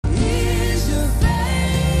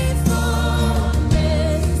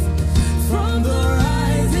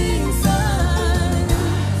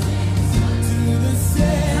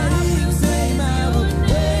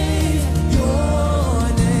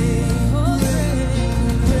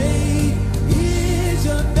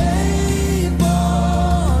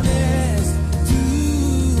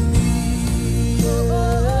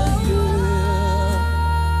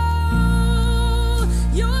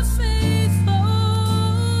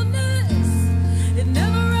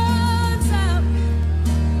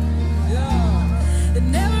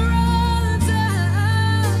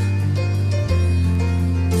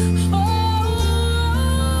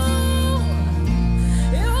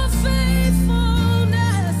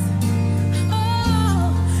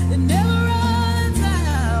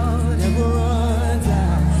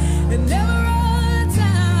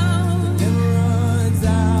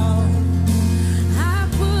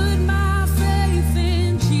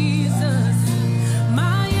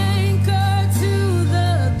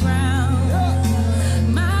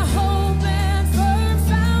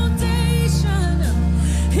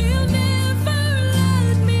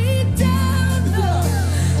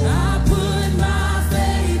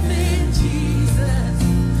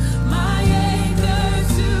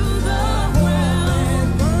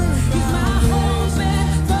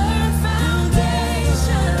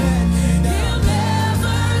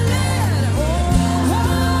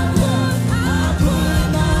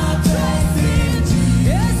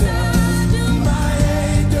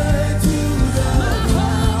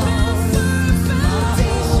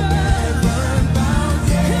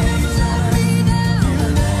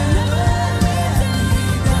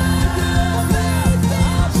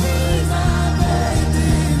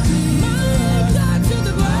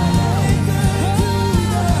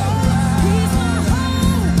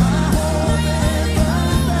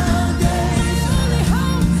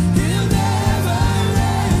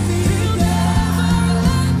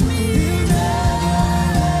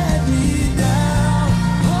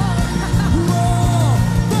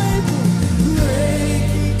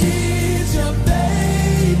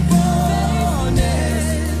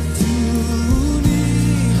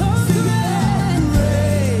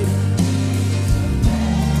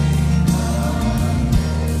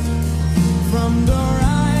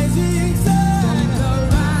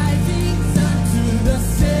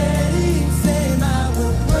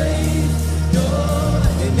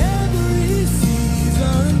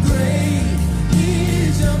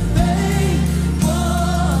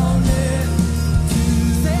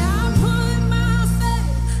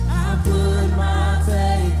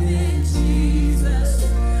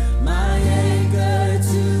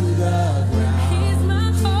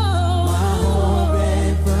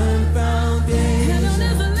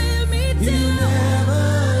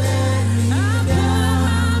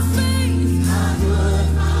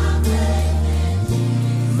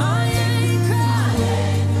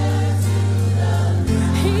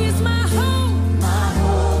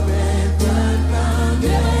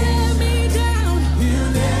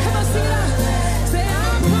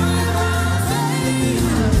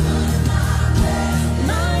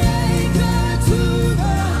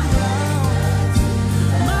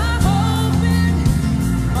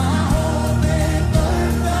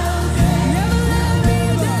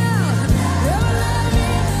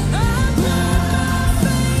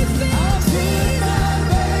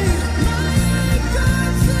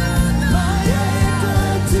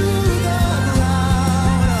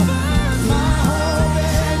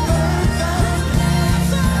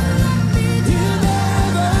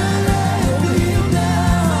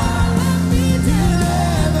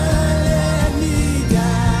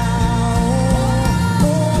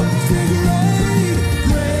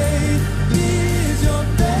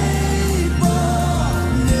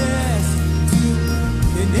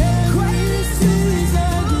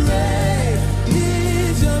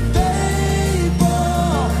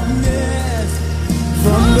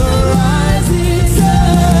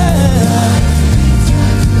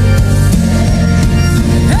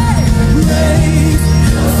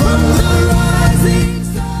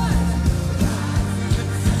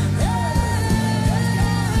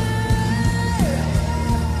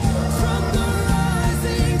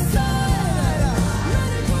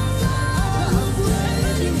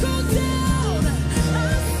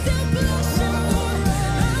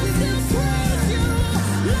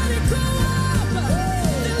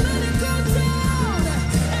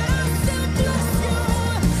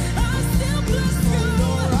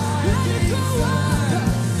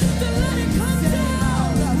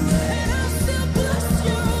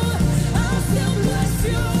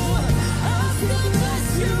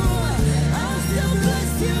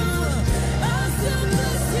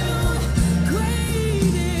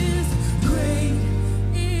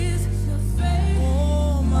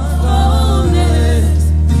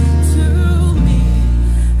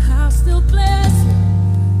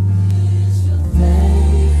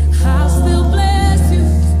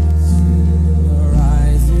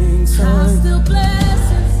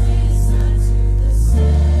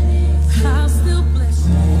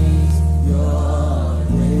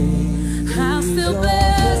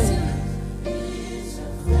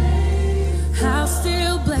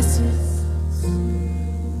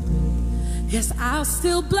I'll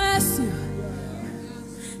still bless you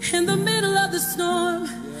in the middle of the storm,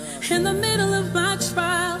 in the middle of my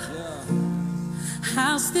trial.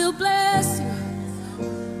 I'll still bless you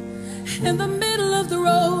in the middle of the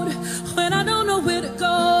road when I don't know where to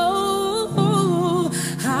go.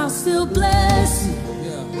 I'll still bless you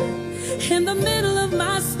in the middle of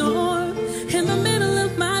my storm, in the middle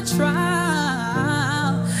of my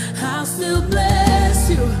trial. I'll still bless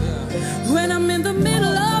you when I'm in the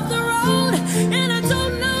middle of the road and I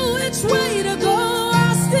don't know which way to go.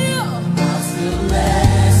 I'll still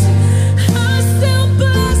bless you. I'll still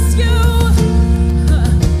bless you.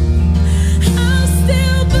 I'll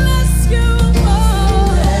still bless you.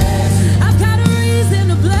 Oh, I've got a reason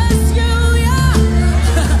to bless you, yeah.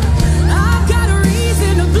 I've got a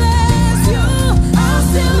reason to bless you. I'll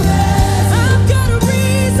still bless you. I've got a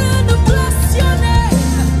reason to bless your name.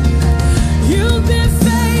 You've been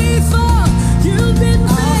faithful. You've been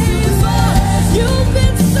faithful. You've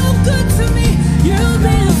been so good to me. You've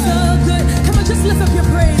been so good. Come on, just lift up your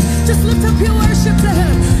praise. Just lift up your worship to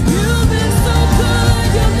Him. You've been so good.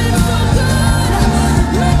 You've been so good.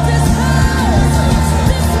 Let this house,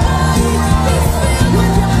 this body be filled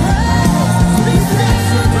with your praise. Be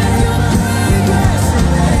filled with your praise.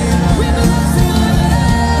 We bless your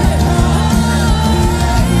name. Oh,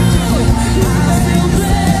 I still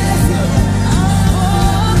bless you.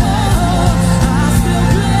 I'll still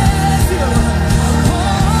bless you.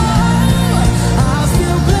 I'll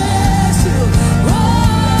still bless you.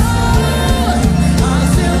 I'll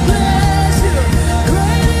still bless you.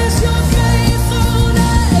 Great is your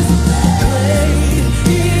faithfulness. Great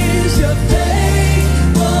is your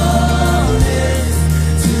faithfulness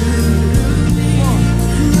to me.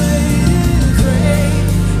 Great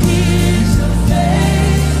is your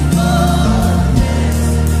faithfulness.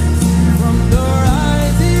 From the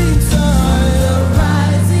rising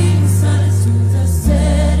sun to the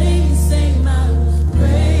setting sun, I will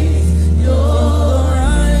praise your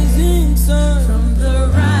rising sun. From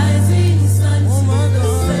the rising sun to the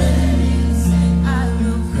setting sun, I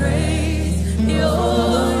will praise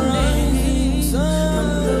your name.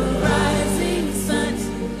 From the rising sun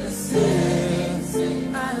to the setting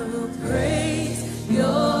sun, I will praise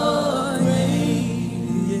your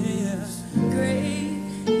name. Great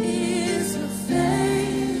is your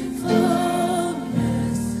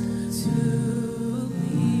faithfulness to me.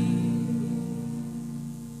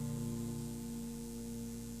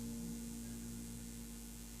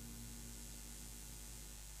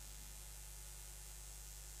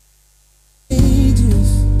 Ages.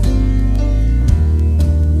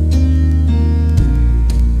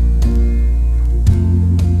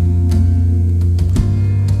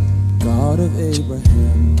 God of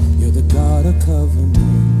Abraham, you're the God of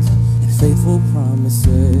covenants and faithful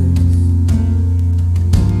promises.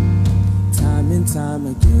 Time and time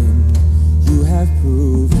again, you have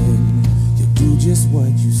proven you do just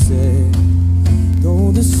what you said.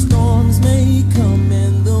 Though the storms may come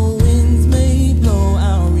and the winds may blow,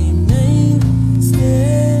 I'll remain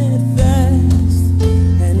steadfast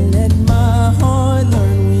and let my heart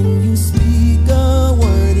learn when you speak a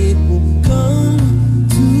word, it will come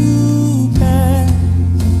to pass.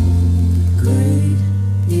 Great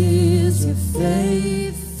is your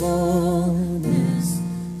faithfulness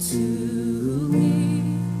to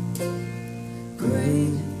me.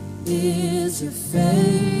 Great is your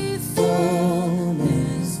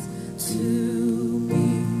faithfulness to me.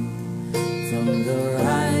 From the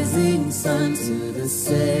rising sun to the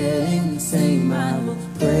setting sun, I will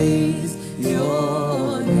praise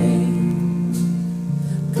your name.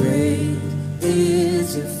 Great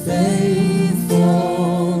is your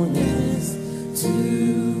faithfulness to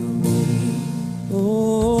me.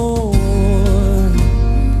 Oh,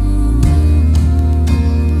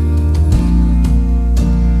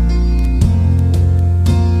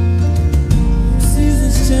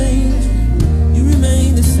 seasons change, you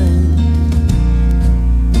remain the same.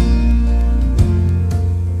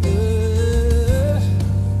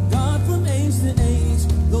 God from age to age,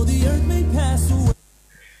 though the earth may pass away,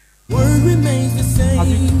 word remains the same.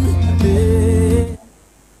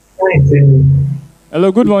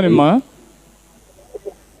 Hello, good morning, ma.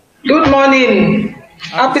 Good morning.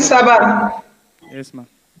 Happy Sabbath. Yes, ma.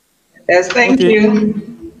 Yes, thank Okay.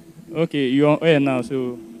 you. Okay, you're on air now,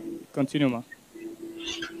 so continue, ma.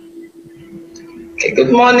 Okay,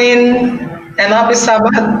 good morning and happy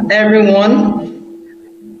Sabbath, everyone.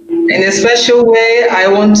 In a special way, I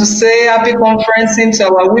want to say happy conferencing to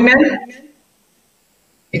our women.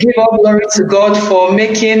 We give all glory to God for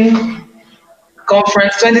making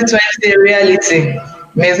Conference 2020 a reality.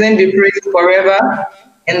 May His name be praised forever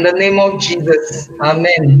in the name of Jesus.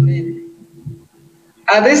 Amen.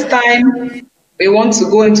 At this time, we want to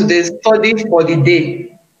go into the study for the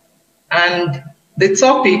day. And the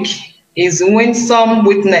topic is winsome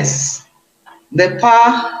witness, the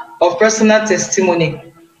power of personal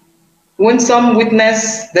testimony. Winsome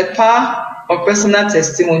witness, the power of personal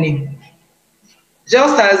testimony.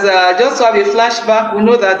 Just to have a flashback, we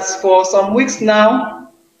know that for some weeks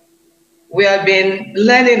now, we have been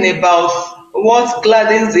learning about what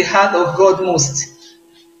gladdens the heart of God most,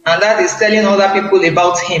 and that is telling other people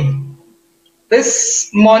about Him.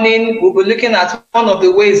 This morning, we'll be looking at one of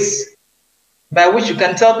the ways by which you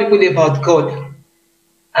can tell people about God,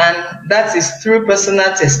 and that is through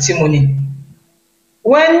personal testimony.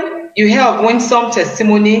 When you hear of winsome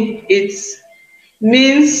testimony, it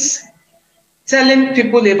means telling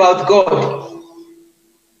people about God.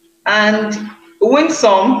 And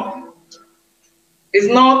winsome is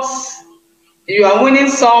not you are winning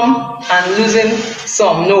some and losing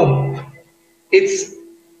some. No. It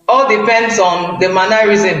all depends on the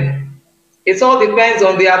mannerism. It all depends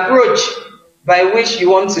on the approach by which you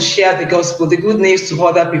want to share the gospel, the good news to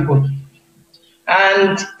other people.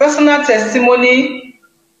 And personal testimony,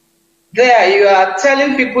 there you are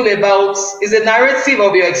telling people about, is a narrative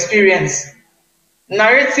of your experience,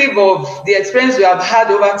 narrative of the experience you have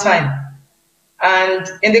had over time. And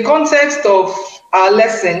in the context of our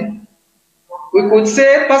lesson, we could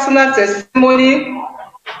say personal testimony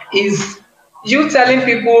is you telling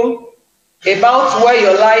people about where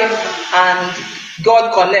your life and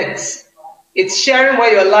God connects. It's sharing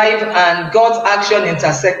where your life and God's action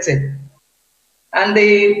intersected. And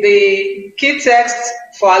the key text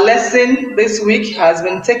for our lesson this week has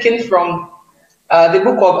been taken from the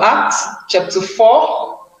book of Acts, chapter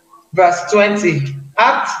 4, verse 20.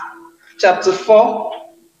 Acts, chapter 4,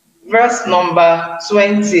 verse number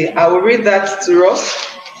 20. I will read that to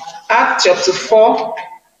us. Acts, chapter 4,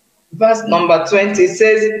 verse number 20. It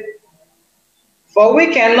says, "For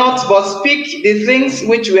we cannot but speak the things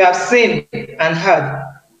which we have seen and heard.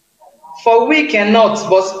 For we cannot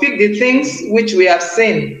but speak the things which we have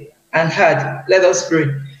seen and heard." Let us pray.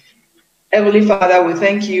 Heavenly Father, we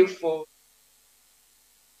thank you for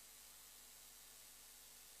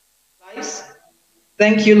lives.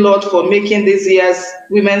 Thank you, Lord, for making this year's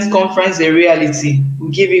Women's Conference a reality. We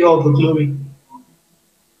give you all the glory.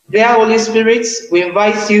 Dear Holy Spirit, we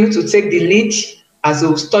invite you to take the lead as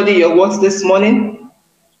we study your words this morning.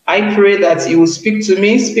 I pray that you will speak to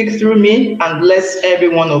me, speak through me, and bless every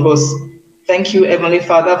one of us. Thank you, Heavenly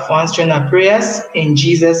Father, for answering our prayers. In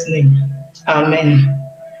Jesus' name, amen.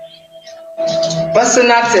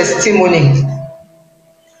 Personal testimony.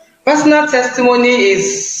 Personal testimony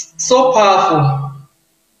is so powerful.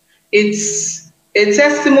 It's a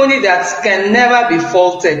testimony that can never be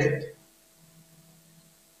faulted.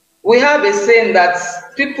 We have a saying that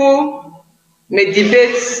people may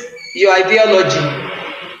debate your ideology.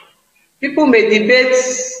 People may debate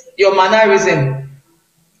your mannerism.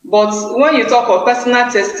 But when you talk of personal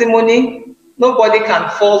testimony, nobody can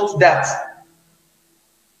fault that.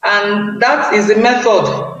 And that is the method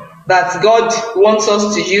that God wants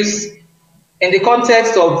us to use in the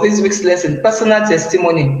context of this week's lesson, personal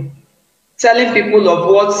testimony. Telling people of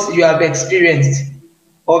what you have experienced,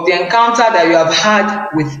 of the encounter that you have had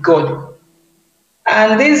with God.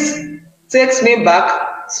 And this takes me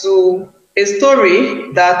back to a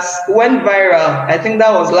story that went viral. I think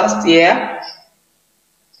that was last year.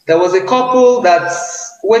 There was a couple that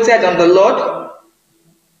waited on the Lord.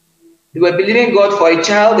 They were believing God for a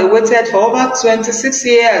child. They waited for over 26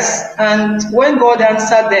 years. And when God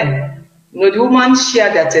answered them, the woman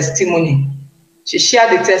shared their testimony. She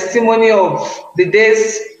shared the testimony of the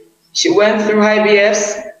days she went through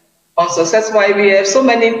IVFs, unsuccessful IVF. So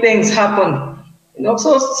many things happened.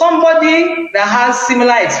 So somebody that has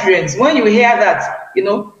similar experience, when you hear that,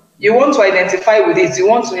 you want to identify with it. You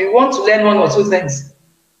want to learn one or two things.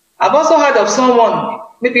 I've also heard of someone,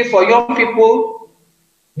 maybe for young people,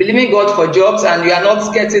 believing God for jobs and you are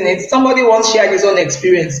not getting it. Somebody once shared his own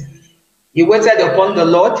experience. He waited upon the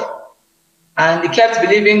Lord and he kept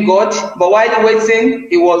believing God, but while waiting,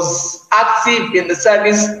 he was active in the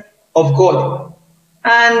service of God.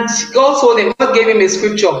 And God told him, God gave him a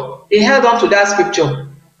scripture. He held on to that scripture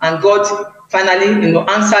and God finally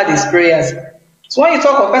answered his prayers. So when you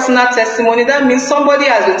talk of personal testimony, that means somebody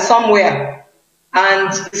has been somewhere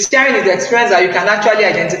and is sharing his experience that you can actually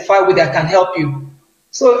identify with that can help you.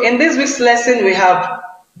 So in this week's lesson, we have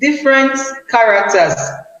different characters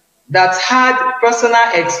that had personal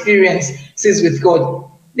experiences with God.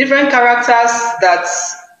 Different characters that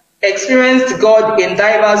experienced God in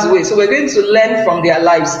diverse ways. So we're going to learn from their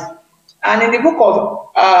lives. And in the book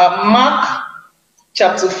of Mark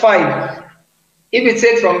chapter 5, If we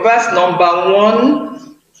take from verse number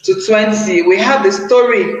 1 to 20, we have the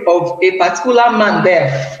story of a particular man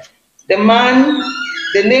there. The man,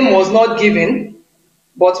 the name was not given,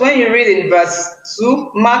 but when you read in verse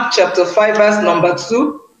 2, Mark chapter 5, verse number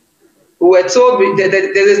 2, we were told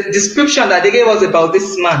the description that they gave us about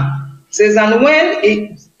this man. It says, and when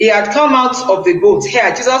he had come out of the boat,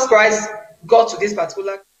 here Jesus Christ got to this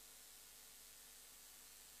particular.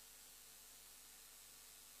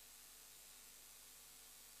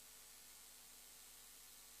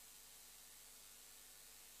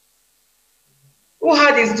 Who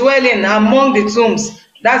had his dwelling among the tombs.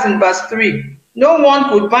 That's in verse 3. No one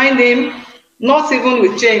could bind him, not even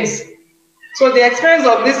with chains. So the experience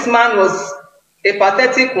of this man was a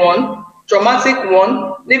pathetic one, traumatic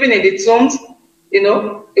one, living in the tombs. You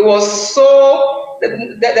know, it was so,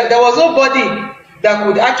 there was nobody that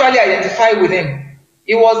could actually identify with him.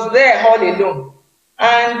 He was there all alone.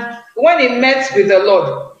 And when he met with the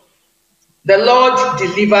Lord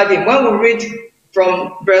delivered him. When we read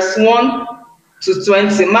from verse 1 to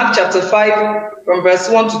 20, Mark chapter 5, from verse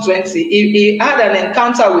 1 to 20, he had an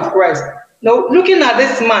encounter with Christ. Now, looking at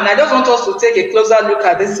this man, I just want us to take a closer look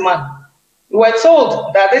at this man. We were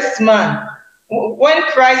told that this man, when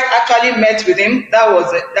Christ actually met with him,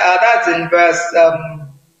 that's in verse,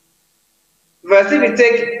 if we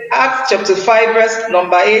take Acts chapter 5, verse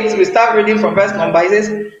number 8, we start reading from verse number 8. It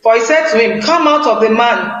says, for he said to him, come out of the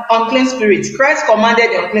man, unclean spirit. Christ commanded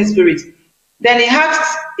the unclean spirit. Then he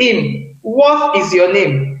asked him, what is your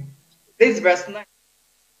name? This is verse 9.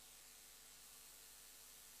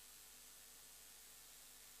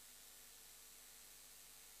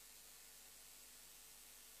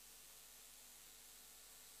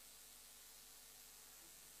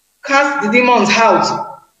 Cast the demons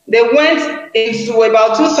out. They went into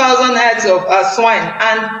about 2,000 heads of swine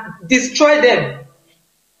and destroyed them.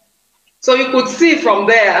 So you could see from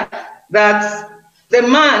there that the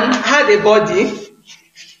man had a body,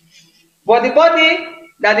 but the body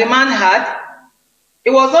that the man had,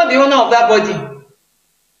 he was not the owner of that body.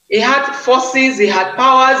 He had forces, he had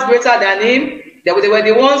powers greater than him. They were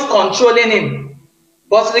the ones controlling him.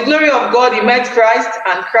 But to the glory of God, he met Christ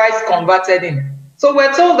and Christ converted him. So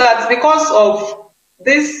we're told that because of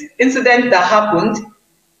this incident that happened,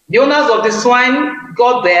 the owners of the swine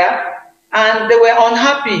got there and they were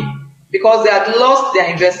unhappy because they had lost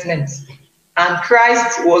their investments. And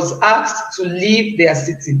Christ was asked to leave their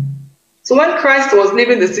city. So when Christ was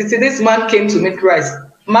leaving the city, this man came to meet Christ.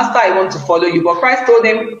 Master, I want to follow you. But Christ told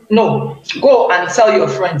him, no, go and tell your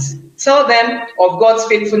friends. Tell them of God's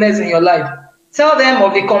faithfulness in your life. Tell them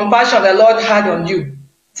of the compassion the Lord had on you.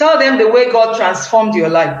 Tell them the way God transformed your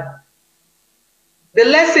life. The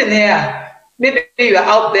lesson here, maybe you are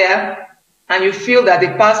out there and you feel that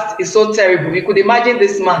the past is so terrible. You could imagine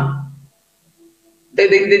this man,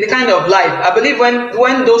 the kind of life. I believe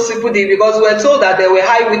when those people did, because we were told that there were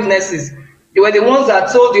eyewitnesses. They were the ones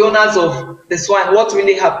that told the owners of the swine what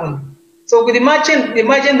really happened. So we could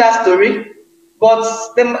imagine that story. But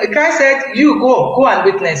Christ said, you go and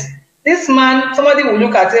witness. This man, somebody will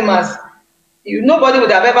look at him as, nobody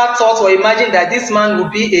would have ever thought or imagined that this man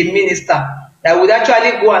would be a minister that would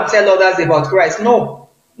actually go and tell others about Christ. No,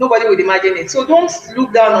 nobody would imagine it. So don't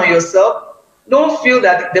look down on yourself. Don't feel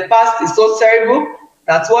that the past is so terrible.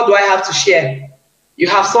 That's what do I have to share? You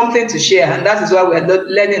have something to share, and that is why we are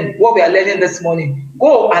learning what we are learning this morning.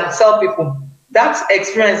 Go and tell people that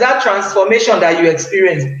experience, that transformation that you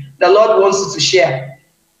experienced, the Lord wants you to share.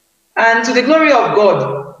 And to the glory of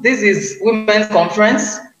God, this is Women's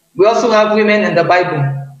Conference. We also have women in the Bible.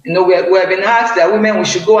 You know, we have been asked that women, we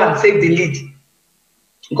should go and take the lead.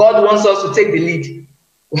 God wants us to take the lead.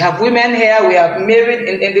 We have women here. We have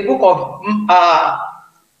Mary in the book of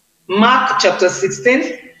Mark chapter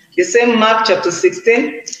 16. The same Mark chapter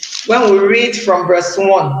 16. When we read from verse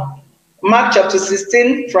 1. Mark chapter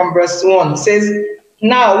 16 from verse 1 says,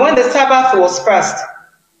 now when the Sabbath was past,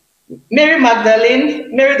 Mary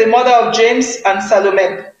Magdalene, Mary the mother of James, and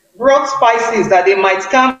Salome brought spices that they might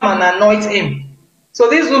come and anoint him. So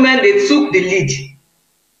these women, they took the lead.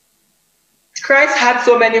 Christ had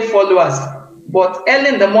so many followers, but early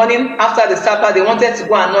in the morning after the Sabbath, they wanted to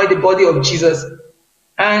go anoint the body of Jesus.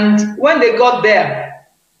 And when they got there,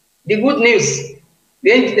 the good news,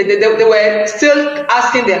 they were still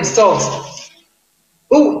asking themselves.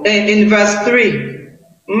 In verse 3,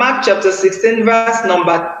 Mark chapter 16, verse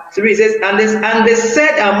number 3 says, and they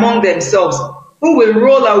said among themselves, who will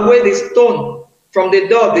roll away the stone from the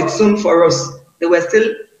door of the tomb for us? They were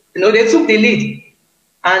still, they took the lead.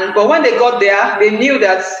 But when they got there, they knew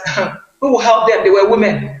that who would help them? They were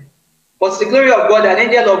women. But to the glory of God, an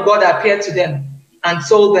angel of God appeared to them and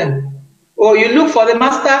told them, Oh, you look for the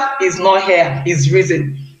master, he's not here, he's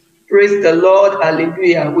risen. Praise the Lord,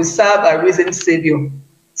 hallelujah. We serve a risen Savior.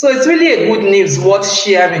 So it's really a good news worth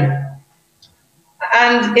sharing.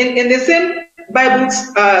 And in the same Bible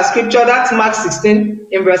scripture, that's Mark 16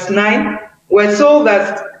 in verse 9, we're told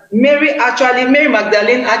that Mary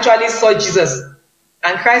Magdalene actually saw Jesus.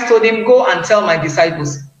 And Christ told him, go and tell my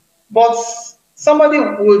disciples. But somebody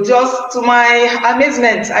will just, to my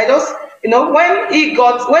amazement,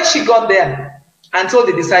 when she got there and told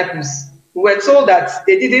the disciples, we were told that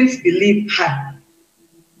they didn't believe her.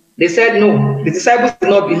 They said no, the disciples did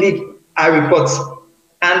not believe our report.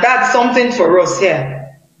 And that's something for us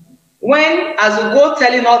here. When, as we go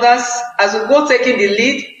telling others, as we go taking the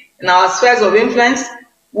lead in our spheres of influence,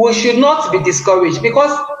 we should not be discouraged.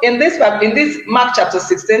 Because in this Mark chapter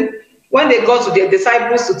 16, when they got to their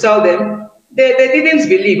disciples to tell them, they didn't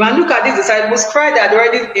believe. And look at these disciples. Christ had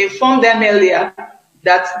already informed them earlier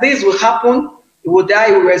that this will happen, he will die,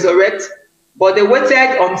 he will resurrect. But they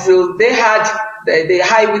waited until they had the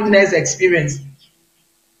eyewitness experience.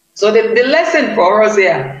 So the lesson for us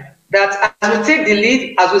here, that as we take the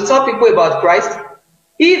lead, as we tell people about Christ,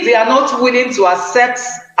 if they are not willing to accept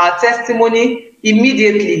our testimony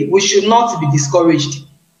immediately, we should not be discouraged.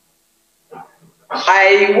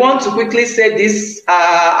 I want to quickly say this.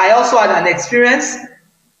 I also had an experience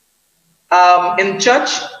in church.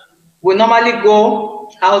 We normally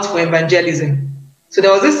go out for evangelism. So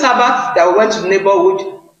there was this Sabbath that we went to the neighborhood.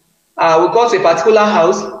 We got to a particular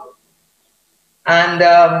house.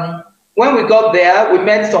 And when we got there, we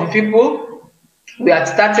met some people. We had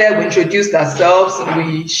started, we introduced ourselves,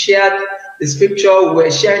 we shared the scripture, we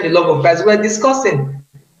were sharing the love of Christ, we were discussing.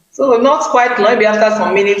 So not quite long, maybe after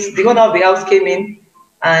some minutes, the owner of the house came in,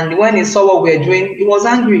 and when he saw what we were doing, he was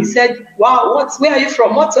angry. He said, wow, where are you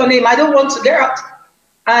from? What's your name? I don't want to get out.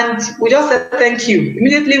 And we just said, thank you.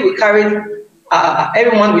 Immediately we carried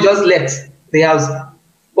everyone, we just left the house.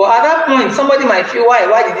 But at that point, somebody might feel,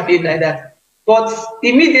 why did he behave like that? But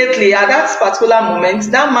immediately at that particular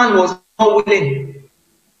moment, that man was not willing.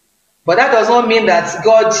 But that does not mean that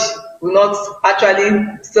God will not actually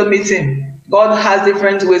still meet him. God has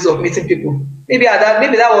different ways of meeting people. Maybe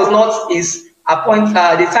that was not his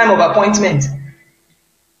the time of appointment.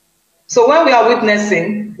 So when we are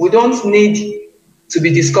witnessing, we don't need to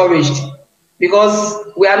be discouraged, because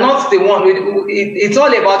we are not the one. It's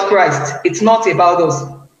all about Christ. It's not about us.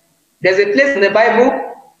 There's a place in the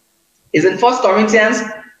Bible, is in 1 Corinthians,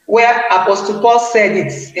 where Apostle Paul said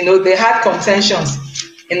it. They had contentions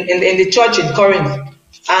in the church in Corinth.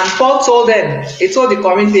 And Paul told the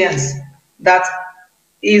Corinthians that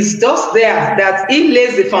is just there, that he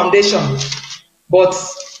lays the foundation. But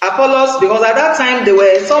Apollos, because at that time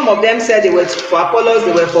some of them said they were for Apollos,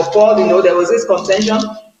 they were for Paul, there was this contention.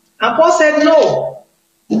 And Paul said, no,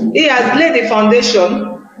 he has laid the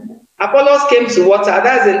foundation. Apollos came to water.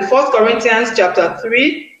 That's in 1 Corinthians chapter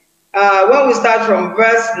 3. When we start from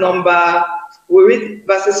we read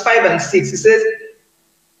verses 5 and 6. It says,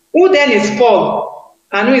 who then is Paul,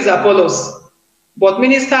 and who is Apollos? But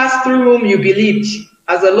ministers through whom you believed,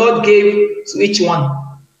 as the Lord gave to each one.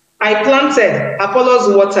 I planted,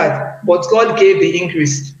 Apollos watered, but God gave the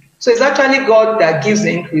increase. So it's actually God that gives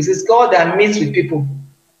the increase. It's God that meets with people.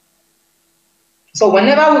 So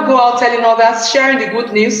whenever we go out telling others, sharing the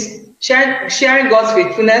good news, sharing God's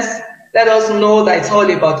faithfulness, let us know that it's all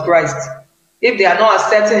about Christ. If they are not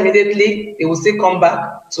accepting immediately, they will still come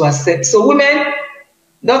back to accept. So women,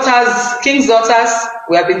 daughters, king's daughters,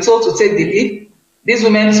 we have been told to take the lead. These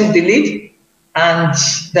women took the lead, and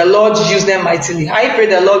the Lord used them mightily. I pray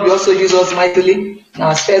the Lord will also use us mightily in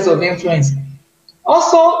our spheres of influence.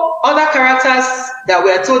 Also, other characters that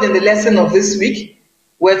we are told in the lesson of this week,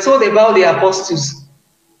 we're told about the apostles,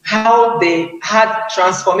 how they had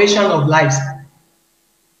transformation of lives.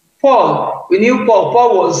 Paul, we knew Paul.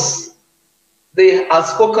 Paul was the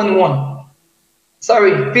outspoken one.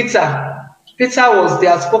 Sorry, Peter. Peter was the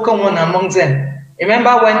outspoken one among them.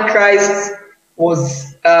 Remember when Christ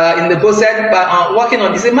was in the boat, walking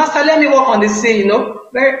on the sea. Master, let me walk on the sea,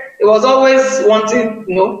 It was always wanting,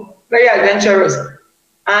 very adventurous.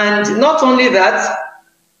 And not only that,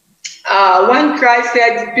 when Christ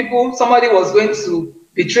said somebody was going to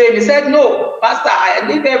betray him, he said, no, Master, I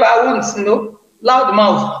won't, loud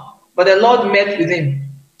mouth. But the Lord met with him.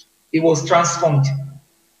 He was transformed.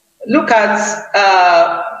 Look at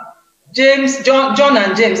John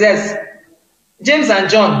and James, yes. James and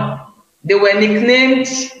John, they were nicknamed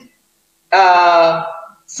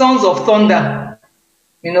sons of thunder.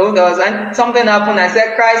 There was something happened. I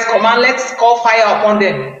said, Christ, command, let's call fire upon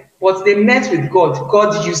them. But they met with God.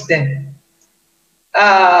 God used them.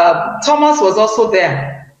 Thomas was also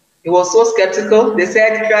there. He was so skeptical. They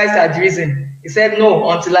said Christ had risen. He said, no,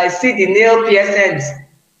 until I see the nail-pierced hands.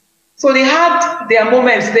 So they had their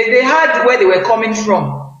moments. They had where they were coming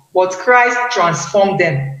from, but Christ transformed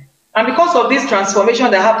them. And because of this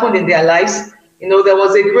transformation that happened in their lives, you know, there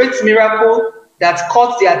was a great miracle that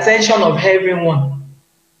caught the attention of everyone.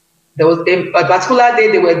 There was a particular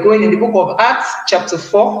day they were going in the book of Acts chapter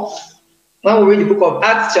 4. When we read the book of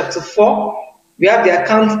Acts chapter 4, we have the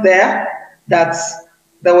account there that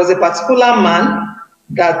there was a particular man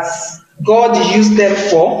that God used them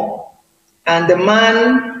for, and the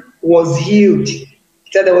man was healed.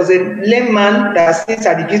 So there was a lame man that sits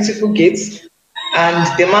at the beautiful gates,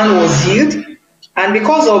 and the man was healed. And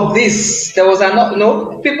because of this, there was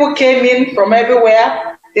people came in from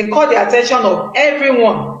everywhere. They caught the attention of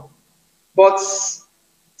everyone. But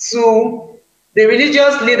to the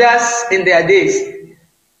religious leaders in their days,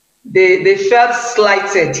 they felt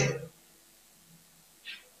slighted.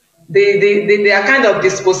 Their kind of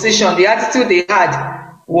disposition, the attitude they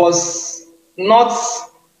had was not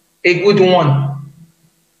a good one.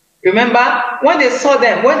 Remember, when they saw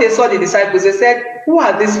them, when they saw the disciples, they said, who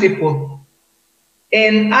are these people?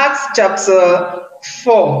 In Acts chapter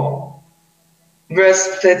 4,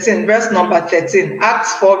 verse 13, verse number 13,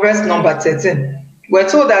 Acts 4, verse number 13, we're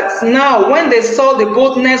told that now when they saw the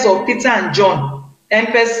boldness of Peter and John and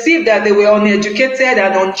perceived that they were uneducated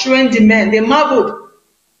and untrained men, they marveled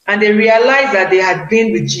and they realized that they had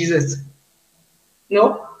been with Jesus.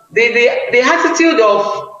 No, the attitude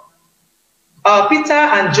of Peter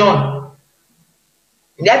and John,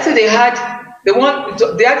 the attitude they had,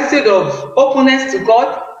 the attitude of openness to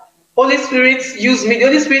God. Holy Spirit used me. The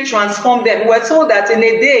Holy Spirit transformed them. We were told that in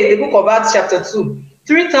a day, in the book of Acts chapter 2,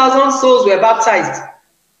 3,000 souls were baptized.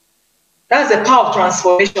 That's the power of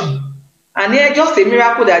transformation. And here, just a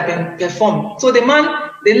miracle that had been performed. So the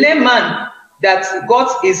lame man that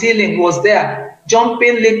got his healing was there,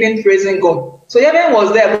 jumping, leaping, praising God. So everyone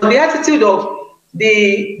was there. But the attitude of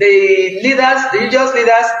the leaders, the religious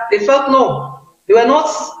leaders, they felt no. They were not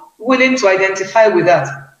willing to identify with that.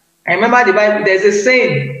 I remember the Bible, there's a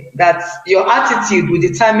saying that your attitude will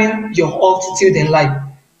determine your altitude in life.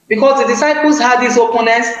 Because the disciples had this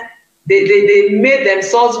openness, they made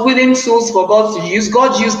themselves willing tools for God to use.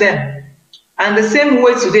 God used them. And the same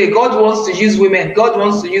way today, God wants to use women. God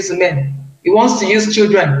wants to use men. He wants to use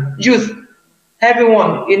children, youth,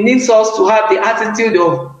 everyone. He needs us to have the attitude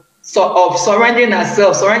of surrendering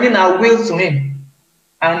ourselves, surrendering our will to Him.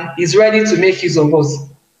 And He's ready to make use of us.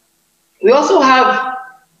 We also have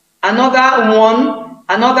another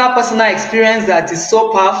personal experience that is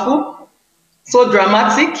so powerful, so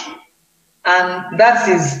dramatic, and that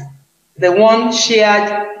is the one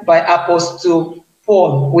shared by Apostle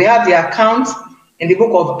Paul. We have the account in the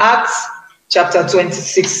book of Acts chapter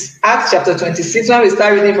 26. Acts chapter 26, when we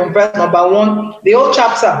start reading from verse number 1, the whole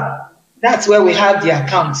chapter, that's where we have the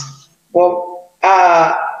account. Well,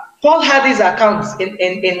 Paul had these accounts in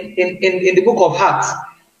the book of Acts.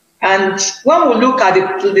 And when we look at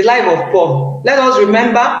the life of Paul, let us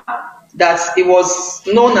remember that he was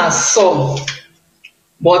known as Saul.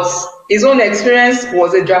 But his own experience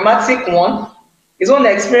was a dramatic one. His own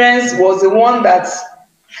experience was the one that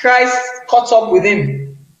Christ caught up with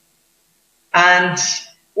him. And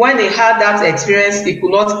when he had that experience, he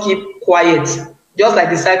could not keep quiet. Just like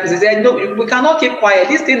the disciples, he said, no, we cannot keep quiet.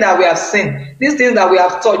 These things that we have seen, these things that we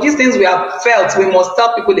have taught, these things we have felt, we must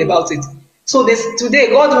tell people about it. So today,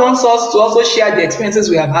 God wants us to also share the experiences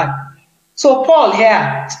we have had. So Paul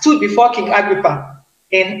here stood before King Agrippa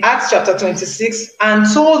in Acts chapter 26 and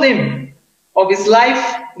told him of his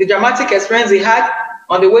life, the dramatic experience he had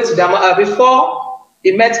on the way to Damascus, before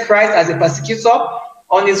he met Christ as a persecutor,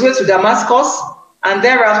 on his way to Damascus, and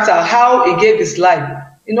thereafter how he gave his life.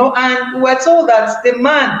 You know, and we're told that the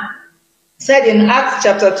man said in Acts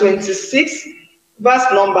chapter 26, verse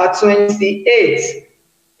number 28,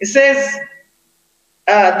 it says,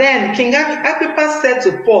 then King Agrippa said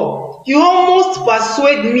to Paul, you almost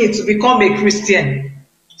persuade me to become a Christian.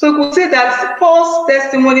 So we could say that Paul's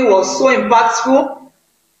testimony was so impactful.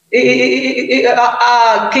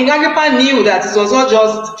 King Agrippa knew that it was not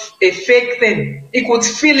just a fake thing. He could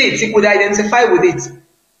feel it. He could identify with it.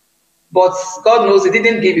 But God knows he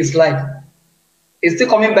didn't give his life. It's still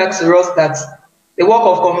coming back to us that the work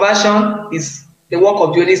of conversion is the work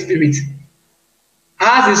of the Holy Spirit.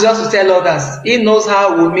 Ours is just to tell others. He knows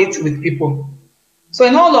how we meet with people. So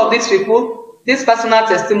in all of these people, these personal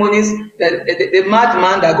testimonies, the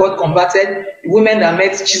madman that got converted, the women that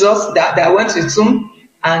met Jesus, that went to the tomb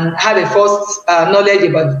and had a first knowledge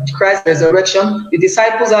about Christ's resurrection, the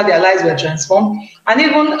disciples, how their lives were transformed, and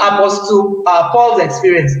even Apostle Paul's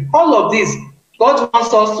experience. All of this, God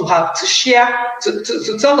wants us to have to share,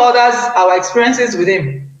 to tell others our experiences with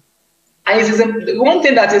Him. And it is one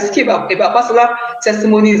thing that is key about personal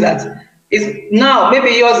testimony is that now maybe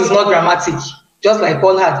yours is not dramatic, just like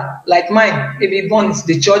Paul had, like mine. Maybe born into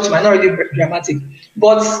the church might not really be dramatic,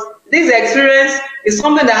 but this experience is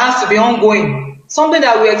something that has to be ongoing, something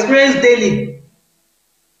that we experience daily.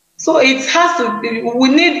 So it has to be, we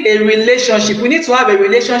need a relationship. We need to have a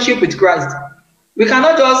relationship with Christ. We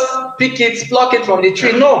cannot just pick it, pluck it from the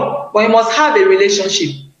tree. No, but you must have a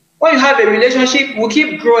relationship. When you have a relationship, we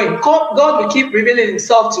keep growing. God will keep revealing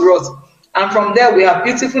Himself to us. And from there, we have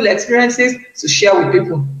beautiful experiences to share with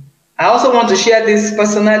people. I also want to share this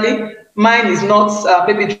personally. Mine is not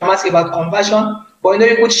maybe dramatic about conversion, but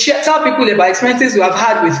you could tell people about experiences you have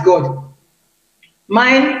had with God.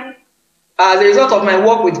 Mine, as a result of my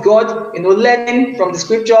work with God, learning from the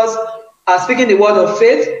scriptures, speaking the word of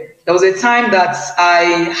faith, there was a time that I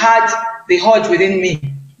had the urge within me,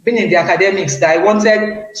 being in the academics, that I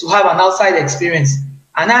wanted to have an outside experience.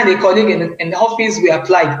 And I and a colleague in the office, we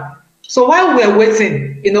applied. So while we were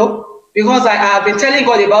waiting, because I have been telling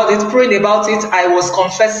God about it, praying about it, I was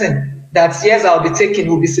confessing that yes, I'll be taken,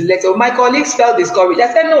 will be selected. My colleagues felt discouraged.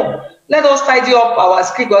 I said, no, let us tidy up our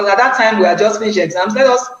script, because at that time we had just finished exams. Let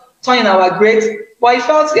us turn in our grades. But I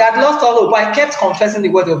felt I had lost all hope, but I kept confessing the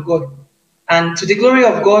word of God. And to the glory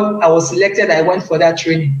of God, I was selected. I went for that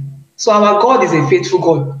training. So our God is a faithful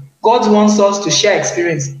God. God wants us to share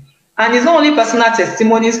experience. And it's not only personal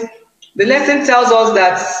testimonies. The lesson tells us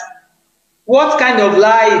that what kind of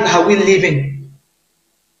life are we living?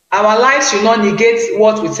 Our lives should not negate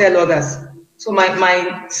what we tell others. So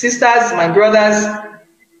my sisters, my brothers,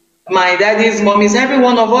 my daddies, mommies, every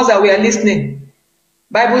one of us that we are listening.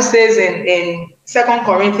 Bible says in 2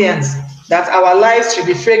 Corinthians that our lives should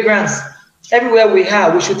be fragrance. Everywhere we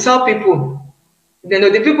are, we should tell people.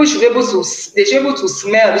 The people should be able to, they should be able to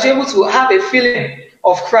smell, they should be able to have a feeling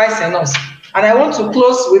of Christ in us. And I want to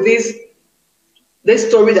close with this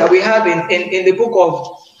story that we have in the book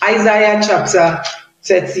of Isaiah chapter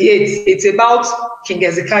 38. It's about King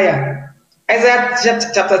Hezekiah. Isaiah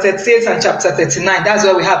chapter 38 and chapter 39. That's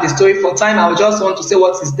where we have the story. For time, I just want to say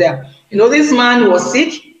what is there. This man was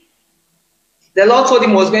sick. The Lord told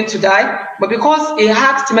him he was going to die, but because he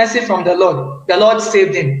asked mercy from the Lord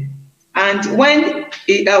saved him. And when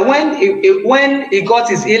he got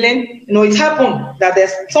his healing, it happened that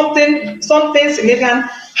there's something significant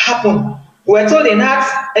happened. We're told in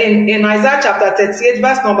Isaiah chapter 38,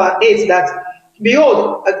 verse number 8, that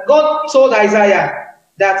behold, God told Isaiah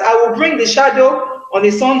that I will bring the shadow on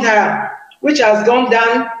the sundial, which has gone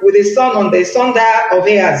down with the sun on the sundial of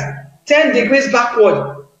Ahaz, 10 degrees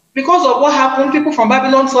backward. Because of what happened, people from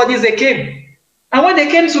Babylon saw this, they came. And when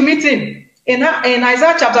they came to meet him, in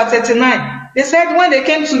Isaiah chapter 39, they said when they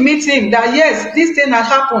came to meet him that yes, this thing had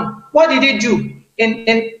happened. What did he do? In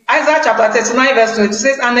Isaiah chapter 39, verse 20, it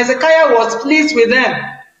says, and Hezekiah was pleased with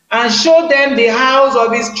them and showed them the house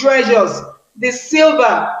of his treasures, the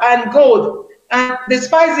silver and gold, and the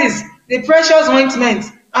spices, the precious ointment,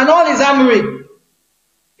 and all his armory.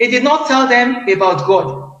 He did not tell them about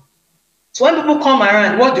God. So when people come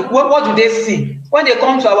around, what do they see? When they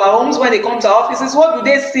come to our homes, when they come to our offices, what do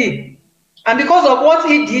they see? And because of what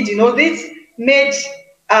he did, this made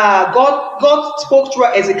God spoke through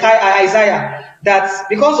Isaiah that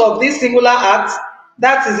because of this singular act,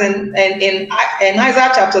 that is in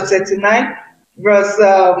Isaiah chapter 39, verse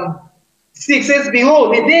 6 says,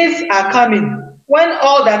 behold, the days are coming when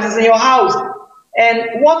all that is in your house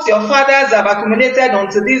and what your fathers have accumulated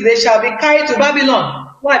unto this day shall be carried to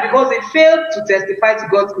Babylon. Why? Because they failed to testify to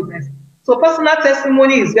God's goodness. So personal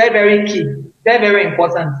testimony is very, very key, very, very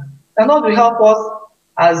important. The Lord will help us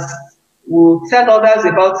as we tell others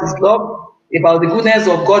about His love, about the goodness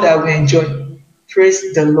of God that we enjoy.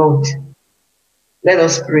 Praise the Lord. Let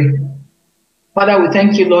us pray. Father, we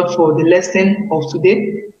thank you, Lord, for the lesson of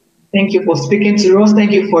today. Thank you for speaking to us.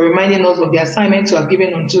 Thank you for reminding us of the assignment you have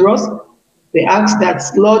given unto us. We ask that,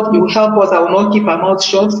 Lord, you will help us. I will not keep our mouth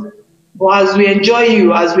shut. But as we enjoy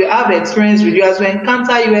you, as we have experience with you, as we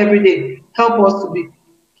encounter you every day, help us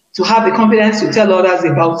to have the confidence to tell others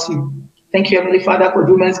about you. Thank you, Heavenly Father, for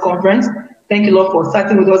the Women's Conference. Thank you, Lord, for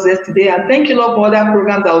starting with us yesterday. And thank you, Lord, for other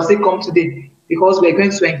programs that will still come today, because we're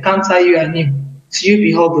going to encounter you and Him. To you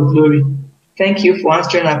be all the glory. Thank you for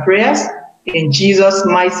answering our prayers. In Jesus'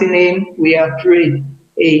 mighty name, we have prayed.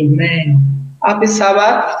 Amen. Happy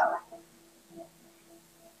Sabbath.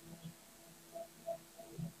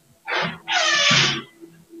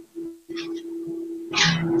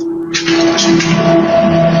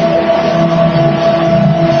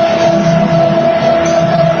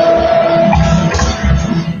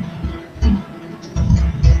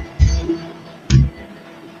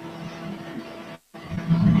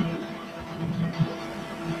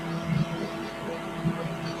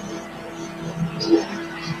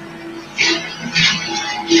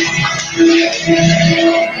 Sing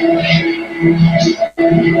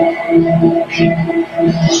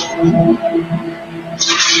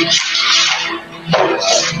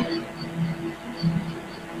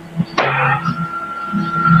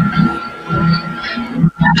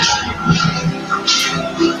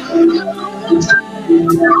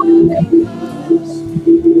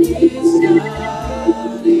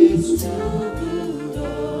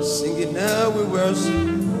it now, we worship.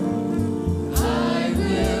 I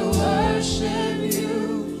will worship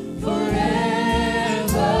you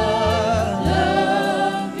forever,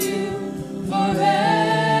 love you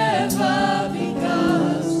forever,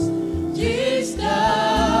 because this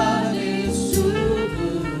God is too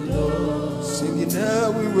good, Lord. Sing it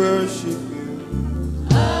now, we worship you.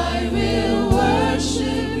 I will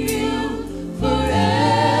worship you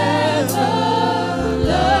forever,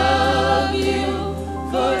 love you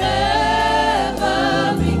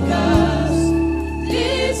forever, because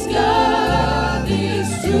this God is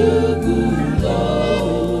too good,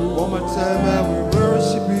 Lord. One more time, I will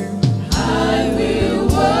worship you. I will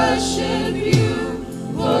worship you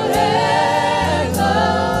forever,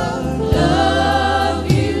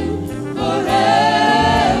 love you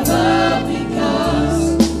forever,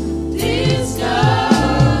 because this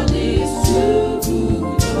God is too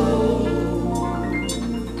good, Lord.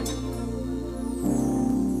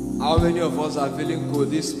 How many of us are feeling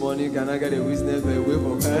good this morning? Can I get a witness by way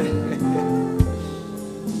from her?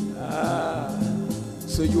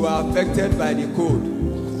 So you are affected by the code.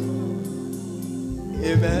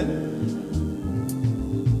 Amen.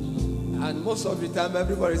 And most of the time,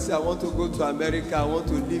 everybody says, I want to go to America. I want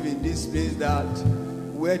to live in this place that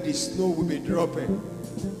where the snow will be dropping.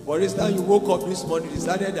 For instance, you woke up this morning,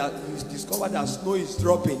 decided that you discovered that snow is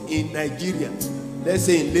dropping in Nigeria. Let's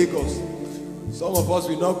say in Lagos. Some of us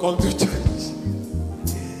will not come to church.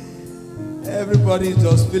 Everybody is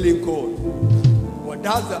just feeling cold. But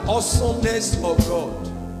that's the awesomeness of God.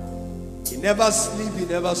 He never sleeps, he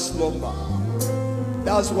never slumber.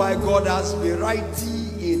 That's why God has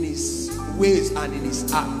variety in his ways and in his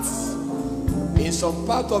acts. In some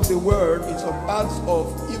part of the world, in some parts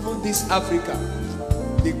of even this Africa,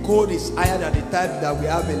 the cold is higher than the type that we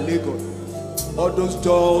have in Lagos. All those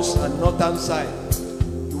Jos and northern side,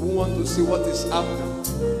 you won't want to see what is happening.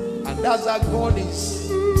 And that's how God is,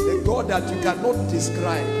 the God that you cannot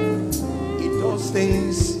describe. He does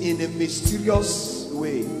things in a mysterious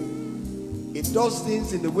way. He does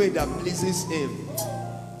things in the way that pleases him.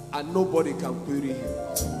 And nobody can query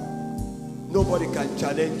him. Nobody can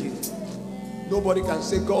challenge it. Nobody can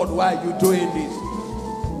say, God, why are you doing this?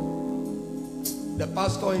 The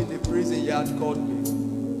pastor in the prison yard called me.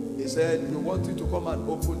 He said, we want you to come and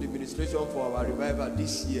open the administration for our revival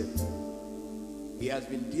this year. He has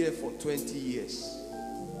been there for 20 years.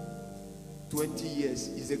 20 years.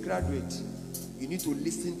 He's a graduate. You need to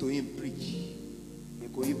listen to him preach. A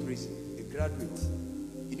graduate.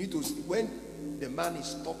 You need to, when the man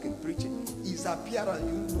is talking, preaching, his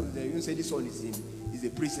appearance, you say this one is him. He's a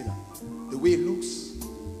prisoner. The way he looks,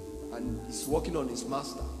 and he's working on his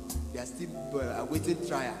master. They are still awaiting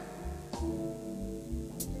trial.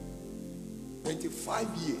 25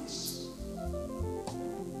 years.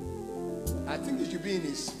 I think he should be in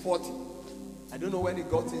his 40. I don't know when he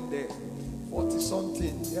got in there. 40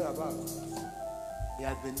 something, thereabout. He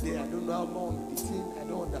has been there. I don't know how long. The thing, I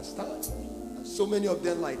don't understand. And so many of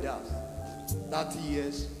them like that. 30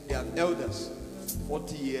 years, they have elders.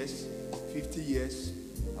 40 years, 50 years,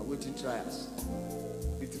 awaiting trials.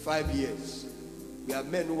 55 years. We have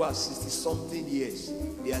men who are 60 something years.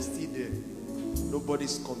 They are still there.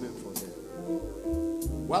 Nobody's coming for them.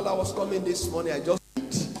 While I was coming this morning, I just,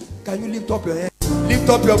 can you lift up your hand? Lift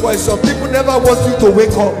up your voice. Some people never want you to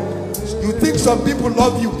wake up. You think some people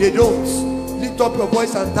love you, they don't. Lift up your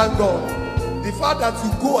voice and thank God. The fact that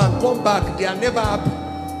you go and come back, they are never happy.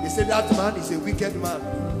 They say that man is a wicked man.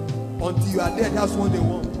 Until you are dead, that's what they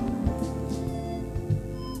want.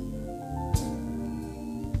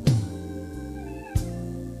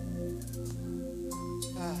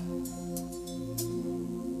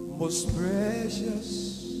 Most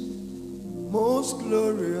precious, most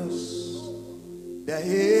glorious, the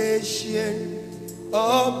ancient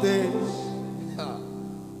of days,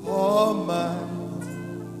 Almighty,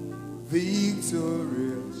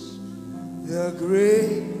 victorious, the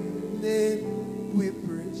great name we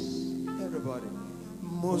praise. Everybody,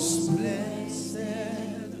 most blessed,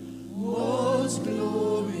 most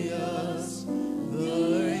glorious,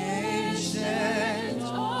 the ancient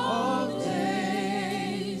of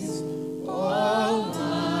days, Almighty,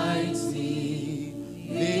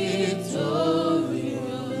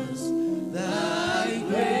 victorious, thy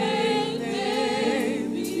great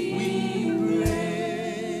name we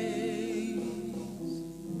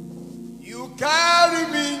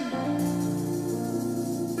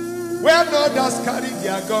others carry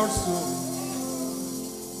their gods, so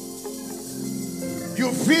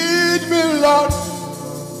you feed me, Lord,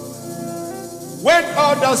 when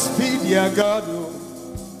others feed their God. Oh.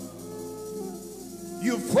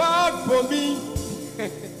 You fought for me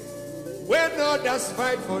when others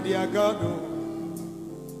fight for their God. Oh.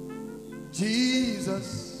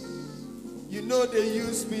 Jesus, you know they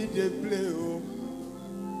use me, they play. Oh.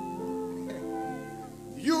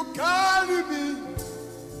 You carry me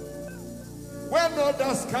when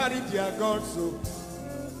others carry their God. So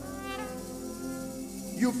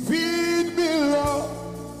you feed me, Lord,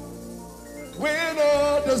 when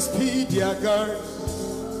others feed their God.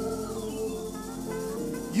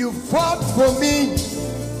 You fought for me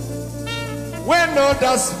when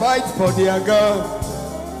others fight for their God.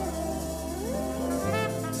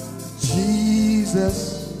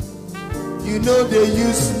 Jesus, you know they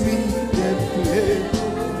use me, they play.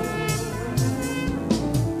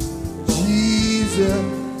 Jesus,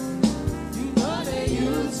 You know they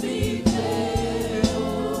use me, play.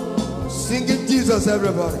 sing it, Jesus,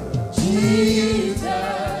 everybody. Jesus,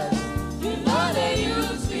 you know they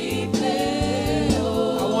use me, play. I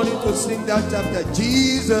want you to sing that chapter.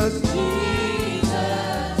 Jesus, Jesus,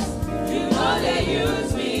 you know they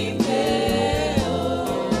use me, play.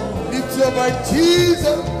 lift your voice.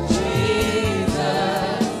 Jesus,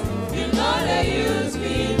 Jesus, you know they use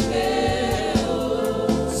me, play.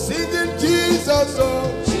 sing it, Jesus, oh.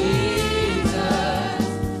 Jesus,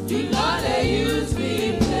 you know they use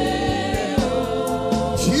me, play.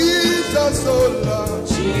 Jesus, oh Lord.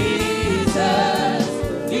 Jesus,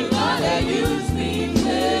 you know they use me,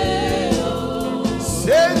 play.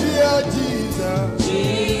 Savior, Jesus.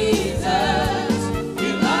 Jesus,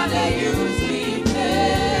 you know they use me,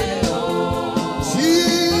 play.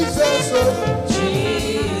 Jesus, oh.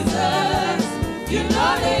 Jesus, you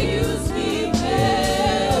know they use me,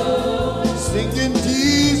 play. Singing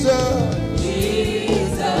Jesus.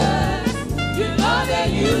 Jesus, you know they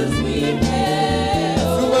use me, play.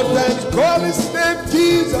 Sometimes call his name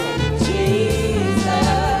Jesus.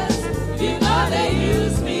 Jesus, you know they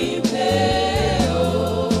use me, play.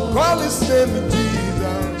 Call his name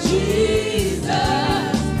Jesus.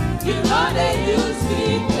 Jesus, you know they use me,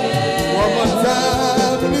 play. One more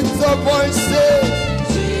time, lift up voice, say.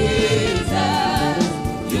 Jesus,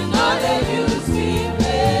 you know they use me,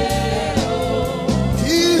 play.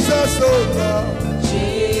 Jesus, oh Lord.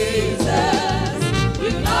 Jesus,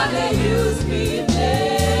 you know they use me,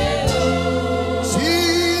 play.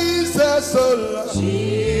 Jesus, oh Lord.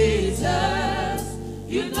 Jesus,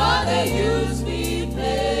 you know they use me,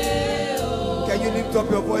 play. Can you lift up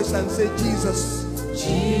your voice and say Jesus?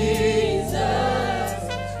 Jesus,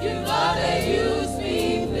 you know they use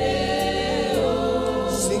me, play.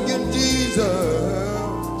 Singing Jesus.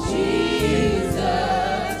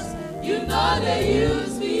 Jesus, you know they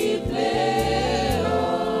use me, play.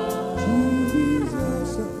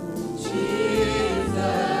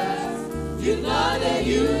 Jesus, you know they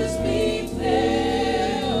use me,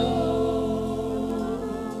 play.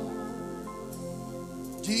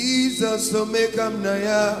 Jesus, so make him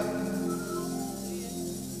naya.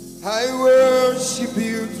 I worship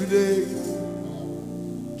you today.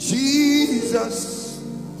 Jesus,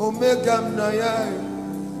 Omega Naya.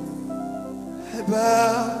 I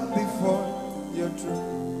bow before your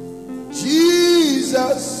throne.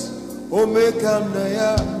 Jesus, Omega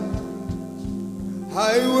Naya.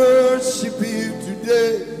 I worship you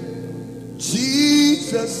today.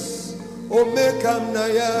 Jesus, Omega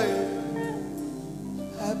Naya.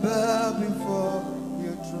 I bow before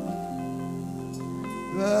your throne.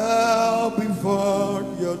 Bow before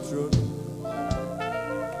your throne.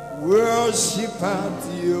 Worship at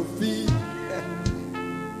your feet.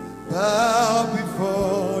 Bow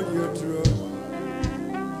before your throne.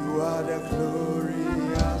 You are the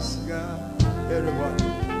glorious God. Everybody.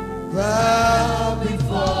 Bow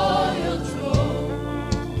Before your throne,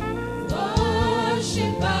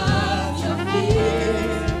 worship at your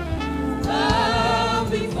feet. Bow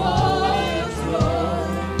before your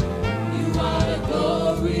throne, you are the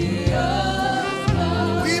glorious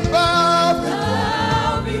God. we bow.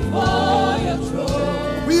 Bow before your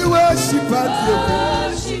throne, We worship at your feet.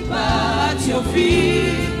 worship at your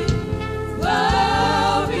feet.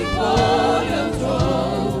 Bow before your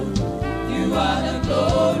throne, you are the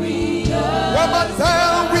glorious. One more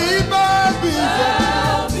time, we bow before.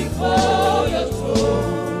 Bow before your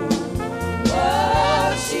throne,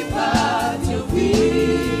 worship at your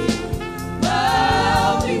feet.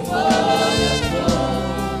 Bow before your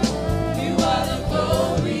throne, you are the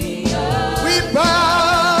glorious. We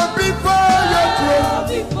bow before your throne. Bow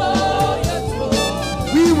before your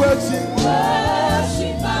throne, We worship.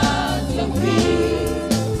 worship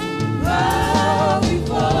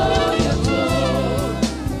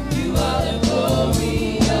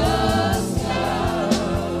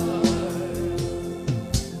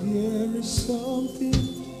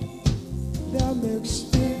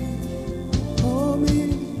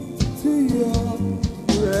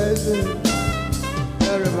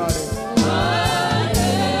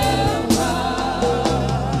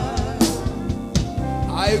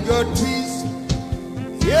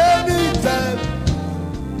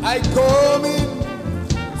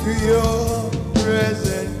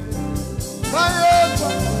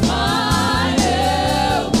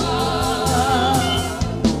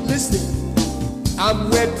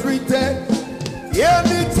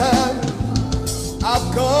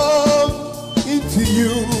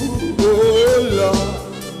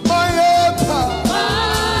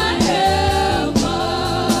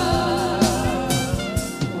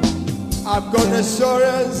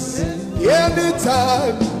assurance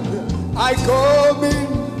anytime I come in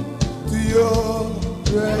to your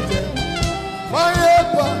presence. My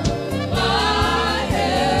helper.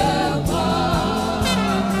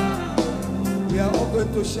 We are all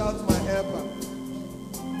going to shout my helper.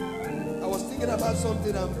 I was thinking about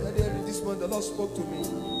something earlier this month. The Lord spoke to me.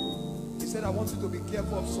 He said, I want you to be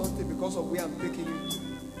careful of something because of where I'm taking you to.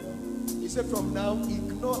 He said, from now,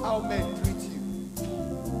 ignore how men treat you.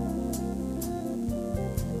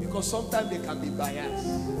 Because sometimes they can be biased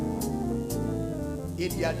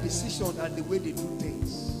in their decision and the way they do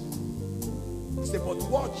things. He said, but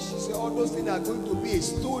watch. He said, all those things are going to be a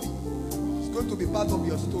story. It's going to be part of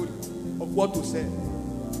your story of what to say.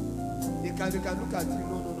 They can look at you.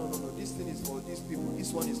 No. This thing is for these people.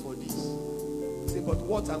 This one is for this. He said, but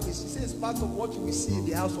what am I? He says, it's part of what you will see in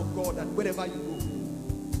the house of God and wherever you go.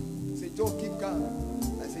 He said, Joe, keep calm.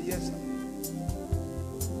 I said, yes, sir.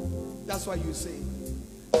 That's why you say,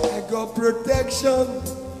 I got protection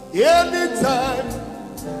anytime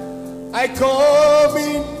I come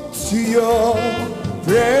into your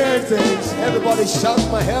presence. Everybody shout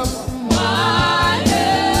my help. My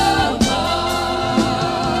helper.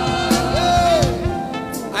 Hey.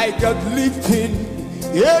 I got lifting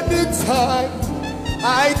anytime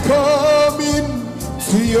I come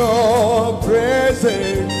into your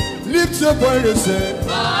presence. Lift your voice and say,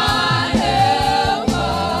 My helper.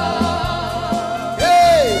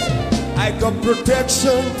 hey, I got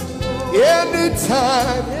protection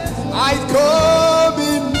anytime I come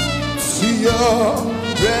into your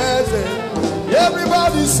presence.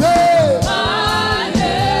 Everybody say, My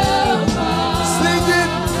helper. sing it,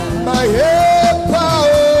 my helper,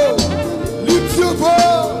 oh, lift your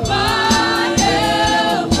voice. My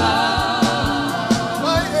helper.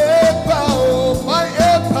 My helper, oh, my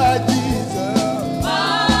helper, Jesus.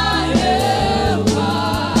 My helper.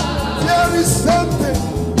 There is something.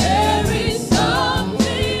 There is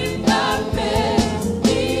something that makes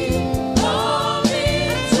me come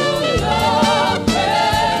into your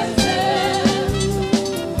presence.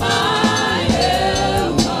 My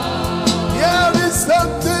helper. There is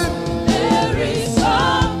something. There is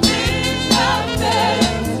something that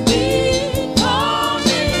makes me come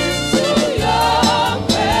into your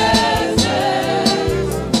presence.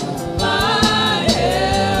 My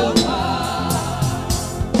helper.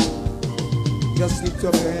 Just lift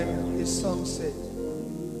up your hand. This song said,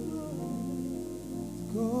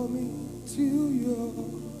 come into your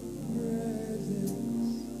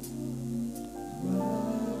presence.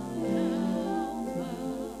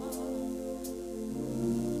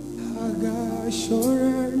 I got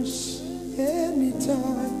assurance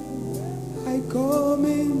anytime I come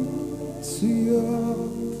into your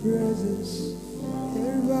presence.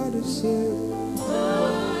 Everybody say,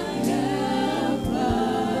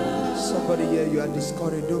 somebody here, you are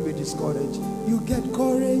discouraged. Don't be discouraged. You get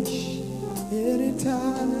courage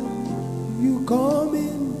anytime you come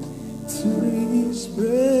in to his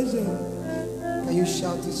presence. Can you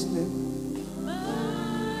shout his name?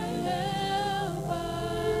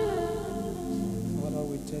 Father,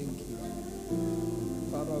 we thank you.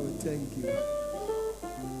 Father, we thank you.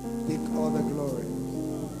 Take all the glory.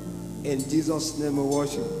 In Jesus' name we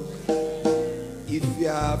worship. If you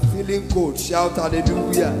are feeling cold, shout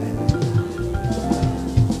hallelujah.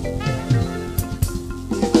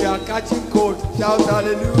 If you are catching cold, shout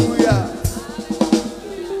hallelujah.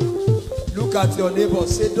 Look at your neighbor.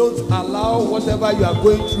 Say, don't allow whatever you are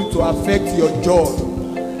going through to affect your joy.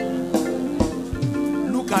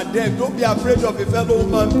 Look at them. Don't be afraid of a fellow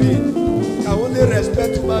human being. You can only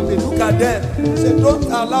respect human being. Look at them. Say, don't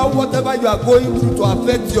allow whatever you are going through to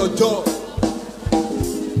affect your joy.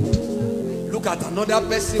 Look at another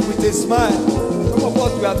person with a smile. Some of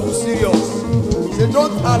us, we are too serious. Say,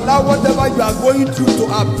 don't allow whatever you are going through to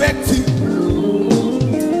affect you.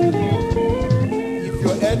 If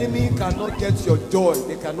your enemy cannot get your joy,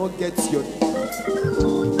 they cannot get your joy.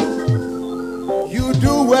 You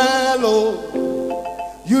do well, oh.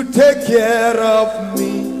 You take care of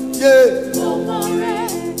me. Yeah.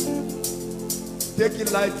 Take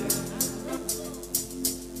it lightly.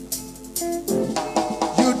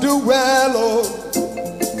 You do well, oh.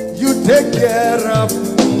 You take care of me.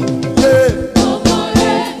 Yeah.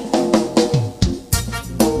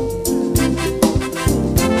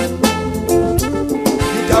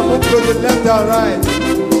 You can move to the left and right.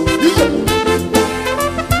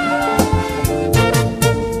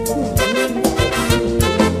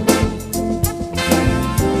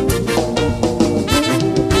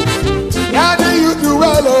 Daddy, you do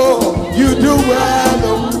well, oh. You do well,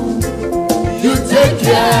 oh. You take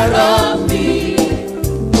care of me.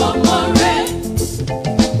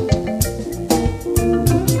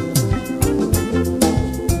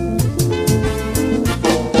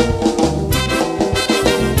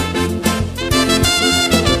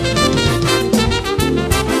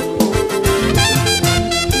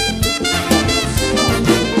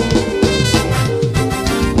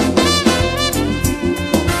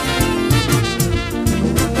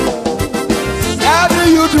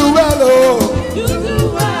 you do well, oh. You do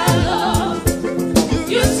well, oh.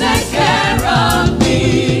 You take care of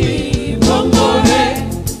me. Momore.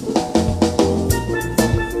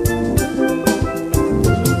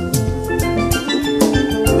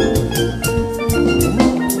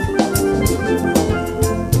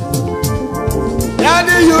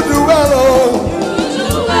 Daddy, you do well, oh. You do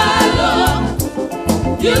well,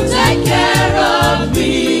 oh. You take care of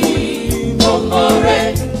me. Momore.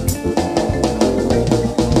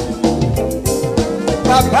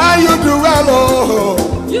 Papa, you do well,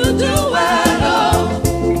 oh. You do well,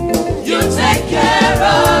 oh. You take care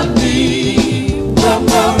of me.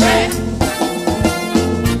 Momore.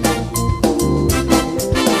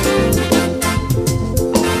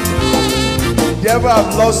 Never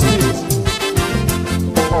have lost it.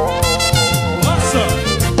 Awesome.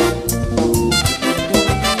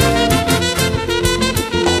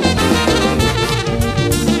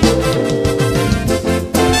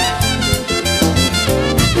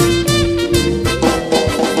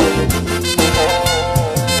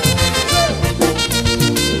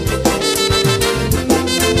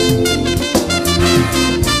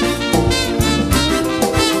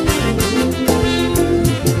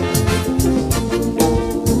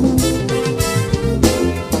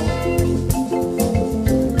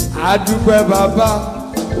 Adúpẹ́ bàbá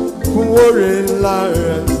fún oore ńlá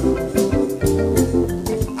rẹ̀.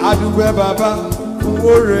 Adúpẹ́ bàbá fún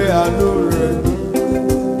oore àánú rẹ̀.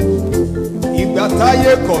 Ìgbà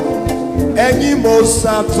táyé kọ̀ ẹ̀yin mo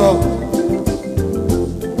sàtọ̀.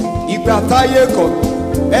 Ìgbà táyé kọ̀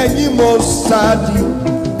ẹ̀yin mo sàdí.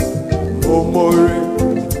 Mo mọ̀re.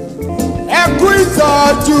 Ẹ kú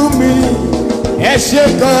ìtọ́jú mi, ẹ ṣé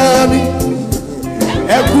gan ni.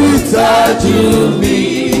 Ẹ kú ìtọ́jú mi.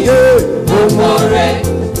 Momore.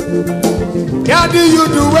 Daddy, you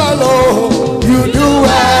do well, oh. You do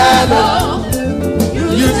well, oh.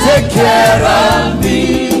 You take care of me.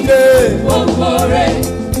 Momore.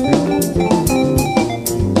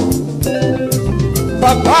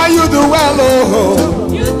 Papa, you do well, oh.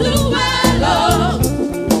 You do well, oh.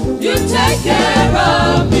 You take care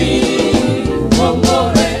of me.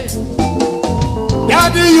 Momore.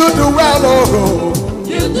 Daddy, you do well, oh.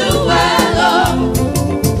 You do well, oh.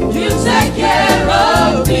 You take care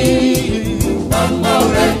of me.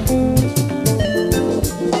 Momore.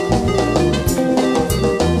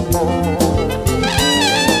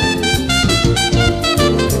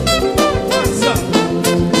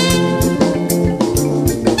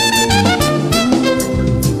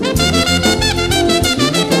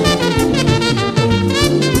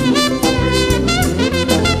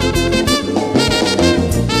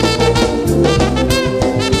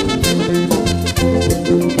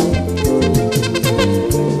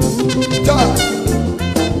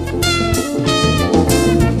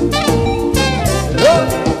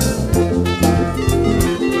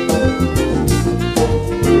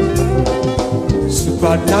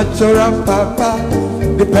 Supernatural Papa,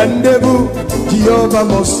 dependable Jehovah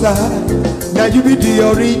Most High. Now you be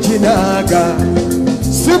the original God.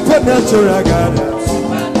 Supernatural God.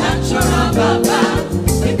 Supernatural Papa,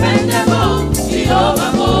 dependable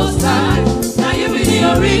Jehovah Most High. Now you be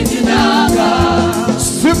the original God.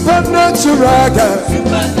 Supernatural God.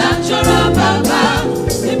 Supernatural Papa,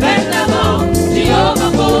 dependable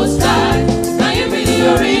Jehovah Most High. Now you be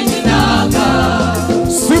the original God.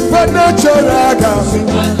 Supernatural God.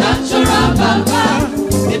 Supernatural Papa,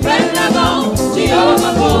 dependable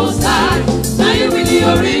Jehovah Most High. Now you be the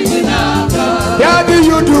original God. Daddy,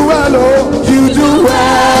 you do well, oh. You do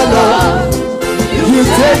well, oh. You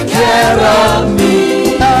take care of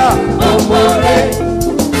me. Momore.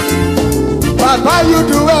 Papa, you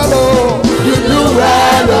do well, oh. You do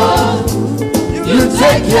well, oh. You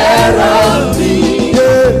take care of me.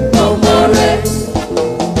 Momore.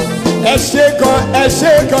 Ẹ ṣé gan, ẹ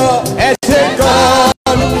ṣé gan, ẹ ṣé gan.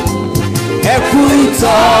 Ẹ kú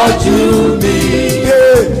ìtọ́jú mi.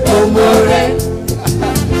 Momore.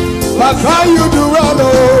 Papa, you do well,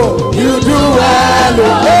 oh. You do well,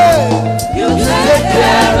 oh. You take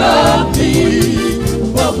care of me.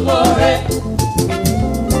 Momore.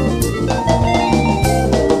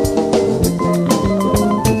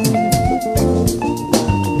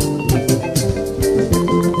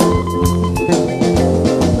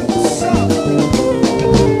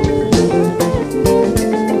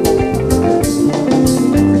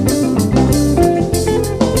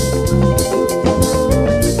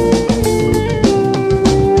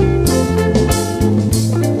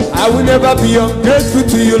 I will never be ungrateful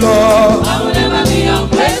to you, Lord. I will never be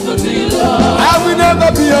ungrateful to you, Lord. I will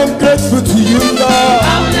never be ungrateful to you, Lord.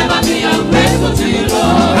 I will never be ungrateful to you,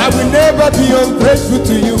 Lord. I will never be ungrateful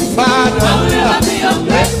to you, Father. I will never be ungrateful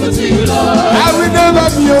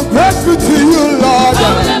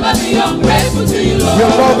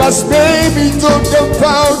has made me to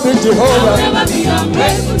confound the Jehovah. never be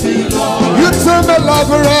ungrateful to you, Lord. You turn my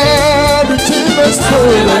life around, the team is I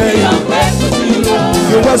will never be stolen. ungrateful to you, Lord.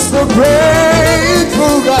 You are so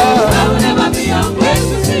grateful, I God. will never be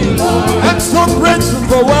ungrateful to you, Lord. I'm so grateful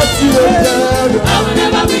for what you have done. I will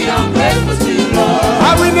never be ungrateful to you, Lord.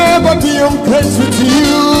 I will never be ungrateful to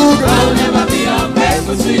you, I God. will never be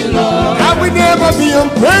ungrateful to you, Lord. I will never be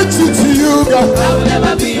ungrateful to you, God. I will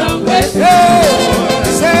never be ungrateful. Hey,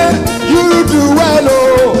 say you do well,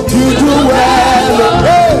 oh, you do well, oh.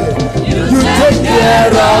 Hey, you take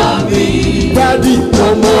care of me, Daddy, no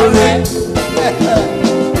more.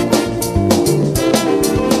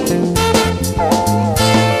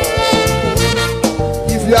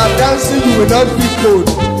 If you are dancing, you will not be cold.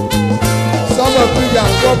 Some of you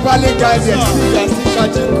are properly guided, still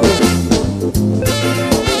catching cold.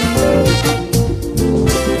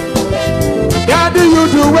 Daddy, you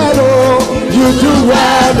do well, oh, you do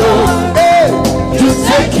well, oh. Hey, you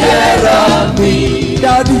take care of me,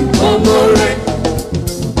 Daddy, no more.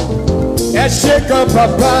 Ẹ ṣé gan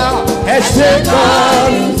bàbá, ẹ ṣé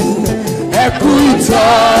gan, ẹ kú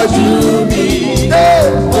ìtọ́jú mi,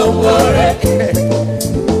 no more.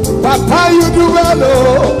 Papa, you do well, oh,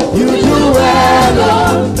 you do well, oh.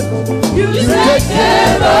 You take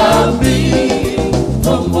care of me.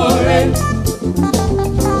 Don't worry.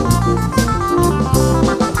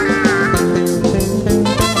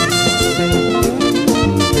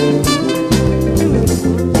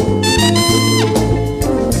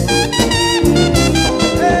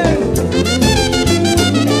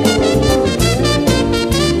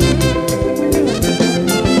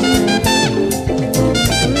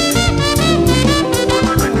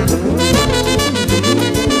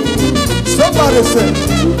 Somebody say,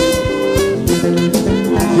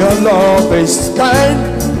 your love is kind,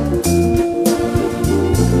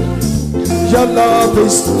 your love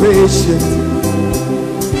is patient,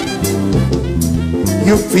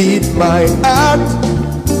 you feed my heart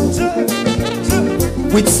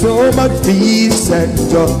with so much peace and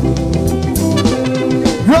joy.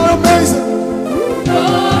 You're amazing.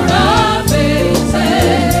 You're amazing.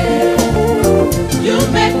 You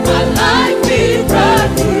make my life be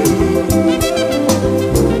brand new.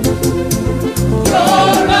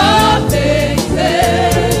 You're amazing.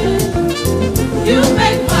 You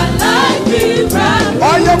make my life be brand new.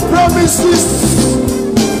 All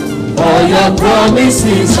your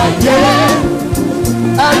promises are yeah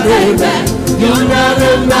and amen. You're not a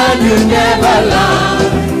man, you never lie.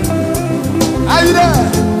 Are you there?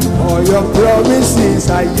 All your promises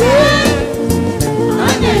are yeah.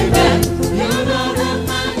 And amen. You're not a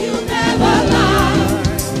man, you never lie.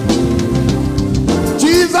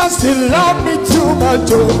 Jesus, he loved me too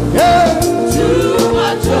much, oh yeah. Too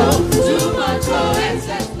much,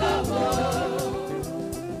 excess love.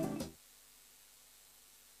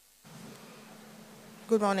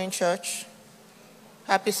 Good morning, church.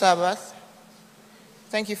 Happy Sabbath.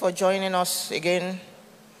 Thank you for joining us again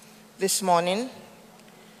this morning.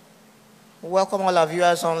 Welcome all our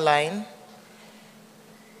viewers online.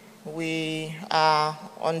 We are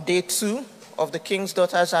on day 2 of the King's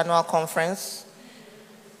Daughters Annual Conference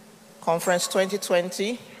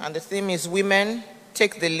 2020, and the theme is Women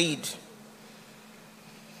Take the Lead.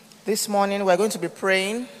 This morning we're going to be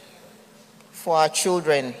praying for our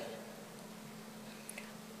children.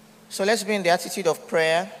 So let's be in the attitude of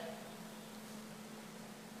prayer.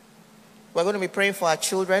 We're going to be praying for our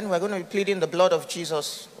children. We're going to be pleading the blood of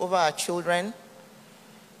Jesus over our children.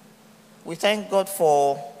 We thank God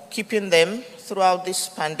for keeping them throughout this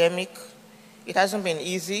pandemic. It hasn't been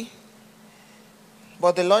easy,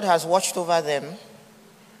 but the Lord has watched over them,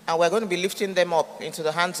 and we're going to be lifting them up into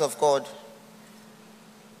the hands of God.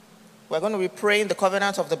 We're going to be praying the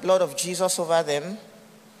covenant of the blood of Jesus over them.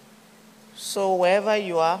 So wherever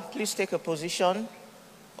you are, please take a position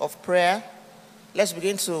of prayer. Let's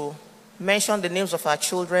begin to mention the names of our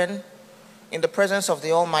children in the presence of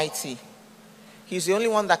the Almighty. He's the only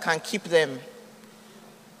one that can keep them.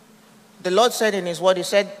 The Lord said in his word, he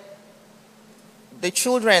said, the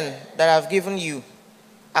children that I've given you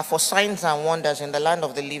are for signs and wonders in the land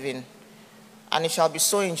of the living. And it shall be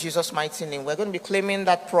so in Jesus' mighty name. We're going to be claiming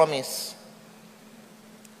that promise.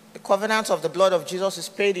 The covenant of the blood of Jesus is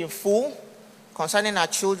paid in full concerning our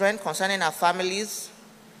children, concerning our families.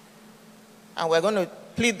 And we're going to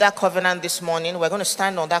plead that covenant this morning. We're going to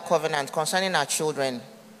stand on that covenant concerning our children.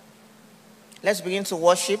 Let's begin to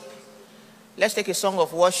worship. Let's take a song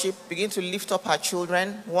of worship. Begin to lift up our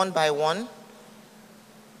children one by one.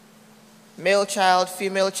 Male child,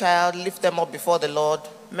 female child, lift them up before the Lord.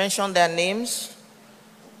 Mention their names.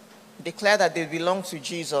 Declare that they belong to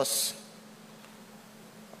Jesus.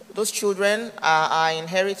 Those children are our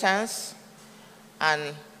inheritance,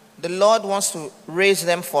 and the Lord wants to raise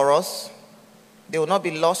them for us. They will not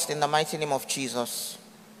be lost in the mighty name of Jesus.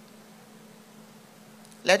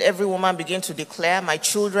 Let every woman begin to declare, my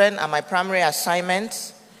children are my primary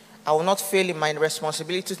assignment. I will not fail in my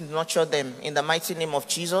responsibility to nurture them in the mighty name of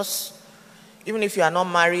Jesus. Even if you are not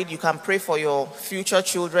married, you can pray for your future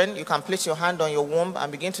children. You can place your hand on your womb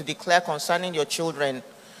and begin to declare concerning your children.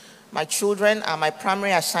 My children are my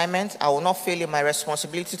primary assignment. I will not fail in my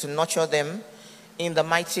responsibility to nurture them in the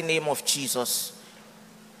mighty name of Jesus.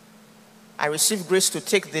 I receive grace to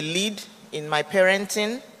take the lead in my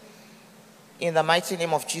parenting. In the mighty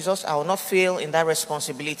name of Jesus, I will not fail in that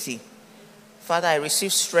responsibility. Father, I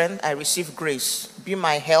receive strength. I receive grace. Be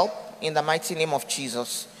my help in the mighty name of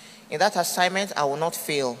Jesus. In that assignment, I will not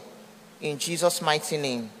fail. In Jesus' mighty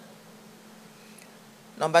name.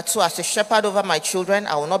 Number 2, as a shepherd over my children,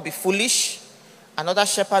 I will not be foolish. Another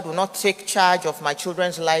shepherd will not take charge of my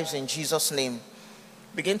children's lives in Jesus' name.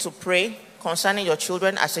 Begin to pray concerning your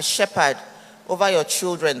children as a shepherd over your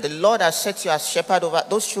children. The Lord has set you as shepherd over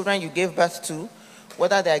those children you gave birth to,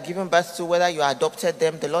 whether they are given birth to, whether you adopted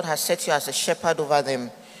them. The Lord has set you as a shepherd over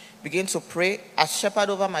them. Begin to pray, as shepherd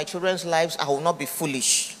over my children's lives, I will not be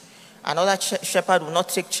foolish. Another shepherd will not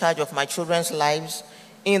take charge of my children's lives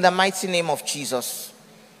in the mighty name of Jesus.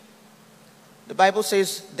 The Bible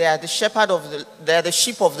says they are the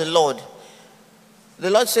sheep of the Lord. The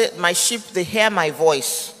Lord said, my sheep, they hear my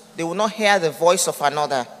voice. They will not hear the voice of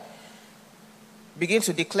another. Begin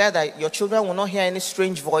to declare that your children will not hear any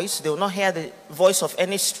strange voice. They will not hear the voice of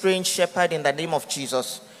any strange shepherd in the name of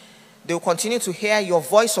Jesus. They will continue to hear your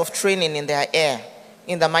voice of training in their ear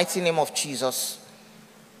in the mighty name of Jesus.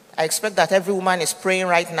 I expect that every woman is praying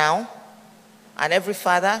right now, and every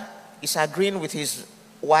father is agreeing with his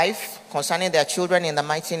wife concerning their children in the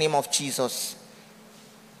mighty name of Jesus.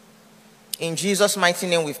 In Jesus' mighty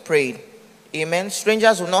name we've prayed. Amen.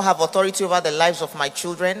 Strangers will not have authority over the lives of my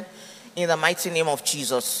children in the mighty name of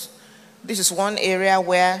Jesus. This is one area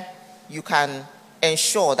where you can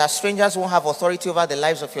ensure that strangers won't have authority over the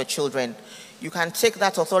lives of your children. You can take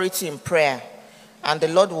that authority in prayer, and the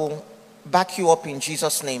Lord will back you up in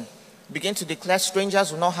Jesus' name. Begin to declare,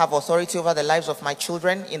 strangers will not have authority over the lives of my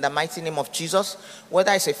children in the mighty name of Jesus.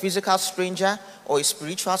 Whether it's a physical stranger or a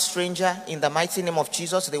spiritual stranger, in the mighty name of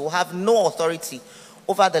Jesus, they will have no authority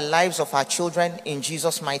over the lives of our children in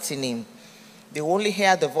Jesus' mighty name. They will only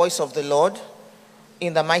hear the voice of the Lord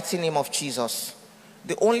in the mighty name of Jesus.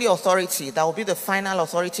 The only authority that will be the final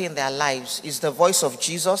authority in their lives is the voice of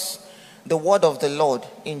Jesus, the word of the Lord,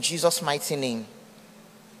 in Jesus' mighty name.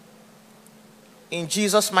 In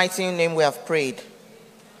Jesus' mighty name we have prayed.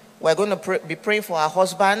 We're going to be praying for our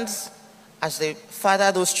husbands as they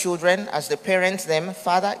father those children, as they parent them.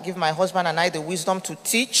 Father, give my husband and I the wisdom to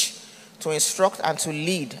teach, to instruct, and to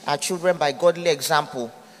lead our children by godly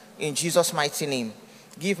example. In Jesus' mighty name.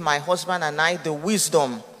 Give my husband and I the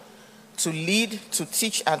wisdom to lead, to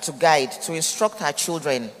teach, and to guide, to instruct our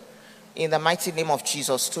children in the mighty name of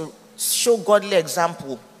Jesus, to show godly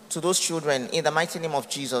example to those children in the mighty name of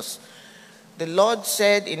Jesus. The Lord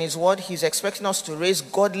said in his word, he's expecting us to raise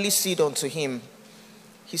godly seed unto him.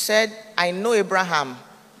 He said, I know Abraham,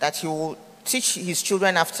 that he will teach his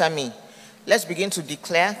children after me. Let's begin to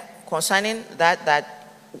declare concerning that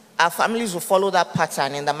our families will follow that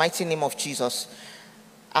pattern in the mighty name of Jesus.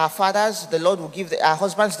 Our fathers, the Lord will give our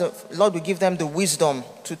husbands, the Lord will give them the wisdom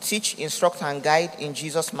to teach, instruct, and guide in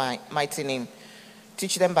Jesus' mighty name.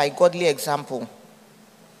 Teach them by godly example.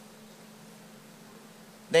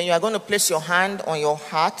 Then you are going to place your hand on your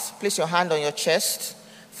heart, place your hand on your chest.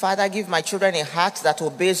 Father, give my children a heart that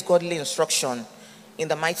obeys godly instruction in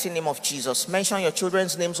the mighty name of Jesus. Mention your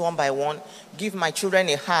children's names one by one. Give my children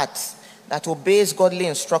a heart that obeys godly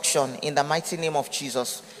instruction in the mighty name of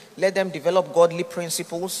Jesus. Let them develop godly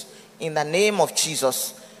principles in the name of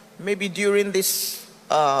Jesus. Maybe during this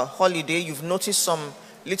holiday, you've noticed some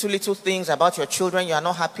little things about your children you are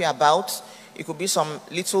not happy about. It could be some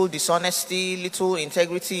little dishonesty, little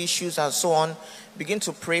integrity issues, and so on. Begin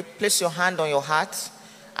to pray. Place your hand on your heart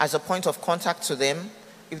as a point of contact to them.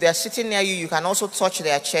 If they are sitting near you, you can also touch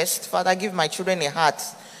their chest. Father, give my children a heart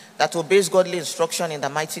that obeys godly instruction in the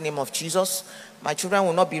mighty name of Jesus. My children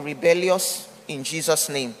will not be rebellious in Jesus'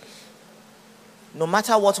 name. No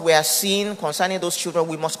matter what we are seeing concerning those children,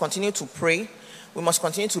 we must continue to pray. We must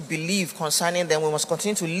continue to believe concerning them. We must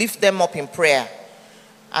continue to lift them up in prayer.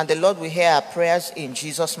 And the Lord will hear our prayers in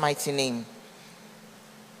Jesus' mighty name.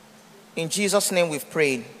 In Jesus' name we've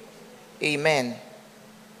prayed. Amen.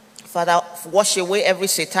 Father, wash away every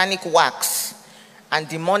satanic wax and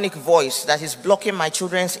demonic voice that is blocking my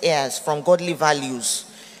children's ears from godly values.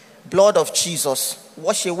 Blood of Jesus,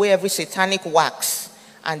 wash away every satanic wax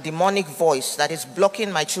and demonic voice that is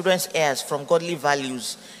blocking my children's ears from godly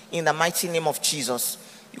values in the mighty name of Jesus.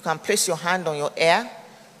 You can place your hand on your ear,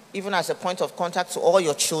 even as a point of contact to all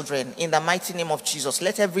your children in the mighty name of Jesus.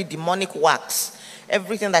 Let every demonic wax,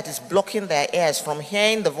 everything that is blocking their ears from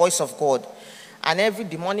hearing the voice of God, and every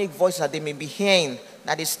demonic voice that they may be hearing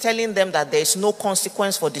that is telling them that there is no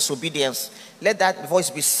consequence for disobedience, let that voice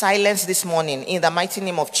be silenced this morning in the mighty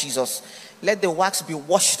name of Jesus. Let the wax be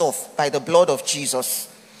washed off by the blood of Jesus.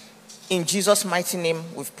 In Jesus' mighty name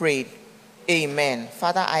we've prayed. Amen.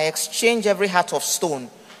 Father, I exchange every heart of stone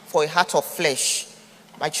for a heart of flesh.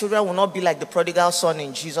 My children will not be like the prodigal son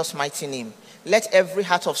in Jesus' mighty name. Let every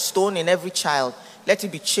heart of stone in every child, let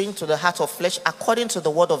it be changed to the heart of flesh according to the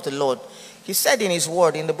word of the Lord. He said in his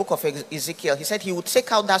word in the book of Ezekiel, he said he would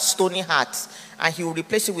take out that stony heart and he will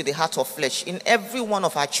replace it with a heart of flesh. In every one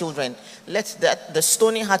of our children, let the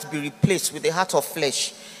stony heart be replaced with a heart of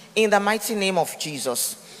flesh. In the mighty name of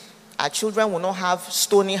Jesus. Our children will not have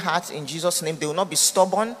stony hearts in Jesus' name. They will not be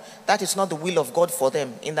stubborn. That is not the will of God for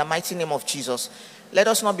them. In the mighty name of Jesus. Let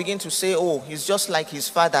us not begin to say, oh, he's just like his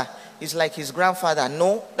father. He's like his grandfather.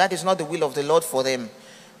 No, that is not the will of the Lord for them.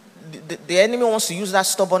 The enemy wants to use that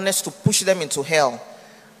stubbornness to push them into hell.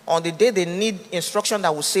 On the day they need instruction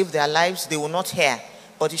that will save their lives, they will not hear.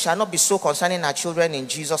 But it shall not be so concerning our children in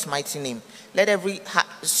Jesus' mighty name. Let every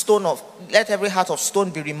heart of stone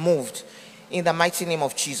be removed in the mighty name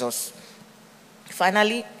of Jesus.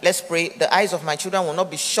 Finally, let's pray. The eyes of my children will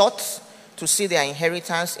not be shut to see their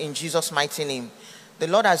inheritance in Jesus' mighty name. The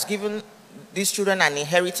Lord has given these children an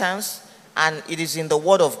inheritance, and it is in the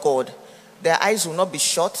word of God. Their eyes will not be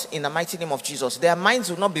shut in the mighty name of Jesus. Their minds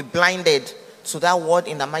will not be blinded to that word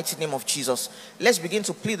in the mighty name of Jesus. Let's begin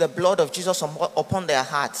to plead the blood of Jesus upon their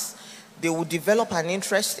hearts. They will develop an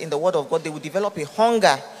interest in the word of God. They will develop a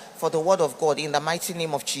hunger for the word of God in the mighty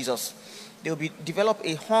name of Jesus. They will develop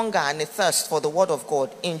a hunger and a thirst for the word of God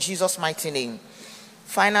in Jesus' mighty name.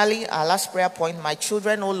 Finally, our last prayer point, my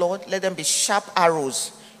children, O Lord, let them be sharp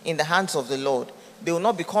arrows in the hands of the Lord. They will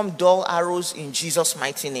not become dull arrows in Jesus'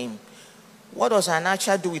 mighty name. What does an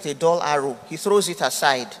archer do with a dull arrow? He throws it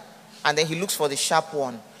aside and then he looks for the sharp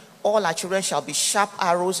one. All our children shall be sharp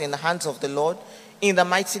arrows in the hands of the Lord in the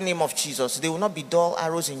mighty name of Jesus. They will not be dull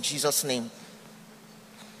arrows in Jesus' name.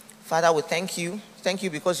 Father, we thank you. Thank you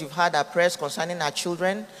because you've heard our prayers concerning our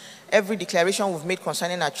children. Every declaration we've made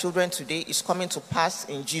concerning our children today is coming to pass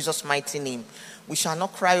in Jesus' mighty name. We shall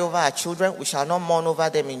not cry over our children. We shall not mourn over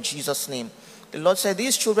them in Jesus' name. The Lord said,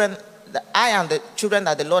 these children, I am the children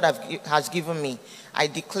that the Lord has given me. I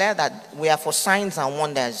declare that we are for signs and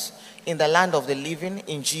wonders in the land of the living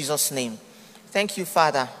in Jesus' name. Thank you,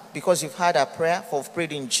 Father, because you've heard our prayer, for we've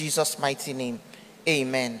prayed in Jesus' mighty name.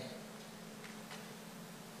 Amen.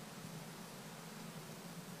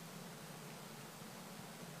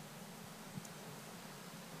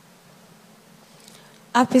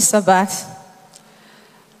 Happy Sabbath.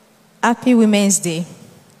 Happy Women's Day.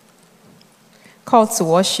 Call to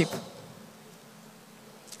worship.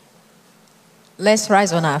 Let's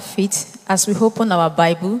rise on our feet as we open our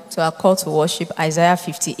Bible to our call to worship, Isaiah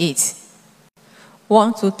 58.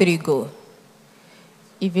 1, 2, 3, go.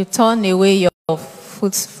 If you turn away your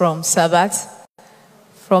foot from Sabbath,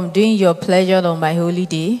 from doing your pleasure on my holy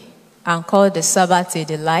day, and call the Sabbath a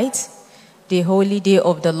delight, the holy day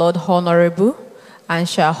of the Lord honorable, and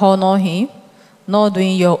shall honor him, not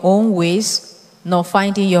doing your own ways, nor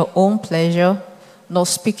finding your own pleasure, nor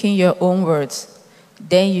speaking your own words,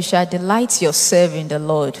 then you shall delight yourself in the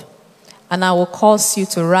Lord. And I will cause you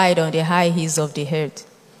to ride on the high hills of the earth,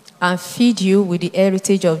 and feed you with the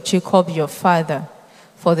heritage of Jacob your father,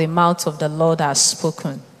 for the mouth of the Lord has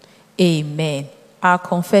spoken. Amen. Our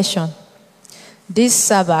confession. This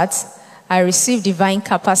Sabbath, I receive divine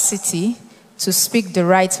capacity to speak the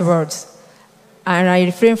right words, and I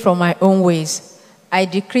refrain from my own ways. I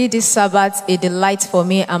decree this Sabbath a delight for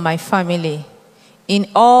me and my family. In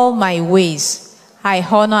all my ways, I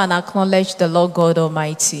honor and acknowledge the Lord God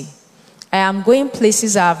Almighty. I am going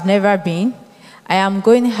places I have never been. I am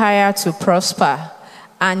going higher to prosper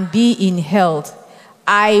and be in health.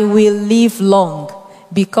 I will live long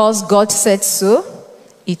because God said so.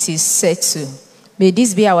 It is said so. May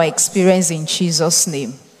this be our experience in Jesus'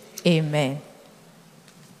 name. Amen.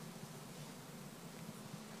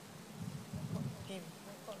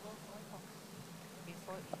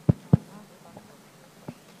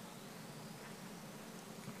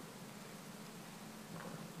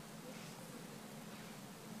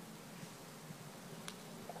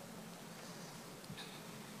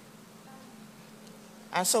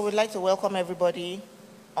 And so we'd like to welcome everybody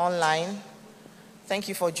online. Thank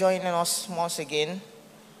you for joining us once again.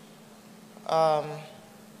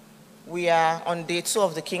 We are on day 2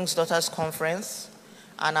 of the King's Daughters Conference,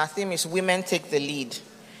 and our theme is Women Take the Lead.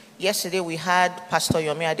 Yesterday we had Pastor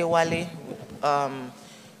Yomi Adewale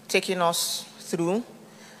taking us through,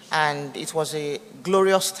 and it was a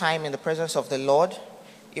glorious time in the presence of the Lord.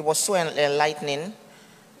 It was so enlightening.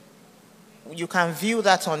 You can view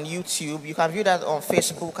that on YouTube, you can view that on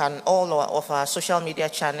Facebook and all of our social media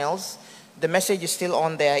channels. The message is still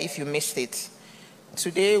on there if you missed it.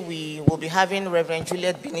 Today we will be having Reverend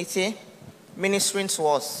Juliet Benite ministering to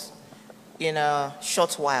us in a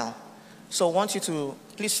short while. So I want you to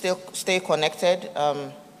please stay connected.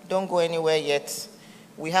 Don't go anywhere yet.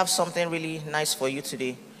 We have something really nice for you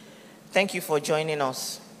today. Thank you for joining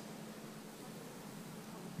us.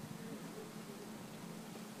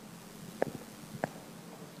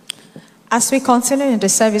 As we continue in the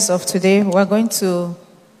service of today, we're going to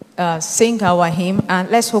sing our hymn, and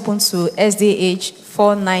let's open to SDH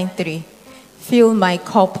 493. Fill my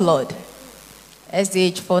cup, Lord.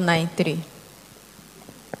 SDH 493.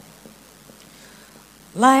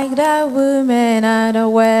 Like that woman at the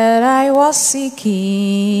well I was seeking.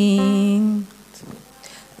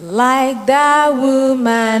 Like that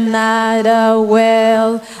woman at the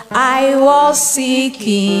well I was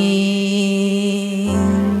seeking.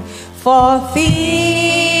 For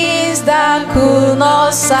things that could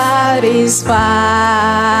not satisfy.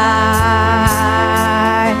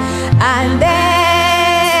 And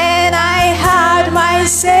then I heard my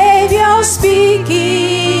Savior speaking,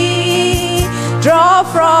 draw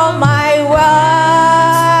from my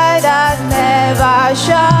word that never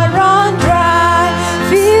shall run dry.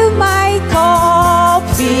 Fill my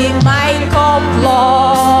cup,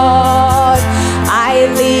 Lord. I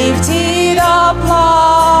lift it up, Lord.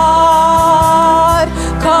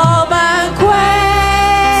 Come and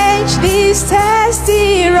quench this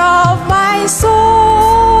thirsty of my soul.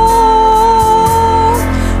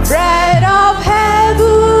 Bread of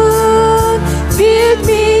heaven, feed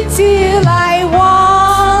me till I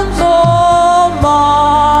want no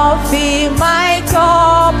more. Fill my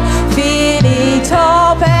cup, fill it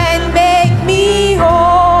up and make me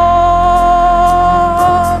whole.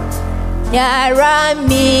 There are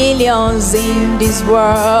millions in this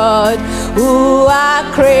world who are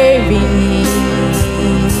craving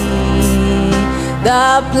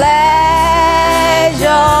the pleasure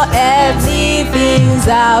earthly things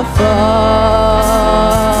afford,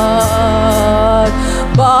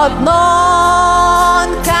 but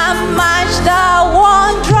none can match the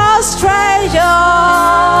wondrous treasure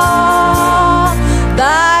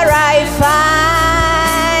that I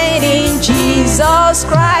find in Jesus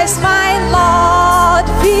Christ my Lord.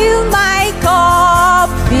 Fill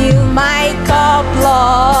my cup,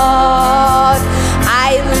 Lord.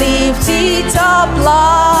 I lift it up,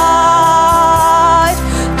 Lord.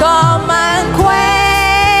 Come and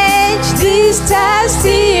quench this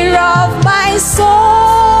thirsty of my soul.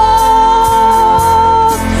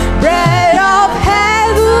 Bread of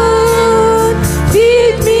heaven,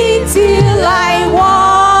 feed me till I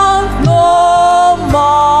want no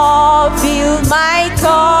more. Fill my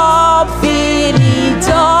cup, fill it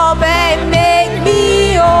up and make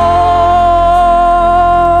me whole.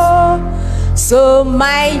 So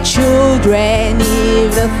my children,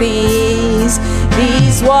 if the things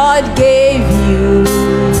this world gave you,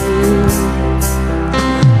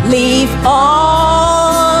 leave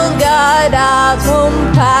on God that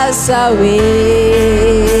won't pass away.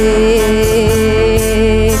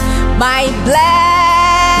 My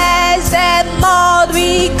blessed Lord,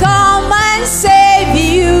 we come and save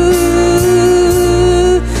you.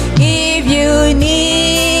 If you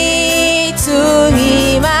need to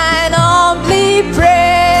Him and humbly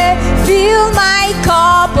pray, fill my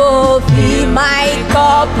cup, oh, fill my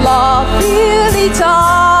cup, Lord, fill it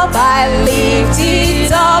up, I lift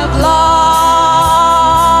it up, Lord.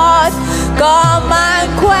 Come and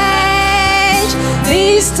quench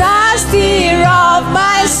this thirsty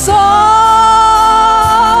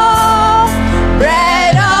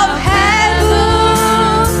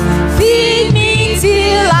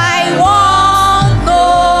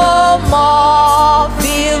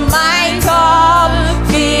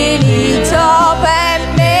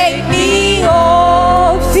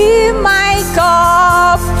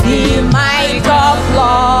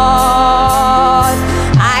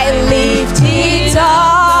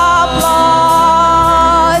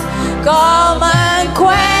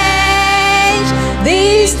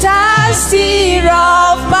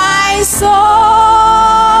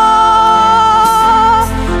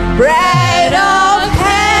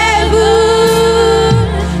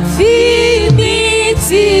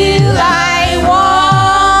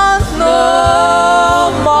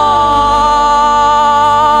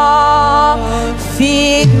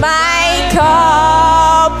Fill my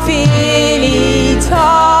cup, fill it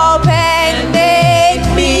up, and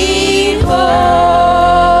make me whole.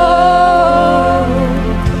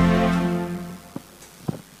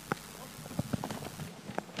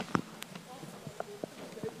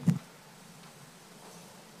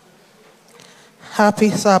 Happy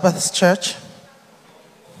Sabbath, church.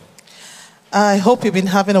 I hope you've been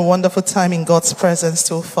having a wonderful time in God's presence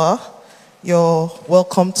so far. You're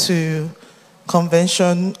welcome to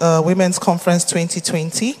Convention Women's Conference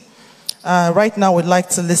 2020. Right now, we'd like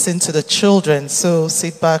to listen to the children, so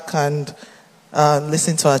sit back and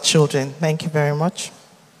listen to our children. Thank you very much.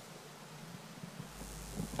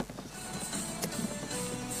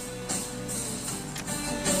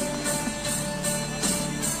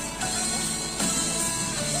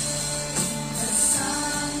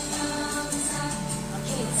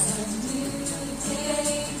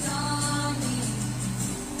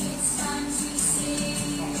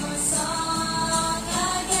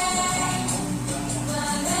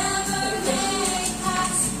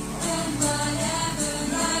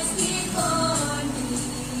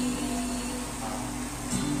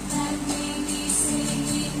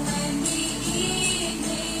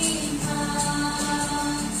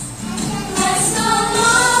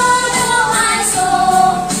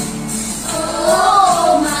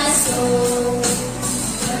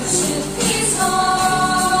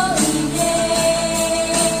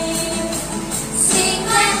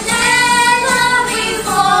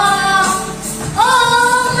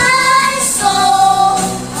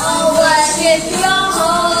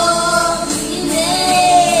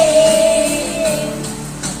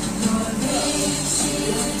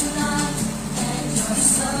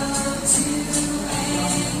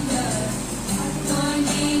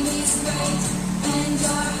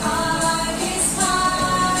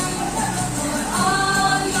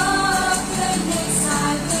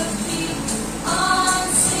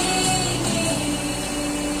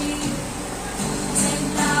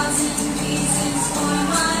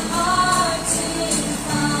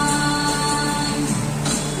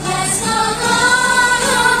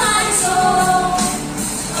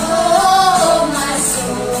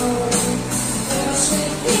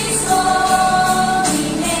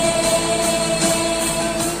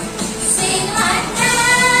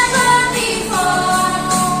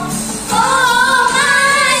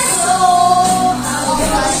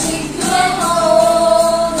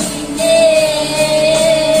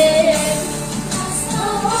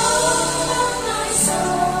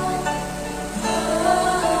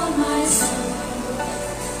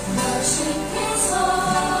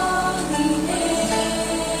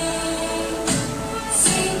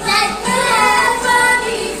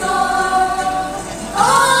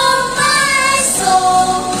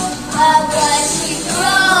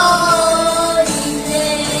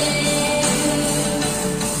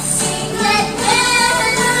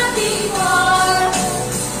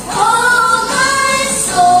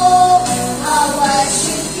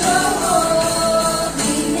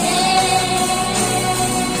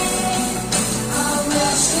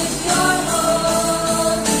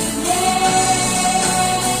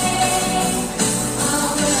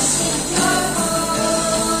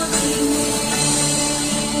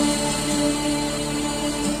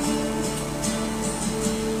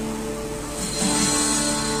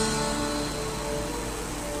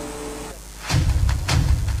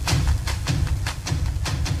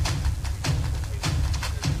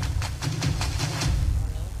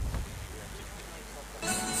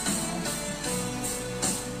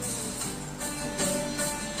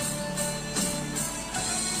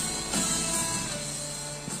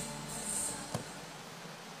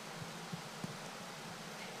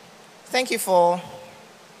 Thank you for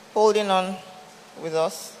holding on with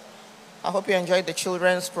us. I hope you enjoyed the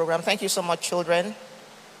children's program. Thank you so much, children,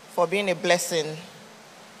 for being a blessing.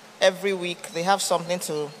 Every week they have something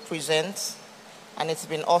to present, and it's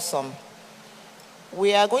been awesome.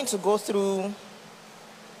 We are going to go through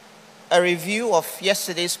a review of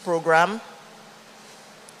yesterday's program.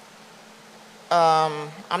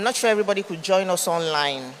 I'm not sure everybody could join us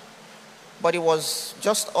online, but it was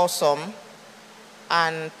just awesome.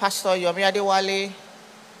 And Pastor Yomi Adewale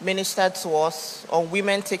ministered to us on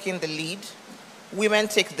women taking the lead. Women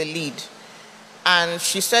take the lead. And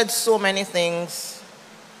she said so many things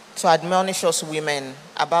to admonish us women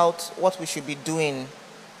about what we should be doing.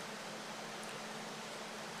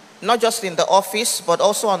 Not just in the office, but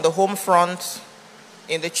also on the home front,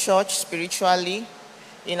 in the church, spiritually,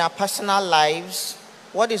 in our personal lives.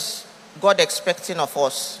 What is God expecting of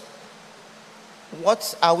us?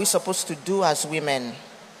 What are we supposed to do as women?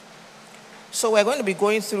 So we're going to be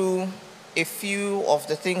going through a few of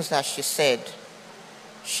the things that she said.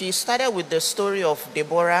 She started with the story of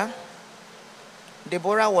Deborah.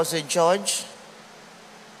 Deborah was a judge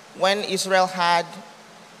when Israel had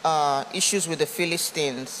issues with the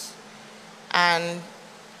Philistines. And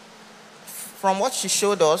from what she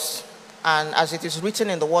showed us, and as it is written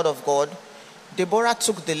in the Word of God, Deborah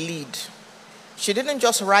took the lead. She didn't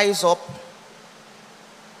just rise up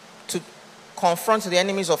to confront the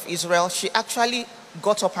enemies of Israel. She actually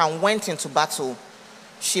got up and went into battle.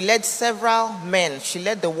 She led several men. She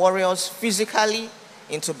led the warriors physically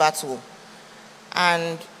into battle.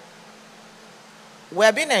 And we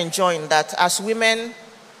have been enjoying that as women,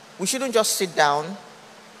 we shouldn't just sit down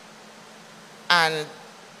and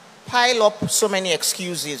pile up so many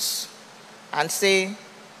excuses and say,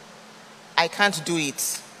 I can't do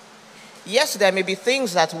it. Yes, there may be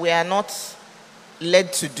things that we are not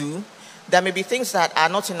led to do. There may be things that are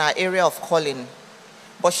not in our area of calling.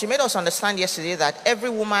 But she made us understand yesterday that every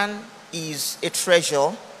woman is a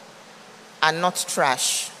treasure and not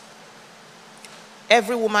trash.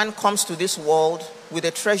 Every woman comes to this world with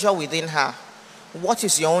a treasure within her. What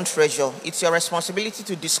is your own treasure? It's your responsibility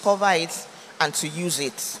to discover it and to use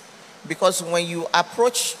it. Because when you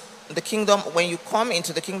approach the kingdom, when you come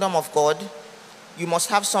into the kingdom of God, you must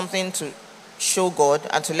have something to show God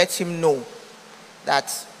and to let him know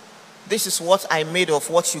that this is what I made of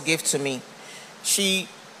what you gave to me. She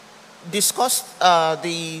discussed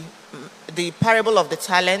the parable of the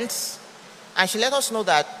talents, and she let us know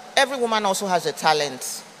that every woman also has a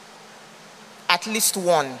talent, at least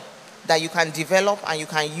one, that you can develop and you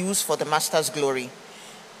can use for the master's glory.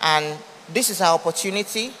 And this is our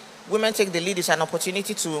opportunity. Women Take the Lead is an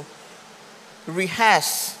opportunity to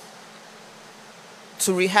rehearse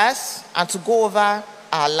and to go over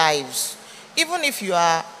our lives. Even if you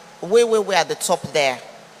are way at the top there,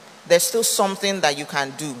 there's still something that you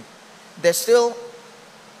can do. There's still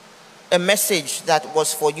a message that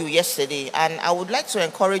was for you yesterday. And I would like to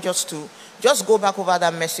encourage us to just go back over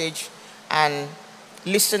that message and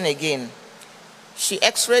listen again. She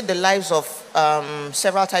x-rayed the lives of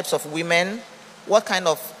several types of women. What kind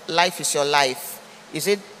of life is your life? Is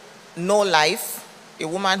it no life? A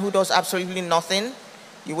woman who does absolutely nothing?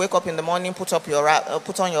 You wake up in the morning, put on your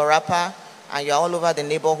wrapper, and you're all over the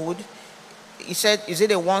neighborhood. He said, is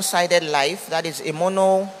it a one-sided life? That is a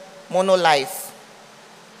mono life?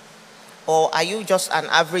 Or are you just an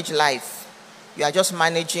average life? You are just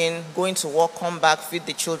managing, going to work, come back, feed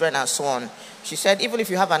the children, and so on. She said, even if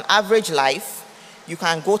you have an average life, you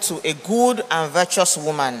can go to a good and virtuous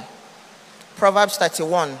woman. Proverbs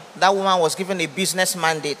 31, that woman was given a business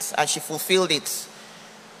mandate and she fulfilled it.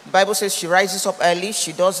 The Bible says she rises up early,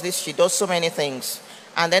 she does this, she does so many things.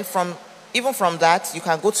 And then even from that, you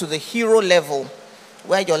can go to the hero level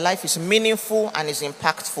where your life is meaningful and is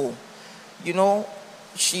impactful. You know,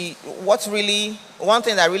 one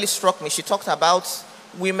thing that really struck me, she talked about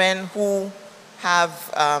women who are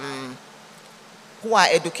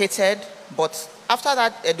educated, but after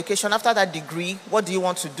that education, after that degree, what do you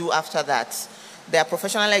want to do after that? There are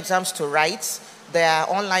professional exams to write, there are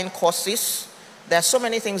online courses, there are so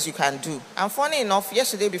many things you can do. And funny enough,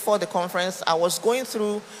 yesterday before the conference, I was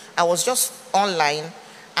just online,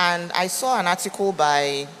 and I saw an article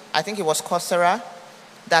by, I think it was Coursera,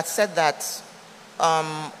 that said that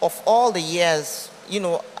of all the years,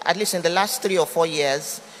 at least in the last 3 or 4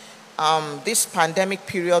 years, this pandemic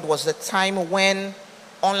period was the time when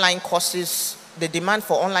online courses, the demand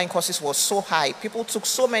for online courses was so high. People took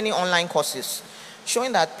so many online courses,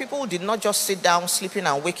 showing that people did not just sit down, sleeping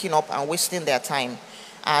and waking up and wasting their time.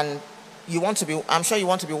 And I'm sure you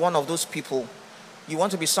want to be one of those people. You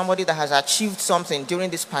want to be somebody that has achieved something during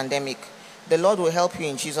this pandemic. The Lord will help you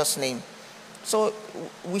in Jesus' name. So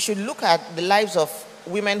we should look at the lives of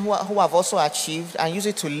women who have also achieved and use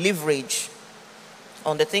it to leverage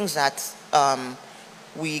on the things that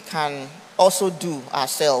we can also do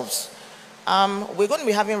ourselves. We're going to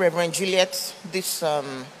be having Reverend Juliet this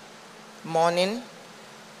morning.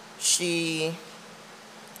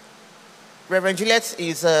 Reverend Juliet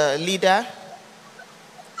is a leader,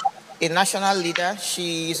 a national leader.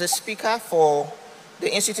 She is a speaker for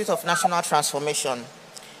the Institute of National Transformation.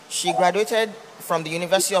 She graduated from the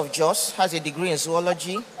University of Jos, has a degree in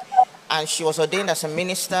zoology, and she was ordained as a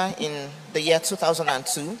minister in the year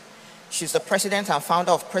 2002. She's the president and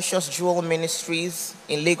founder of Precious Jewel Ministries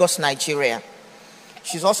in Lagos, Nigeria.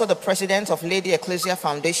 She's also the president of Lady Ecclesia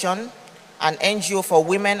Foundation, an NGO for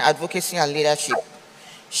women advocacy and leadership.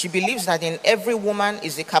 She believes that in every woman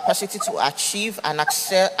is the capacity to achieve and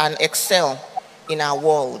excel in our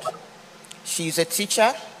world. She is a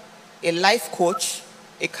teacher, a life coach,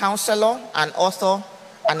 a counselor, an author,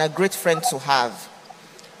 and a great friend to have.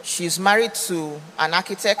 She's married to an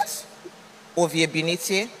architect, Ovie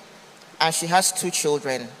Binite, and she has 2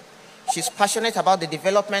 children. She's passionate about the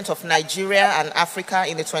development of Nigeria and Africa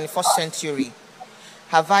in the 21st century.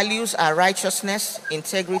 Her values are righteousness,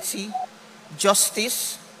 integrity,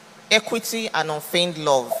 justice, equity, and unfeigned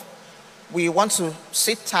love. We want to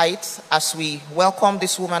sit tight as we welcome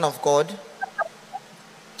this woman of God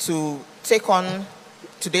to take on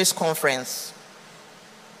today's conference.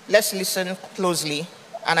 Let's listen closely,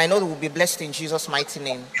 and I know that we'll be blessed in Jesus' mighty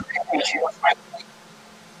name.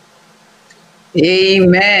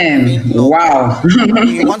 Amen. Wow.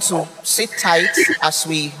 We want to sit tight as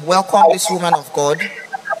we welcome this woman of God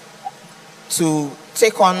to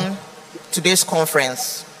take on today's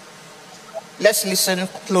conference. Let's listen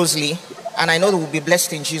closely, and I know that we'll be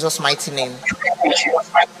blessed in Jesus' mighty name.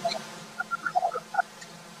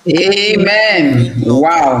 Amen.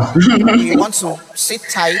 Wow. We want to sit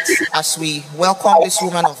tight as we welcome this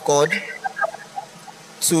woman of God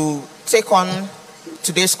to take on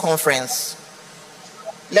today's conference.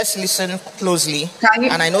 Let's listen closely,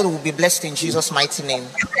 and I know that we'll be blessed in Jesus' mighty name.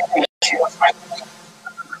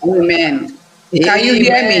 Amen. Can you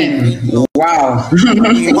hear me? Wow.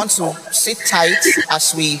 We want to sit tight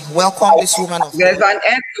as we welcome this woman of God. There's an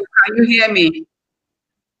echo. Can you hear me?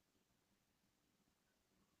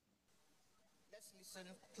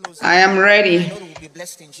 I am ready. I know that we'll be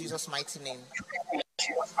blessed in Jesus' mighty name.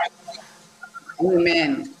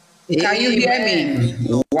 Amen. Can you hear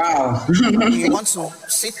me? Wow. We want to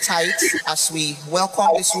sit tight as we welcome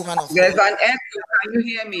this woman of God. There's an echo. Can you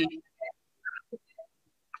hear me?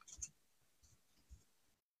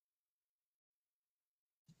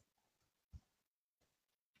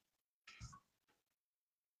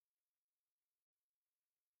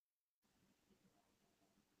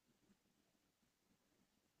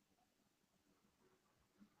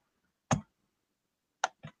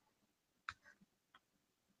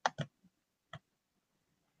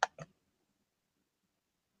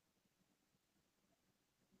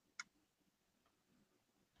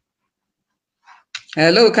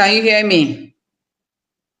 Hello, can you hear me?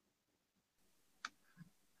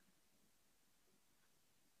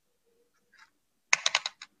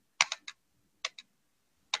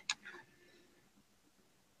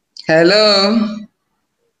 Hello.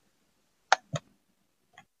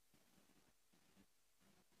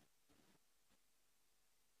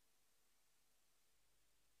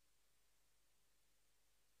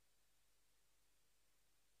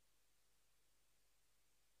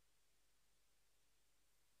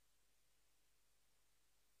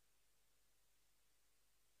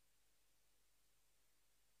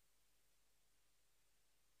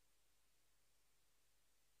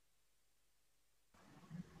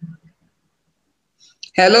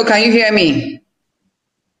 Hello, can you hear me?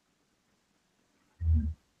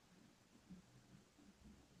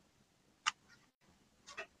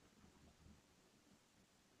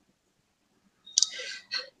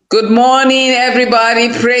 Good morning, everybody.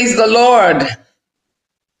 Praise the Lord.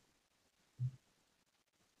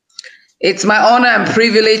 It's my honor and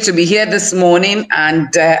privilege to be here this morning, and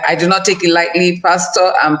I do not take it lightly.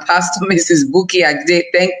 Pastor and Pastor Mrs. Buki Agde,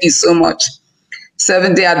 thank you so much.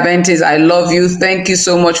 Seventh-day Adventist, I love you. Thank you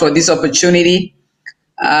so much for this opportunity.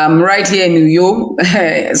 Right here in New York,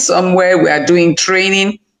 somewhere we are doing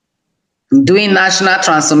training, doing national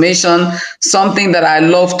transformation, something that I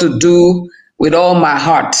love to do with all my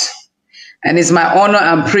heart. And it's my honor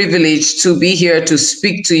and privilege to be here to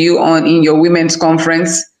speak to you in your women's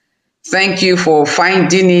conference. Thank you for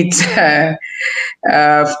finding it,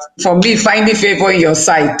 for me finding favor in your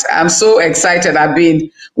sight. I'm so excited. I've been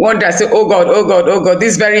wondering, I say, oh God,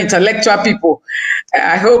 these very intellectual people.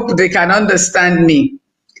 I hope they can understand me.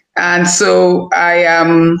 And so I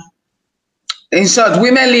am, in short,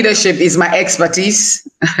 women leadership is my expertise.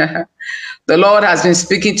 The Lord has been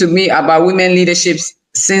speaking to me about women leadership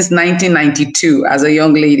since 1992 as a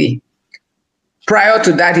young lady. Prior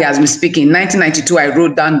to that, he has been speaking. In 1992, I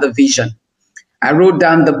wrote down the vision. I wrote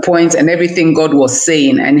down the points and everything God was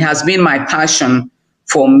saying, and it has been my passion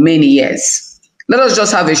for many years. Let us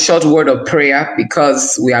just have a short word of prayer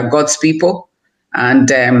because we are God's people.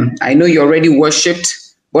 And I know you already worshipped,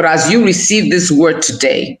 but as you receive this word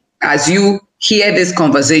today, as you hear this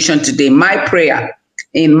conversation today, my prayer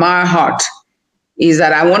in my heart is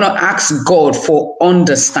that I want to ask God for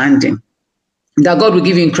understanding. That God will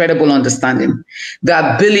give you incredible understanding,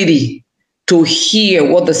 the ability to hear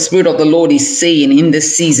what the Spirit of the Lord is saying in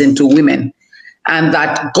this season to women, and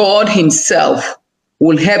that God himself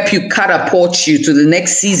will help you catapult you to the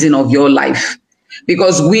next season of your life,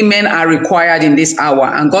 because women are required in this hour,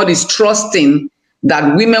 and God is trusting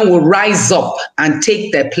that women will rise up and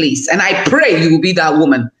take their place. And I pray you will be that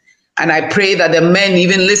woman. And I pray that the men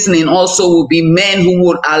even listening also will be men who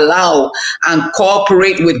would allow and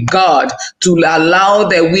cooperate with God to allow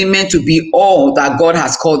their women to be all that God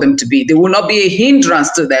has called them to be. They will not be a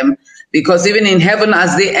hindrance to them, because even in heaven,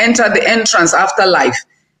 as they enter the entrance after life,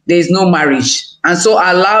 there is no marriage. And so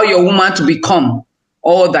allow your woman to become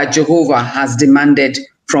all that Jehovah has demanded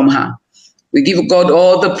from her. We give God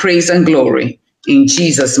all the praise and glory in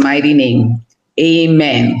Jesus' mighty name.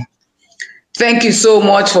 Amen. Thank you so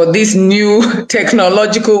much for this new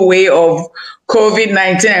technological way of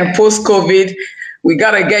COVID-19 and post-COVID. We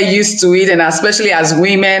got to get used to it. And especially as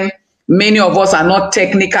women, many of us are not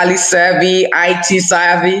technically savvy, IT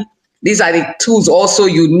savvy. These are the tools also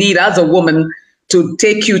you need as a woman to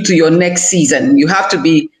take you to your next season. You have to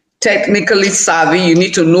be technically savvy. You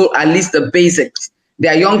need to know at least the basics.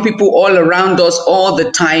 There are young people all around us all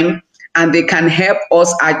the time, and they can help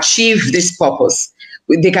us achieve this purpose.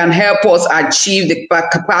 They can help us achieve the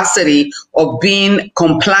capacity of being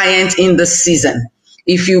compliant in the season.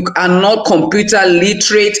 If you are not computer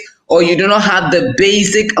literate or you do not have the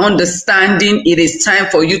basic understanding, it is time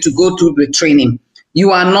for you to go through the training.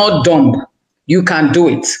 You are not dumb. You can do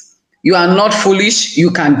it. You are not foolish.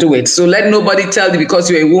 You can do it. So let nobody tell you because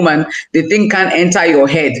you're a woman, the thing can't enter your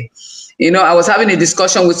head. You know, I was having a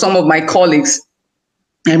discussion with some of my colleagues.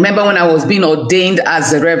 I remember when I was being ordained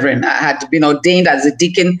as a reverend. I had been ordained as a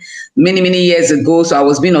deacon many, many years ago. So I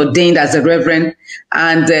was being ordained as a reverend.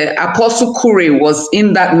 And Apostle Kure was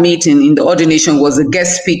in that meeting, in the ordination, was a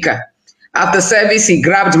guest speaker. After service, he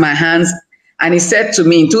grabbed my hands and he said to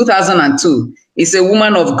me in 2002, he's a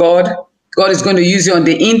woman of God. God is going to use you on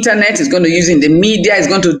the internet. He's going to use you in the media. He's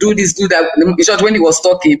going to do this, do that. In short, when he was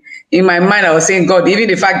talking, in my mind, I was saying, God, even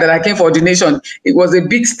the fact that I came for ordination, it was a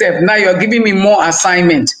big step. Now you're giving me more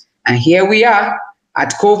assignment. And here we are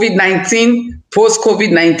at COVID-19,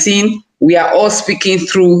 post-COVID-19, we are all speaking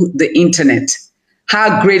through the internet.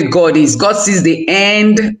 How great God is. God sees the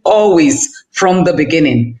end always from the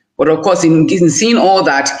beginning. But of course, in seeing all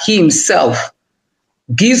that, he himself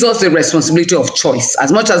gives us the responsibility of choice.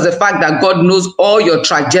 As much as the fact that God knows all your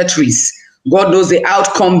trajectories, God knows the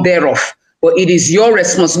outcome thereof. But it is your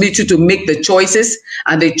responsibility to make the choices,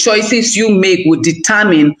 and the choices you make will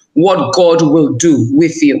determine what God will do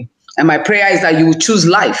with you. And my prayer is that you will choose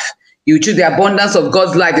life. You choose the abundance of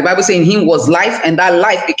God's life. The Bible says in him was life, and that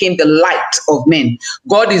life became the light of men.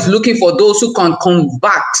 God is looking for those who can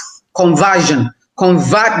convert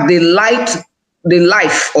the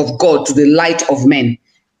life of God to the light of men.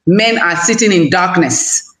 Men are sitting in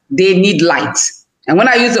darkness. They need light. And when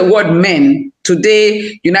I use the word men,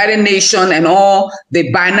 today, United Nations and all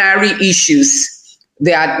the binary issues,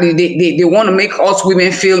 they want to make us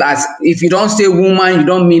women feel as if you don't say woman, you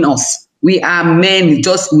don't mean us. We are men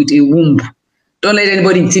just with a womb. Don't let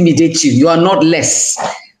anybody intimidate you. You are not less.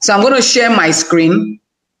 So I'm going to share my screen,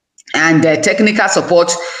 and technical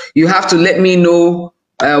support, you have to let me know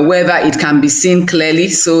whether it can be seen clearly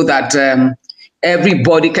so that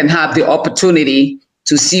everybody can have the opportunity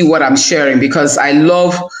to see what I'm sharing, because I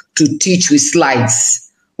love to teach with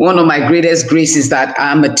slides. One of my greatest graces is that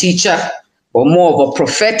I'm a teacher, or more of a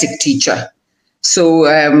prophetic teacher. So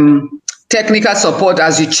technical support,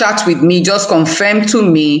 as you chat with me, just confirm to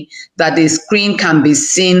me that the screen can be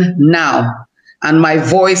seen now and my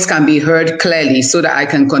voice can be heard clearly so that I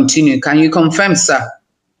can continue. Can you confirm, sir?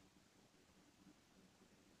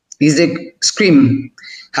 Is the screen?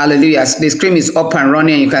 Hallelujah. The screen is up and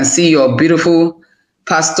running, and you can see your beautiful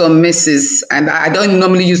Pastor Mrs. And I don't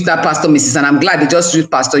normally use that Pastor Mrs. And I'm glad they just used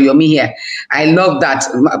Pastor Yomi here. I love that.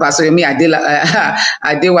 Pastor Yomi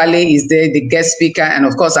Adewale is there, the guest speaker, and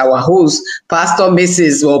of course our host, Pastor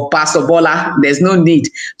Mrs. or Pastor Bola. There's no need.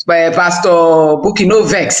 But Pastor Buki, no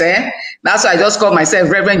vex, eh? That's why I just call myself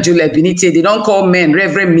Reverend Juliet Benite. They don't call men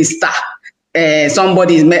Reverend Mr.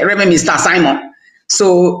 Somebody, Reverend Mr. Simon.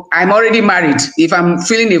 So I'm already married. If I'm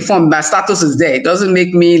filling a form, my status is there. It doesn't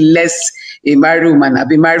make me less a married woman. I've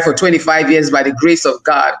been married for 25 years by the grace of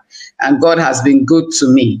God, and God has been good to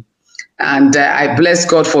me. And I bless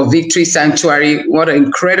God for Victory Sanctuary. What an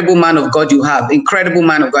incredible man of God you have. Incredible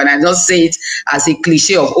man of God. And I don't say it as a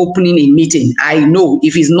cliche of opening a meeting. I know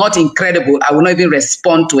if he's not incredible, I will not even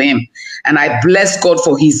respond to him. And I bless God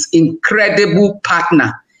for his incredible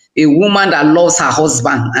partner, a woman that loves her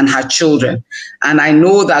husband and her children. And I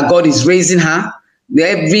know that God is raising her.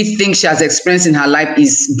 Everything she has experienced in her life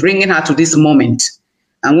is bringing her to this moment.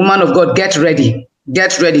 And woman of God, get ready.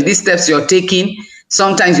 Get ready. These steps you're taking,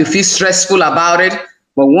 sometimes you feel stressful about it.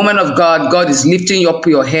 But woman of God, God is lifting up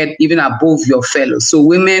your head even above your fellows. So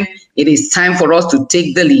women, it is time for us to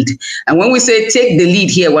take the lead. And when we say take the lead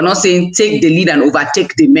here, we're not saying take the lead and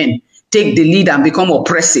overtake the men. Take the lead and become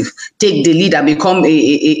oppressive. Take the lead and become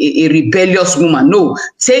a rebellious woman. No,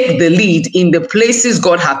 take the lead in the places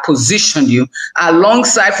God has positioned you,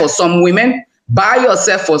 alongside for some women, by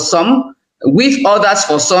yourself for some, with others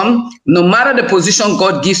for some. No matter the position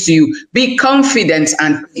God gives to you, be confident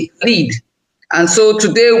and take lead. And so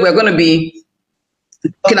today we're going to be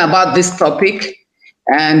talking about this topic,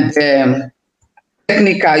 and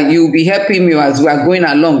technical, you'll be helping me as we are going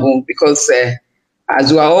along, because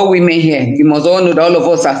as we are all women here, you must all know that all of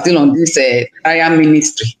us are still on this prayer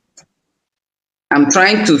ministry. I'm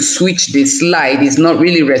trying to switch the slide. It's not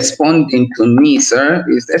really responding to me, sir.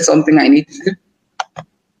 Is there something I need to do?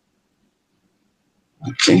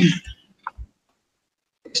 Okay.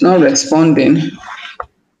 It's not responding.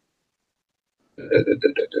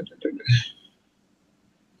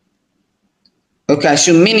 Okay, I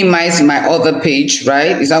should minimize my other page,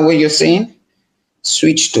 right? Is that what you're saying?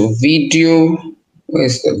 Switch to video.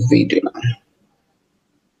 Where's the video now?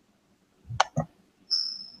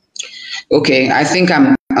 Okay, I think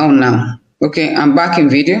I'm on now. Okay, I'm back in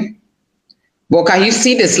video. But can you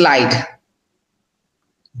see the slide?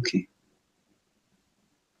 Okay.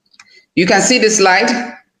 You can see the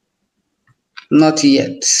slide? Not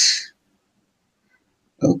yet.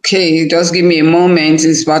 Okay, just give me a moment.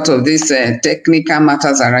 It's part of this technical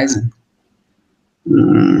matters arising.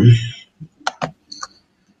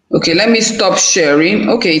 Okay, let me stop sharing.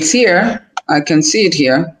 Okay, it's here. I can see it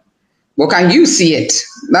here. But can you see it?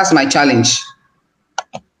 That's my challenge.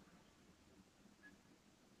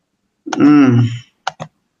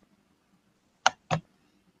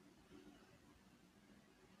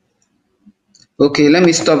 Okay, let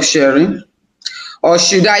me stop sharing. Or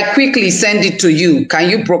should I quickly send it to you? Can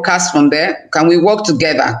you broadcast from there? Can we work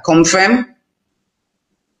together? Confirm?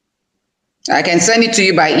 I can send it to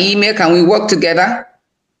you by email. Can we work together?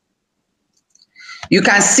 You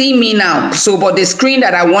can see me now. So, but the screen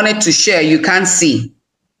that I wanted to share, you can't see.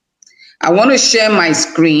 I want to share my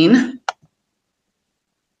screen.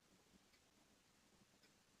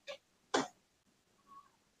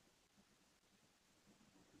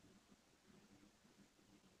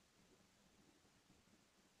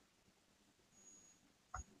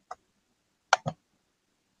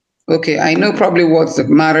 Okay, I know probably what the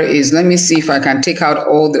matter is. Let me see if I can take out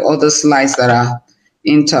all the other slides that are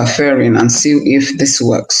interfering and see if this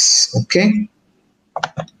works. Okay.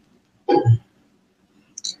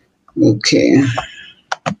 Okay.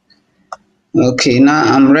 Okay, now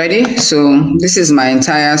I'm ready. So this is my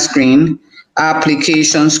entire screen,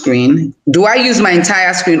 application screen. Do I use my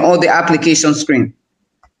entire screen or the application screen?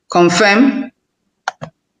 Confirm.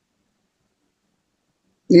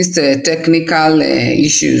 These technical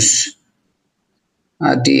issues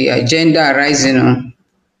at the agenda arising.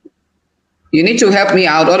 You need to help me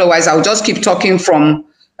out, otherwise I'll just keep talking from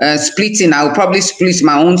splitting. I'll probably split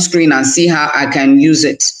my own screen and see how I can use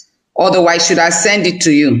it. Otherwise, should I send it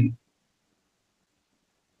to you?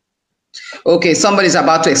 Okay, somebody's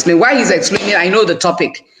about to explain. While he's explaining, I know the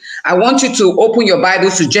topic. I want you to open your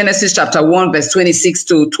Bibles to Genesis chapter 1, verse 26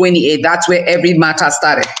 to 28. That's where every matter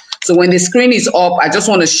started. So when the screen is up, I just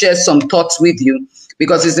want to share some thoughts with you,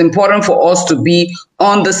 because it's important for us to be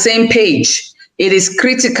on the same page. It is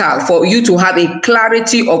critical for you to have a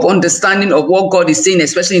clarity of understanding of what God is saying,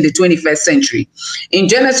 especially in the 21st century. In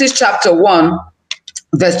Genesis chapter 1,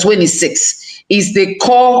 verse 26, is the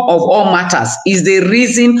core of all matters, is the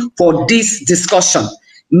reason for this discussion.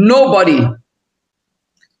 Nobody,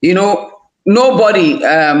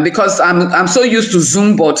 because I'm so used to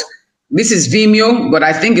Zoom, but this is Vimeo, but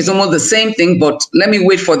I think it's almost the same thing. But let me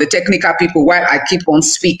wait for the technical people while I keep on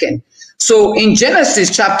speaking. So in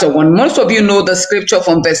Genesis chapter 1, most of you know the scripture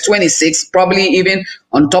from verse 26, probably even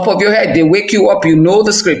on top of your head. They wake you up, you know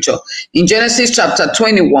the scripture. In Genesis chapter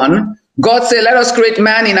 21, God said, let us create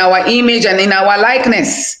man in our image and in our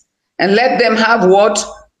likeness, and let them have what?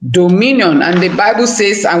 Dominion. And the Bible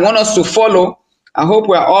says, I want us to follow. I hope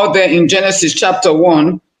we're all there in Genesis chapter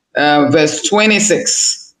 1, verse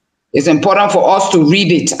 26. It's important for us to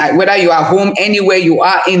read it, whether you are home, anywhere you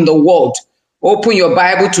are in the world. Open your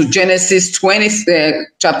Bible to Genesis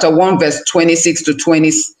chapter 1, verse 26 to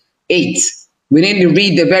 28. We need to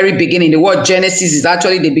read the very beginning. The word Genesis is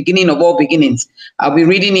actually the beginning of all beginnings. I'll be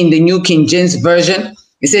reading in the New King James Version.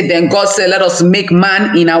 It said, then God said, let us make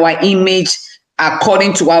man in our image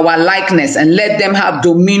according to our likeness, and let them have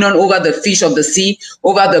dominion over the fish of the sea,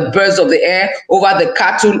 over the birds of the air, over the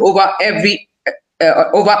cattle, over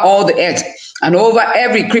all the earth, and over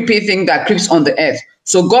every creeping thing that creeps on the earth.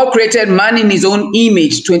 So God created man in his own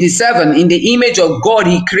image. 27, in the image of God,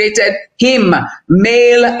 he created him,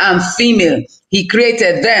 male and female. He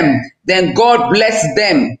created them. Then God blessed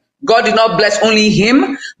them. God did not bless only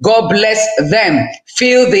him. God blessed them.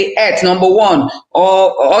 Fill the earth, number one.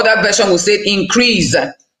 Or other version will say increase,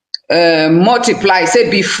 multiply. Say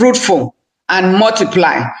be fruitful and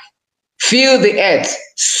multiply. Fill the earth,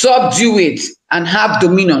 subdue it, and have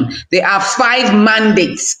dominion. There are 5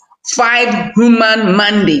 mandates, 5 human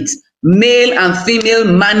mandates, male and female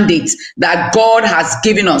mandates that God has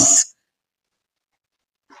given us.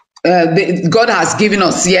 God has given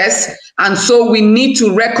us, yes. And so we need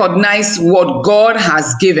to recognize what God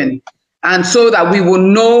has given. And so that we will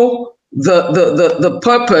know the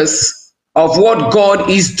purpose of what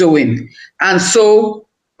God is doing. And so,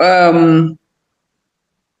 okay,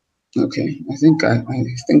 I think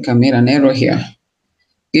I made an error here.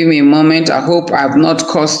 Give me a moment. I hope I've not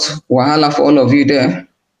caused wahala for all of you there.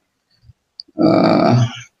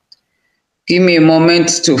 Give me a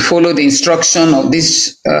moment to follow the instruction of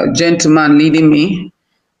this gentleman leading me.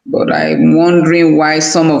 But I'm wondering why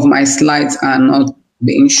some of my slides are not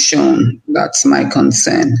being shown. That's my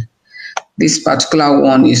concern. This particular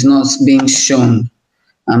one is not being shown.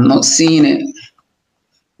 I'm not seeing it.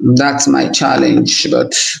 That's my challenge,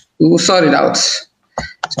 but we will sort it out.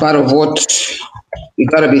 It's part of what you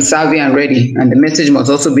got to be savvy and ready, and the message must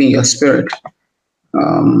also be in your spirit.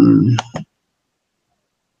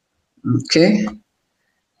 Okay,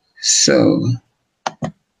 so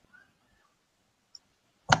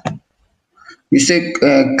you say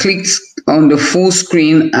click on the full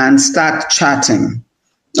screen and start chatting.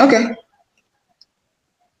 Okay.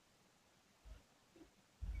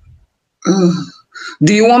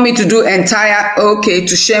 Do you want me to do entire? Okay,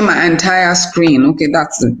 to share my entire screen. Okay,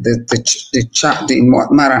 that's the chat.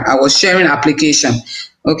 What matter? I was sharing application.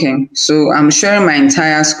 Okay, so I'm sharing my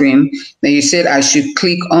entire screen. Then you said I should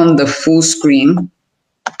click on the full screen.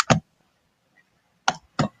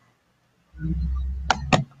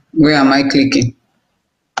 Where am I clicking?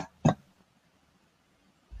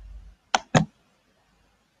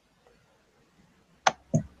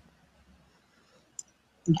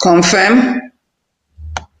 Confirm.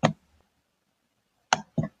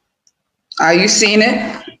 Are you seeing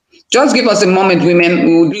it? Just give us a moment, women.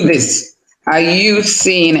 We will do this. Are you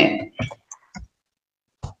seeing it?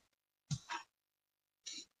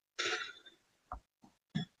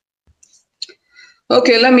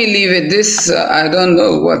 Okay, let me leave it. This, I don't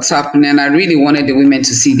know what's happening. I really wanted the women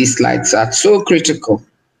to see these slides. Are so critical.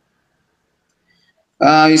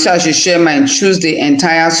 You said I should share mine. Choose the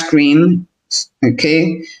entire screen.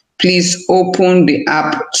 Okay. Please open the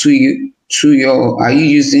app to you. Are you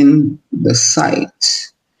using the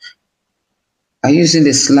site? Are you using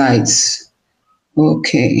the slides?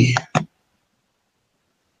 Okay.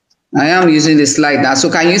 I am using the slide now. So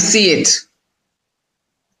can you see it?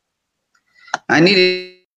 I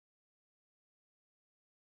need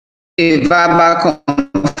a verbal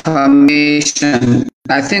confirmation.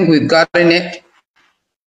 I think we've gotten it.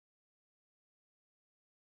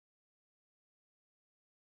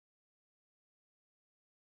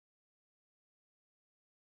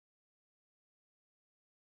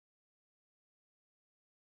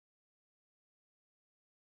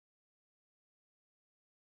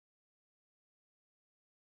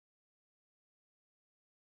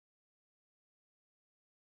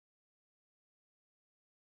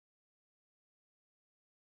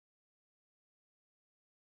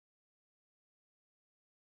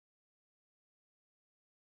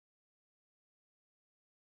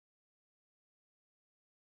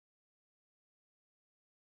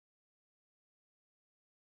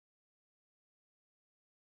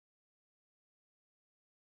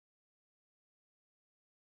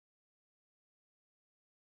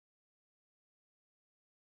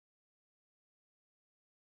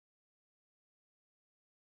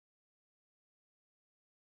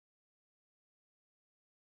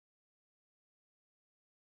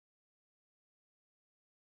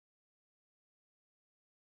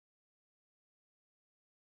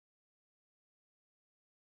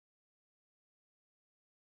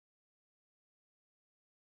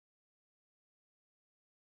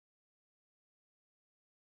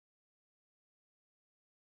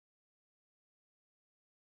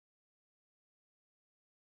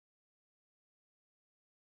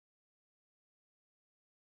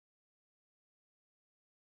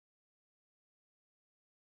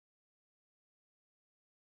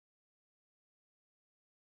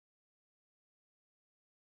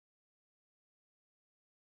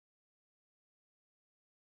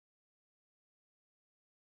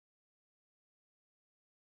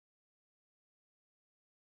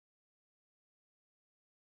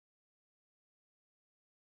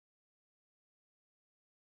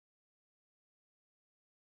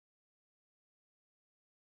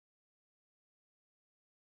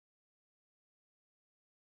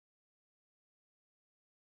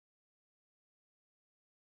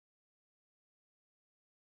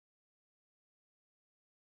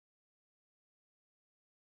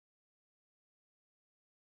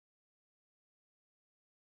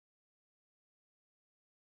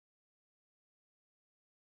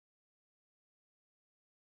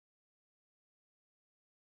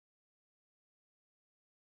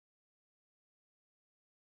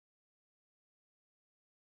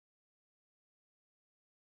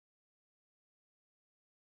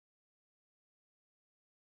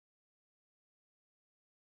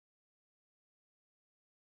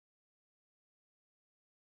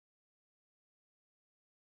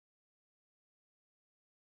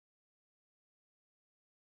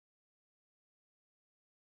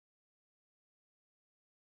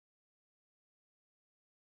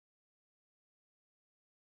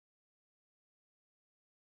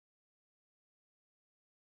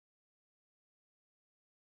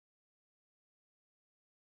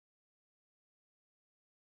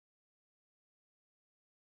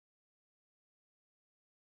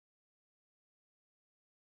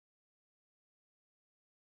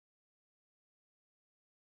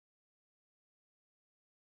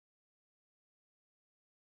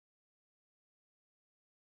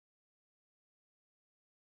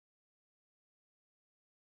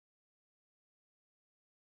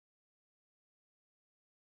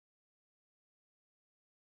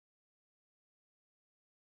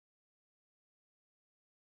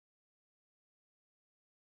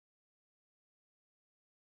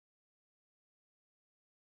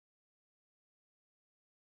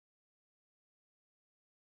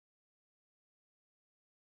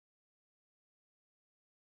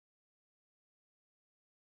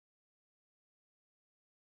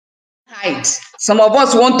 hide. Some of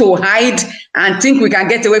us want to hide and think we can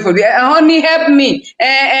get away from it. Honey, help me.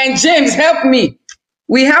 And James, help me.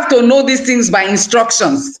 We have to know these things by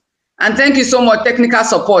instructions. And thank you so much, technical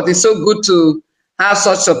support. It's so good to have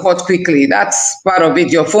such support quickly. That's part of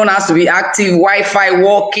it. Your phone has to be active, Wi-Fi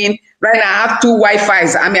working. Right now, I have 2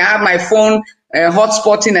 Wi-Fis. I mean, I have my phone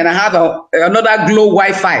hotspotting and I have another Glow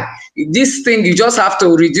Wi-Fi. This thing, you just have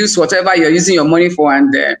to reduce whatever you're using your money for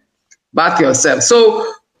and back yourself.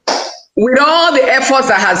 So with all the efforts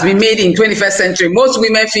that has been made in 21st century, most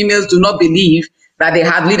women, females do not believe that they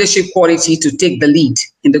have leadership quality to take the lead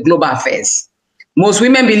in the global affairs. Most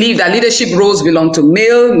women believe that leadership roles belong to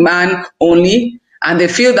male man only, and they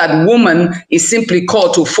feel that woman is simply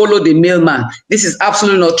called to follow the male man. This is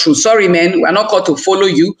absolutely not true. Sorry, men, we're not called to follow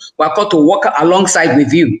you. We're called to work alongside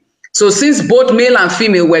with you. So since both male and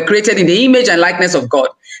female were created in the image and likeness of God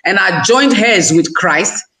and are joined heirs with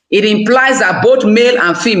Christ, it implies that both male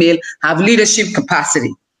and female have leadership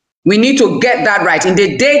capacity. We need to get that right. In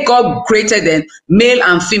the day God created them, male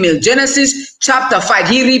and female, Genesis chapter 5,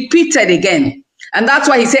 he repeated again. And that's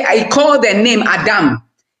why he said, I call their name Adam.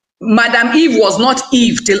 Madam Eve was not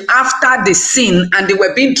Eve till after the sin and they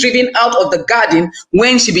were being driven out of the garden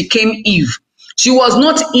when she became Eve. She was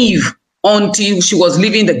not Eve until she was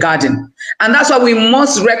leaving the garden. And that's why we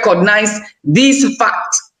must recognize this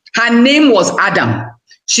fact. Her name was Adam.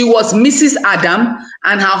 She was Mrs. Adam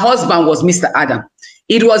and her husband was Mr. Adam.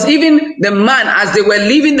 It was even the man, as they were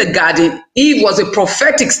leaving the garden, Eve was a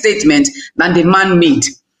prophetic statement that the man made.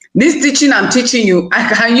 This teaching I'm teaching you,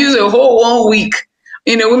 I can use a whole 1 week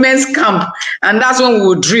in a women's camp, and that's when we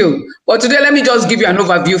will drill. But today, let me just give you an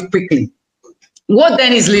overview quickly. What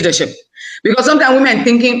then is leadership? Because sometimes women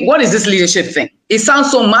thinking, what is this leadership thing? It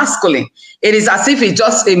sounds so masculine. It is as if it's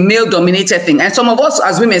just a male-dominated thing. And some of us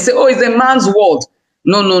as women say, oh, it's a man's world.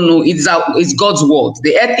 No, no, no, it's God's world.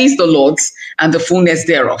 The earth is the Lord's and the fullness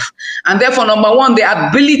thereof. And therefore, number one, the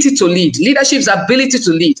ability to lead. Leadership's ability to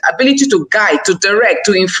lead, ability to guide, to direct,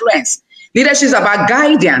 to influence. Leadership is about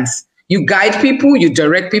guidance. You guide people, you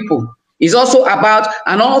direct people. It's also about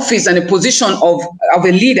an office and a position of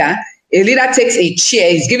a leader. A leader takes a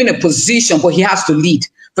chair, he's given a position, but he has to lead.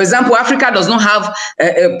 For example, Africa does not have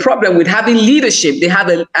a problem with having leadership.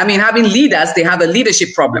 Having leaders, they have a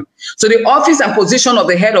leadership problem. So the office and position of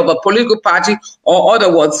the head of a political party, or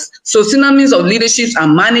other words, so synonyms of leadership are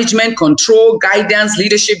management, control, guidance,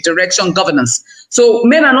 leadership, direction, governance. So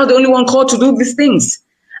men are not the only one called to do these things.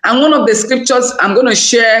 And one of the scriptures I'm going to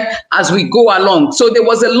share as we go along. So there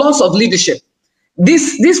was a loss of leadership.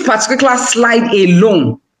 This particular slide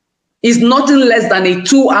alone is nothing less than a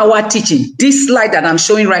 2-hour teaching. This slide that I'm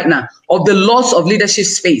showing right now of the loss of leadership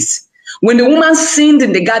space. When the woman sinned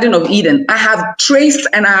in the Garden of Eden, I have traced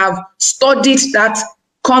and I have studied that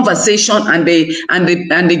conversation and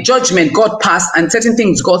the judgment God passed and certain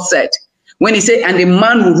things God said. When he said, and the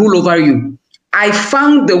man will rule over you. I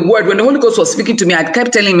found the word, when the Holy Ghost was speaking to me, I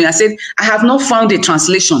kept telling me, I said, I have not found a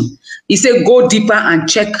translation. He said, go deeper and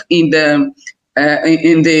check in both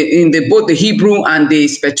the Hebrew and the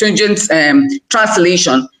Septuagint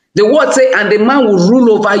translation. The word say, and the man will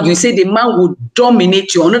rule over you. Say the man will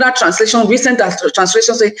dominate you. Another translation, recent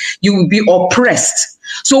translation say, you will be oppressed.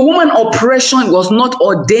 So woman oppression was not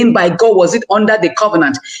ordained by God. Was it under the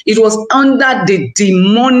covenant? It was under the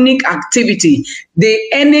demonic activity. The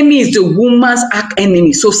enemy is the woman's arch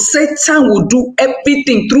enemy. So Satan will do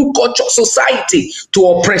everything through culture, society to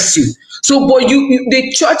oppress you. So, but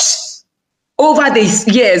the church over these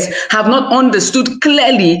years have not understood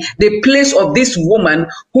clearly the place of this woman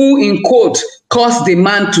who, in quote, caused the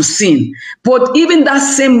man to sin. But even that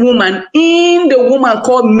same woman, in the woman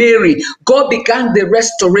called Mary, God began the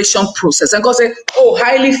restoration process. And God said, oh,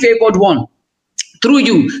 highly favored one. Through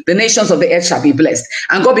you, the nations of the earth shall be blessed.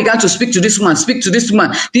 And God began to speak to this woman,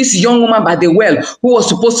 this young woman by the well who was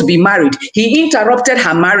supposed to be married. He interrupted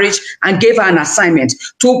her marriage and gave her an assignment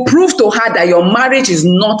to prove to her that your marriage is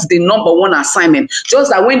not the number one assignment.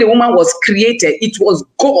 Just that when the woman was created, it was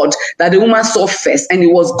God that the woman saw first, and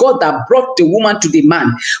it was God that brought the woman to the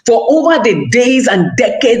man. For over the days and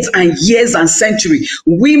decades and years and centuries,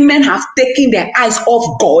 women have taken their eyes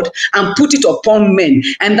off God and put it upon men.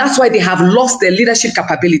 And that's why they have lost their leadership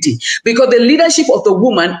capability, because the leadership of the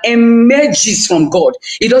woman emerges from God.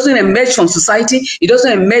 It doesn't emerge from society. It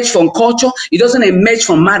doesn't emerge from culture. It doesn't emerge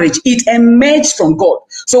from marriage. It emerges from God.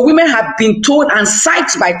 So women have been told and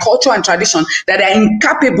psyched by culture and tradition that they are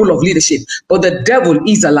incapable of leadership. But the devil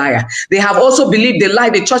is a liar. They have also believed the lie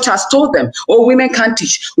the church has told them. Oh, women can't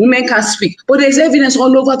teach, women can't speak. But there's evidence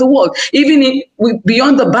all over the world. Even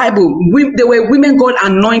beyond the Bible, there were women God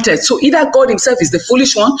anointed. So either God himself is the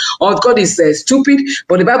foolish one or God is stupid.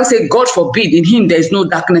 But the Bible says, God forbid, in him there is no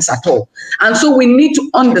darkness at all. And so we need to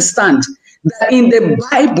understand that in the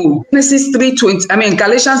Bible,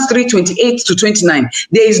 Galatians 3:28 to 29,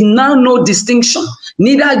 there is now no distinction,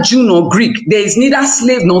 neither Jew nor Greek. There is neither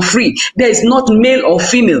slave nor free. There is not male or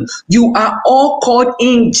female. You are all called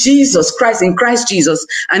in Jesus Christ, in Christ Jesus.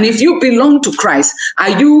 And if you belong to Christ,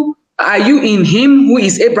 are you in him who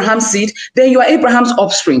is Abraham's seed? Then you are Abraham's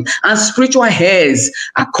offspring and spiritual heirs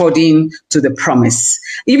according to the promise.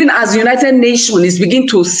 Even as the United Nations is beginning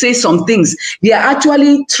to say some things, they are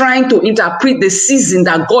actually trying to interpret the season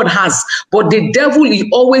that God has. But the devil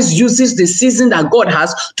always uses the season that God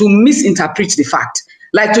has to misinterpret the fact.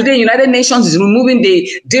 Like today, United Nations is removing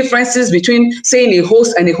the differences between saying a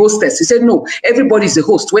host and a hostess. He said, no, everybody is a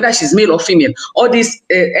host, whether she's male or female. All this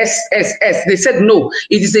SSS, they said, no,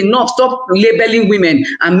 it is enough. Stop labeling women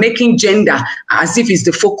and making gender as if it's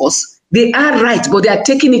the focus. They are right, but they are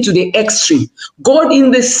taking it to the extreme. God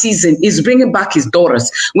in this season is bringing back his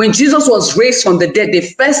daughters. When Jesus was raised from the dead, the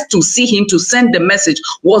first to see him, to send the message,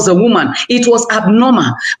 was a woman. It was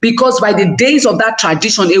abnormal because by the days of that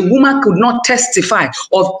tradition, a woman could not testify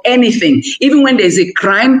of anything. Even when there's a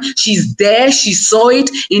crime, she's there, she saw it.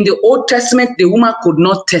 In the Old Testament, the woman could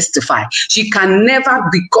not testify. She can never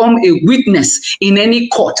become a witness in any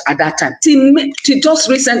court at that time. Till just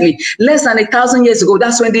recently, less than 1,000 years ago,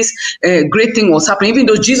 that's when this great thing was happening, even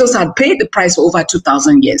though Jesus had paid the price for over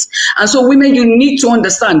 2,000 years. And so women, you need to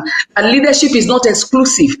understand that leadership is not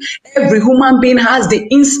exclusive. Every human being has the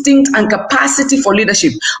instinct and capacity for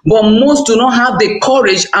leadership, but most do not have the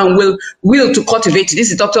courage and will to cultivate it. This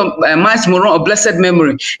is Dr. Miles Moron of blessed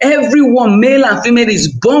memory. Everyone, male and female,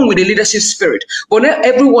 is born with a leadership spirit, but not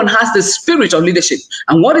everyone has the spirit of leadership.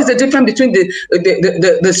 And what is the difference between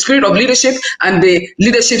the spirit of leadership and the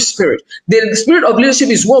leadership spirit? The spirit of leadership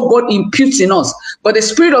is what God imputes in us, but the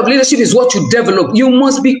spirit of leadership is what you develop. You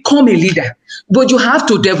must become a leader, but you have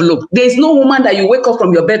to develop. There is no woman that you wake up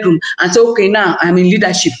from your bedroom and say, okay, now I'm in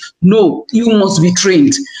leadership. No, you must be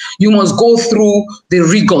trained. You must go through the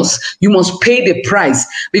rigors. You must pay the price,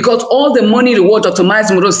 because all the money in the world, Dr. Miles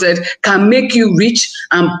Moron said, can make you rich,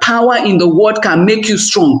 and power in the world can make you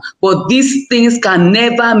strong, but these things can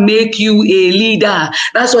never make you a leader.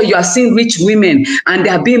 That's why you are seeing rich women and they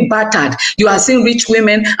are being battered. You are seeing rich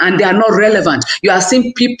women and they are not relevant. You are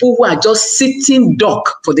seeing people who are just sitting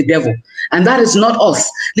duck for the devil. And that is not us.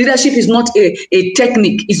 Leadership is not a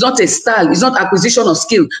technique. It's not a style. It's not acquisition of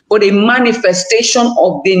skill, but a manifestation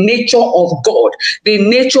of the nature of God. The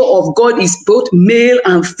nature of God is both male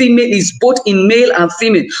and female, is both in male and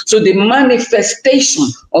female. So the manifestation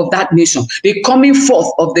of that nation, the coming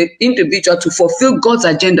forth of the individual to fulfill God's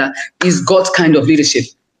agenda, is God's kind of leadership.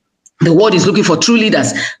 The world is looking for true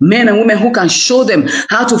leaders, men and women who can show them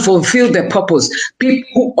how to fulfill their purpose, people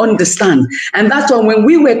who understand. And that's why when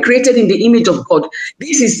we were created in the image of God,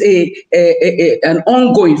 this is an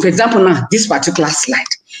ongoing. For example, now this particular slide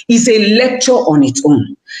is a lecture on its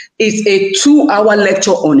own. It's a 2-hour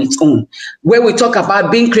lecture on its own, where we talk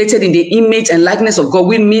about being created in the image and likeness of God,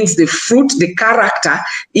 which means the fruit, the character.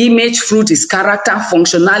 Image, fruit is character,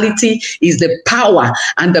 functionality is the power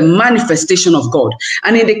and the manifestation of God.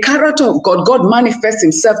 And in the character of God, God manifests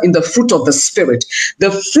himself in the fruit of the Spirit.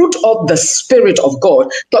 The fruit of the Spirit of God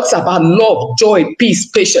talks about love, joy, peace,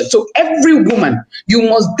 patience. So every woman, you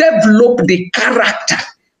must develop the character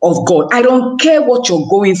of God. I don't care what you're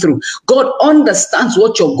going through. God understands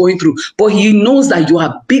what you're going through, but he knows that you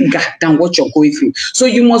are bigger than what you're going through. So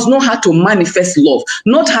you must know how to manifest love,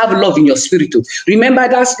 not have love in your spirit. Remember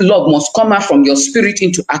that love must come out from your spirit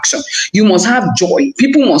into action. You must have joy.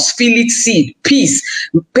 People must feel it, see it. Peace,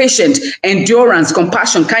 patience, endurance,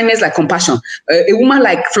 compassion, kindness like compassion. A woman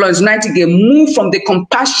like Florence Nightingale moved from the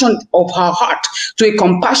compassion of her heart to a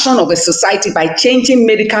compassion of a society by changing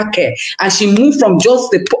medical care. And she moved from just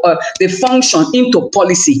the function into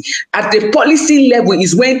policy. At the policy level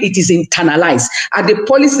is when it is internalized. At the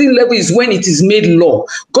policy level is when it is made law.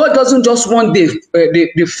 God doesn't just want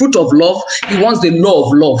the fruit of love. He wants the law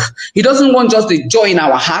of love. He doesn't want just the joy in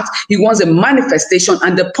our heart. He wants a manifestation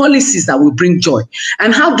and the policies that will bring joy.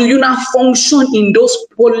 And how do you now function in those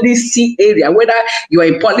policy areas? Whether you are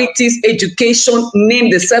in politics, education,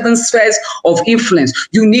 name the 7 spheres of influence.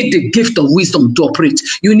 You need the gift of wisdom to operate.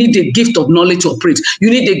 You need the gift of knowledge to operate. You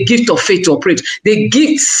need need the gift of faith to operate. The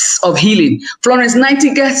gifts of healing. Florence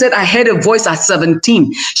Nightingale said, I heard a voice at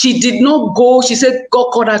 17. She did not go, she said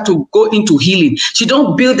God called her to go into healing. She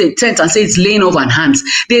don't build a tent and say it's laying over on hands.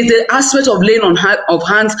 There's the aspect of laying on of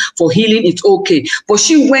hands for healing, it's okay. But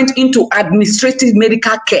she went into administrative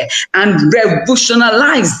medical care and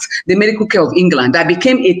revolutionized the medical care of England. That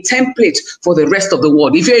became a template for the rest of the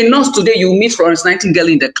world. If you're a nurse today, you meet Florence Nightingale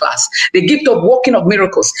in the class. The gift of working of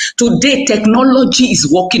miracles. Today, technology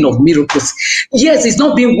is working of miracles. Yes, it's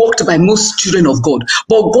not being worked by most children of God,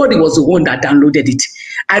 but God was the one that downloaded it.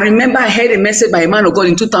 I remember I heard a message by a man of God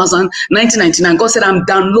in 1999. God said, I'm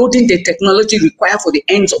downloading the technology required for the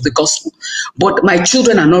ends of the gospel. But my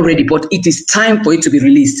children are not ready, but it is time for it to be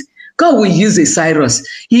released. God will use a Cyrus.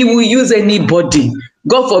 He will use anybody.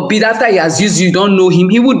 God forbid, after he has used you, you don't know him,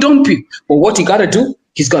 he will dump you. But what you got to do,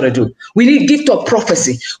 he's got to do. We need gift of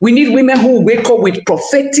prophecy. We need women who wake up with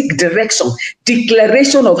prophetic direction,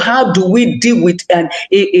 declaration of how do we deal with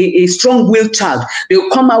a strong-willed child. They'll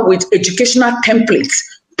come out with educational templates,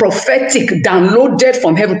 prophetic, downloaded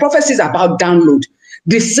from heaven. Prophecy is about download.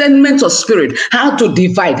 Discernment of spirit, how to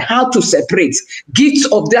divide, how to separate, gifts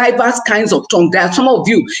of diverse kinds of tongues. There are some of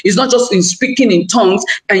you, it's not just in speaking in tongues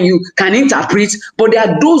and you can interpret, but there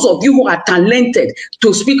are those of you who are talented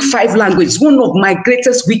to speak 5 languages. One of my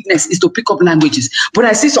greatest weakness is to pick up languages. But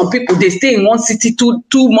I see some people, they stay in one city 2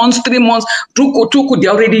 months, 3 months, they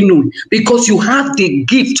already know, because you have the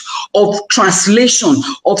gift of translation,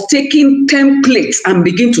 of taking templates and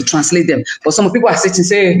begin to translate them. But some people are sitting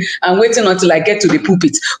saying, I'm waiting until I get to the pulpit.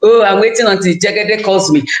 Oh, I'm waiting until Jegede calls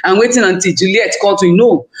me. I'm waiting until Juliet calls me.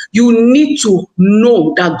 No, you need to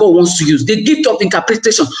know that God wants to use the gift of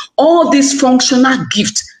interpretation. All these functional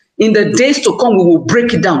gifts, in the days to come, we will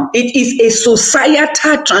break it down. It is a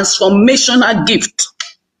societal transformational gift.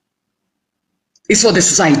 It's for the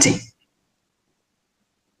society.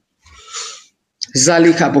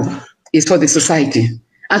 Zali Kabo is for the society.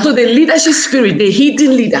 And so the leadership spirit, the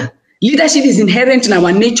hidden leader, leadership is inherent in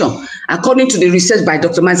our nature, according to the research by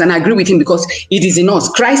Dr. Miles, and I agree with him because it is in us.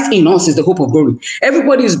 Christ in us is the hope of glory.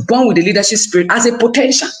 Everybody is born with the leadership spirit as a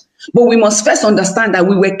potential. But we must first understand that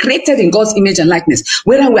we were created in God's image and likeness.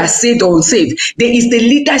 Whether we are saved or unsaved, there is the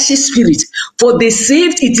leadership spirit. For the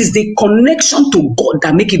saved, it is the connection to God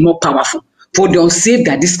that makes it more powerful. For the unsaved,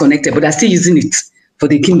 they are disconnected, but they are still using it for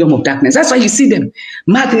the kingdom of darkness. That's why you see them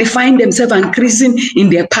magnifying themselves and increasing in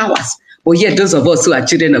their powers. But yet those of us who are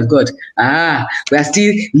children of God, we are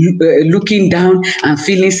still looking down and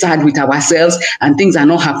feeling sad with ourselves, and things are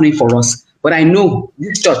not happening for us. But I know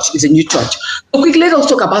this church is a new church. So quickly, let us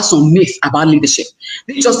talk about some myths about leadership.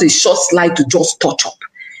 This is just a short slide to just touch up.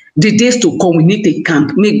 The days to come, we need a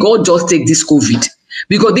camp. May God just take this COVID.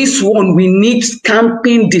 Because this one, we need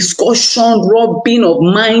camping, discussion, rubbing of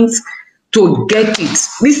minds to get it.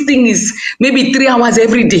 This thing is maybe 3 hours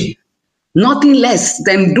every day. Nothing less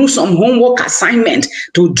than do some homework assignment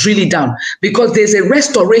to drill it down, because there's a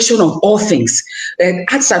restoration of all things.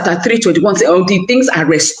 Acts chapter 3:21 says, until things are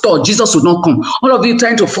restored, Jesus will not come. All of you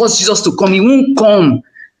trying to force Jesus to come, he won't come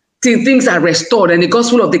till things are restored and the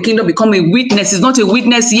gospel of the kingdom become a witness. It's not a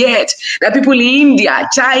witness yet. There are people in India,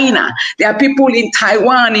 China, there are people in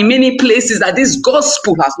Taiwan, in many places that this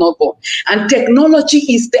gospel has not gone. And technology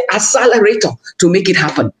is the accelerator to make it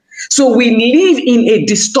happen. So we live in a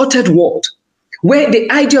distorted world where the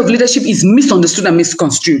idea of leadership is misunderstood and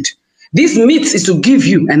misconstrued. This myth is to give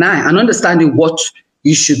you and I an understanding what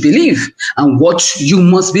you should believe and what you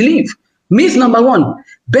must believe. Myth number 1,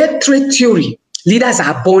 birth trait theory. Leaders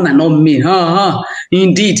are born and not made.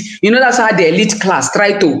 Indeed. You know, that's how the elite class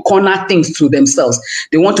try to corner things through themselves.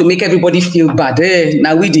 They want to make everybody feel bad.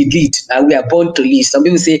 Now we the lead. Now we are born to lead. Some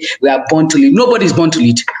people say we are born to lead. Nobody's born to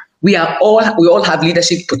lead. We all have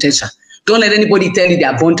leadership potential. Don't let anybody tell you they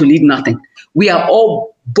are born to lead nothing. We are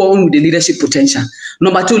all born with the leadership potential.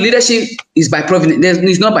 Number 2, leadership is by providence.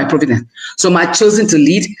 It's not by providence. Some are chosen to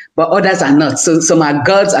lead, but others are not. So some are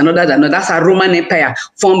gods and others are not. That's how Roman Empire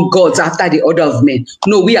formed gods after the order of men.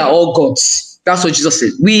 No, we are all gods. That's what Jesus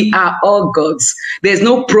said. We are all gods. There's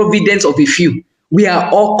no providence of a few. We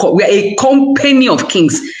are a company of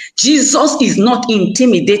kings. Jesus is not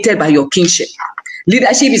intimidated by your kingship.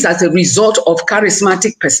 Leadership is as a result of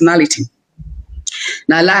charismatic personality.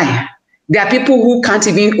 Now lie. There are people who can't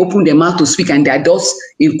even open their mouth to speak and they are just,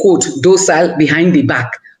 in quote, docile behind the back.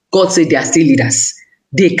 God said they are still leaders.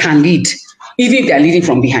 They can lead, even if they are leading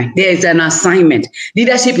from behind. There is an assignment.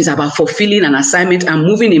 Leadership is about fulfilling an assignment and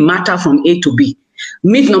moving a matter from A to B.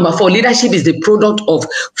 Myth number 4, leadership is the product of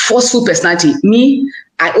forceful personality. Me,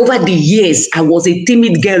 over the years, I was a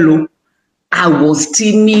timid girl. I was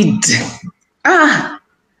timid.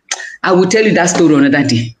 I will tell you that story another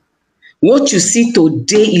day. What you see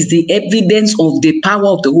today is the evidence of the power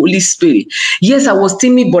of the Holy Spirit. Yes, I was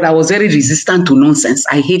timid, but I was very resistant to nonsense.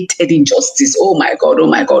 I hated injustice. Oh my God, oh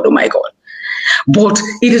my God, oh my God. But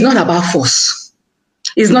it is not about force.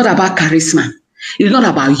 It's not about charisma. It's not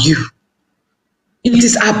about you. It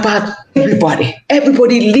is about everybody.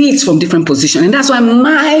 Everybody leads from different positions. And that's why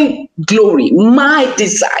my glory, my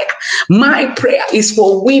desire, my prayer is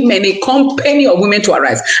for women, a company of women to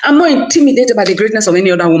arise. I'm not intimidated by the greatness of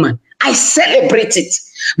any other woman. I celebrate it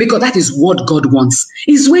because that is what God wants.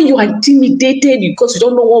 It's when you are intimidated because you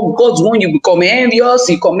don't know what God wants, you become envious.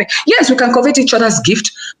 Yes, we can covet each other's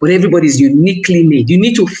gift, but everybody is uniquely made. You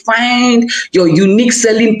need to find your unique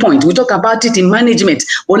selling point. We talk about it in management,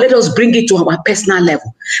 but let us bring it to our personal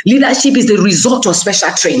level. Leadership is the result of special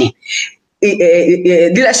training.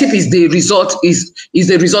 Leadership is the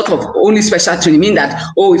result of only special training. Meaning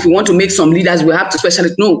that, oh, if you want to make some leaders, we have to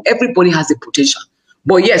specialize. No, everybody has the potential.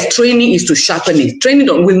 But yes, training is to sharpen it. Training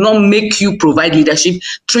will not make you provide leadership.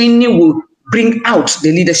 Training will bring out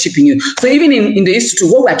the leadership in you. So even in the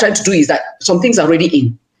institute, what we are trying to do is that some things are already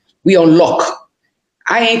in. We unlock.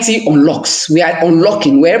 INT unlocks. We are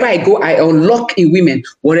unlocking. Wherever I go, I unlock in women,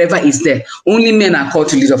 whatever is there. Only men are called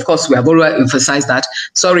to lead. Of course, we have already emphasized that.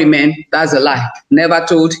 Sorry, men, that's a lie. Never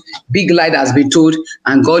told. Big lie that has been told,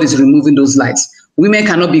 and God is removing those lies. Women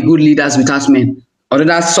cannot be good leaders without men. Other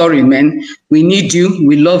than sorry, men, we need you,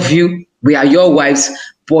 we love you, we are your wives,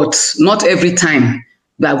 but not every time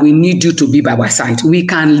that we need you to be by our side. We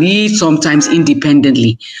can lead sometimes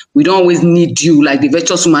independently. We don't always need you. Like the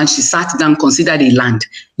virtuous woman, she sat down, considered a land.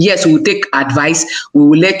 Yes, we'll take advice, we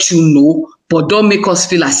will let you know, but don't make us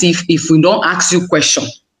feel as if we don't ask you question,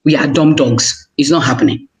 we are dumb dogs. It's not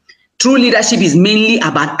happening. True leadership is mainly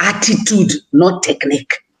about attitude, not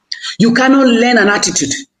technique. You cannot learn an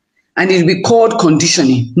attitude and it will be called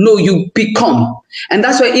conditioning. No, you become. And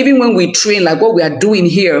that's why even when we train, like what we are doing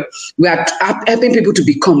here, we are helping people to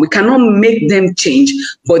become. We cannot make them change,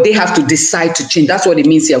 but they have to decide to change. That's what it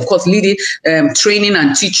means here. Of course, leading, training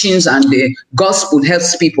and teachings and the gospel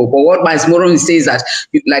helps people. But what Miles Moron says that,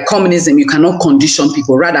 like communism, you cannot condition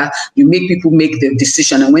people. Rather, you make people make the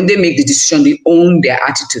decision. And when they make the decision, they own their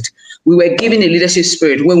attitude. We were given a leadership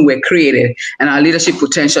spirit when we were created, and our leadership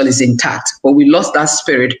potential is intact. But we lost that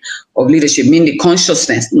spirit of leadership, meaning the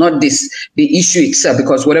consciousness, not the issue itself,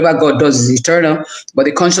 because whatever God does is eternal, but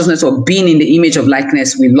the consciousness of being in the image of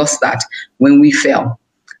likeness, we lost that when we fell.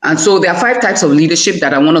 And so there are 5 types of leadership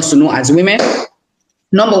that I want us to know as women.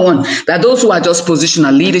 Number 1, that those who are just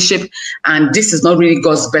positional leadership, and this is not really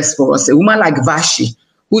God's best for us. A woman like Vashti,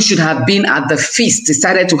 who should have been at the feast,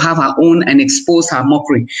 decided to have her own and expose her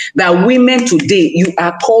mockery. That women today, you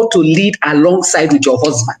are called to lead alongside with your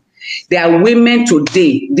husband. There are women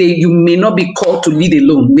today, you may not be called to lead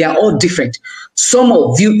alone. We are all different. Some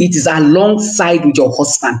of you, it is alongside with your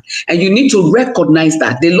husband. And you need to recognize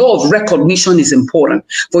that. The law of recognition is important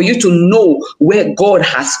for you to know where God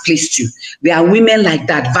has placed you. There are women like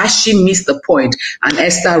that. Vashti missed the point and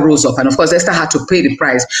Esther rose up. And of course, Esther had to pay the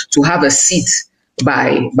price to have a seat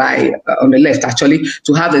on the left, actually,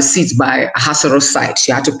 to have a seat by Ahasuerus' side.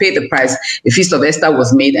 She had to pay the price. The feast of Esther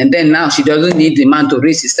was made, and then now she doesn't need the man to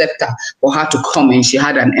raise his scepter for her to come in. She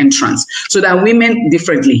had an entrance. So that women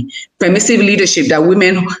differently. Permissive leadership, that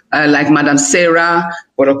women like Madam Sarah,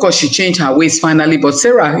 but of course she changed her ways finally. But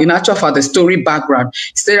Sarah, in actual fact, the story background,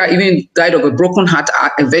 Sarah even died of a broken heart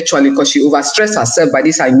eventually because she overstressed herself by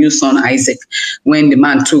this her new son Isaac. When the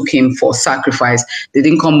man took him for sacrifice, they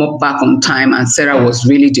didn't come up back on time, and Sarah was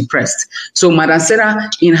really depressed. So Madam Sarah,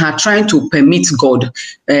 in her trying to permit God,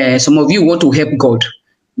 some of you want to help God.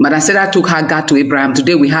 Madam Sarah took Hagar to Abraham.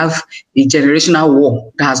 Today we have a generational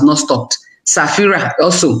war that has not stopped. Sapphira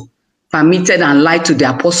also permitted and lied to the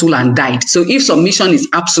apostle and died. So if submission is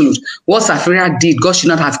absolute, what Sapphira did, God should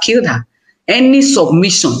not have killed her. Any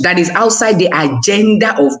submission that is outside the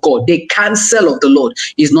agenda of God, the counsel of the Lord,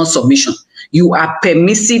 is not submission. You are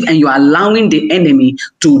permissive and you are allowing the enemy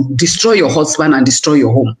to destroy your husband and destroy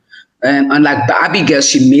your home. And like Abigail,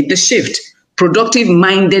 she made the shift.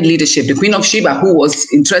 Productive-minded leadership. The Queen of Sheba, who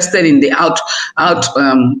was interested in the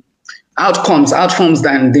outcomes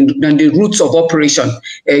than the roots of operation.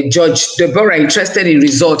 Judge Deborah interested in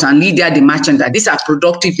results, and Lydia the merchant. These are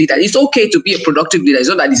productive leaders. It's okay to be a productive leader. It's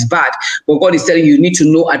not that it's bad, but God is telling you, you need to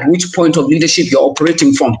know at which point of leadership you're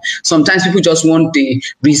operating from. Sometimes people just want the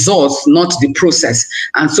results, not the process.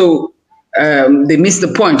 And so they missed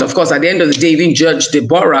the point. Of course, at the end of the day, even Judge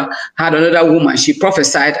Deborah had another woman. She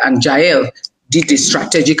prophesied, and Jael did the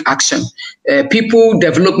strategic action. People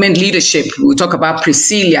development leadership. We talk about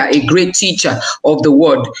Priscilla, a great teacher of the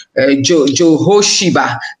word.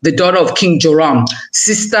 Jehosheba, the daughter of King Joram,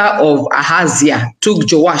 sister of Ahaziah,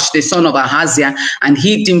 took Joash, the son of Ahaziah, and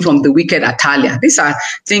hid him from the wicked Athaliah. These are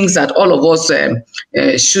things that all of us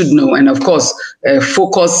should know. And of course,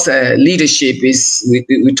 focus leadership is,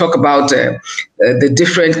 we talk about the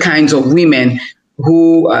different kinds of women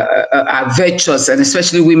who are virtuous, and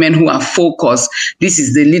especially women who are focused. This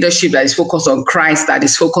is the leadership that is focused on Christ, that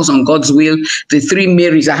is focused on God's will. The three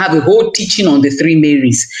Marys. I have a whole teaching on the three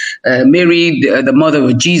Marys. Mary, the mother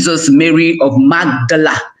of Jesus, Mary of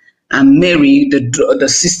Magdala, and Mary, the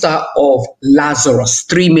sister of Lazarus.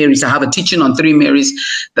 Three Marys. I have a teaching on three Marys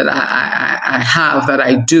that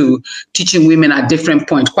I do, teaching women at different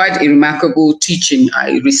points. Quite a remarkable teaching.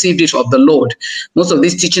 I received it of the Lord. Most of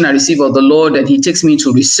this teaching I receive of the Lord, and he takes me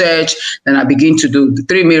to research. Then I begin to do the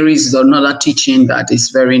three Marys is another teaching that is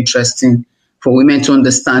very interesting for women to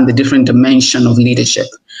understand the different dimension of leadership.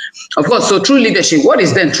 Of course, so true leadership, what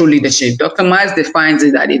is then true leadership? Dr. Miles defines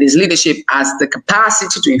it that it is leadership as the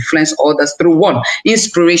capacity to influence others through 1,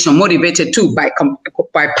 inspiration, motivated 2, by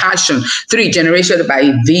passion, 3, generated by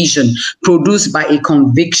a vision, produced by a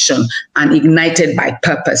conviction, and ignited by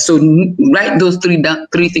purpose. So write those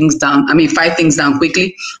 5 things down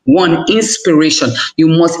quickly. 1, inspiration. You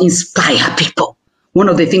must inspire people. One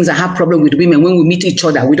of the things I have problem with women, when we meet each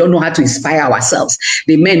other, we don't know how to inspire ourselves.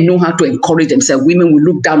 The men know how to encourage themselves. Women will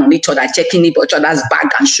look down on each other, checking each other's bag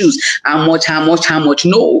and shoes. How much?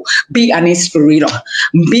 No, be an inspirator.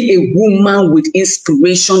 Be a woman with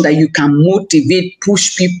inspiration that you can motivate,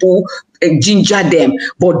 push people, ginger them,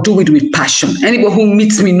 but do it with passion. Anybody who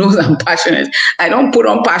meets me knows I'm passionate. I don't put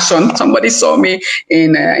on passion. Somebody saw me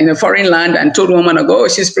in a foreign land and told a woman, oh,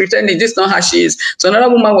 she's pretending. This is not how she is. So another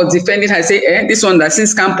woman was defending her. I say, this one that's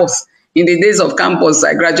since campus. In the days of campus,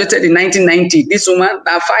 I graduated in 1990. This woman,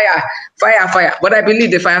 fire. But I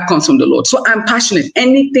believe the fire comes from the Lord. So I'm passionate.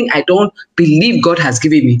 Anything I don't believe God has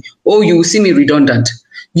given me, you will see me redundant.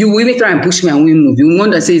 You will even try and push me and we move. You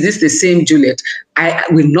want to say, is this the same Juliet? I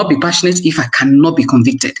will not be passionate if I cannot be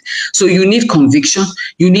convicted. So you need conviction.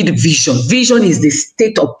 You need vision. Vision is the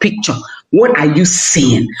state of picture. What are you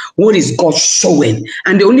seeing? What is God showing?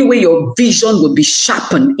 And the only way your vision will be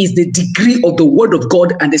sharpened is the degree of the word of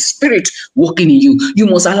God and the spirit working in you. You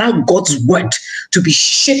must allow God's word to be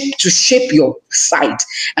shaped, to shape your sight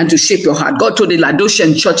and to shape your heart. God told the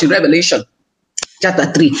Laodicean church in Revelation chapter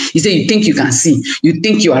 3, he said, you think you can see, you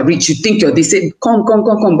think you are rich, you think you're this. He said, come,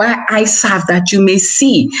 by eyes serve that you may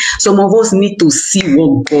see. Some of us need to see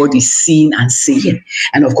what God is seeing and saying.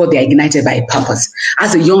 And of course, they are ignited by a purpose.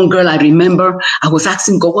 As a young girl, I remember I was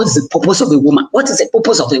asking God, what is the purpose of a woman? What is the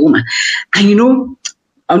purpose of a woman? And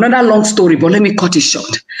another long story, but let me cut it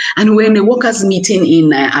short. And we're in a workers' meeting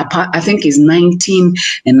in, I think it's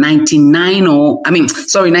 1989 or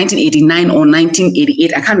 1989 or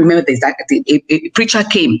 1988. I can't remember the exact. A preacher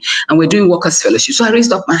came and we're doing workers' fellowship. So I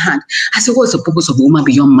raised up my hand. I said, what's the purpose of a woman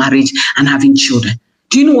beyond marriage and having children?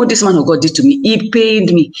 Do you know what this man of God did to me? He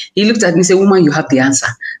paid me. He looked at me and said, woman, you have the answer.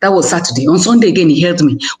 That was Saturday. On Sunday again, he held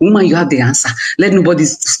me. Woman, you have the answer. Let nobody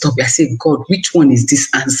stop you. I said, God, which one is this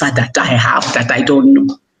answer that I have that I don't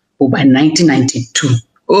know? But by 1992,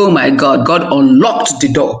 oh my God, God unlocked the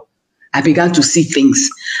door. I began to see things.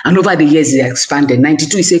 And over the years, it expanded.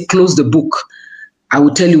 92, he said, close the book. I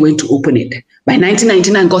will tell you when to open it. By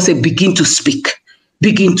 1999, God said, begin to speak.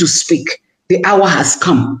 Begin to speak. The hour has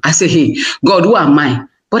come. I said, hey, God, who am I?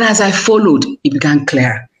 But as I followed, it became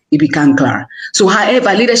clear. It became clear. So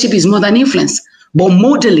however, leadership is more than influence, but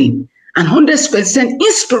modeling and 100%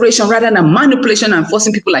 inspiration rather than manipulation and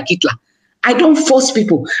forcing people like Hitler. I don't force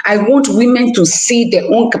people. I want women to see their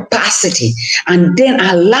own capacity and then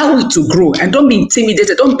allow it to grow. And don't be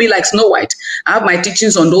intimidated. Don't be like Snow White. I have my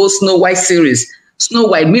teachings on those Snow White series. Snow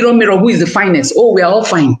White, mirror, mirror, who is the finest? Oh, we are all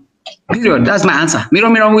fine. Period. That's my answer. Mirror,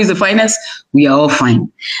 mirror, who is the finest? We are all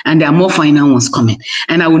fine. And there are more finer ones coming.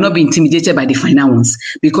 And I will not be intimidated by the finer ones,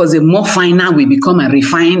 because the more finer we become and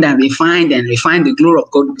refined and refined and refined, the glory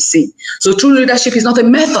of God will be seen. So true leadership is not a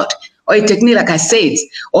method or a technique, like I said,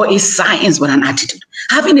 or a science, but an attitude.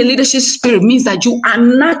 Having a leadership spirit means that you are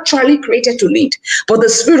naturally created to lead. But the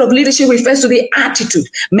spirit of leadership refers to the attitude,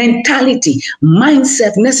 mentality,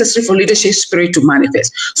 mindset necessary for leadership spirit to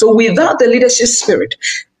manifest. So without the leadership spirit,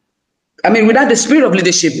 without the spirit of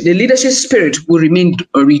leadership, the leadership spirit will remain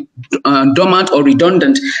dormant or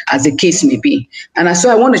redundant, as the case may be. And so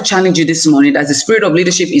I want to challenge you this morning that the spirit of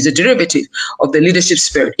leadership is a derivative of the leadership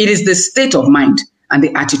spirit. It is the state of mind and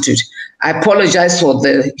the attitude. I apologize for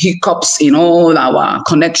the hiccups in all our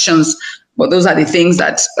connections, But those are the things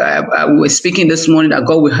that we were speaking this morning, that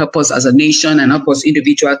God will help us as a nation and help us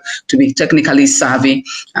individuals to be technically savvy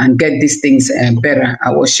and get these things better. I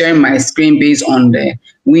was sharing my screen based on the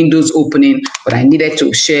Windows opening, but I needed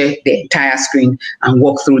to share the entire screen and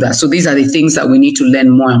walk through that. So these are the things that we need to learn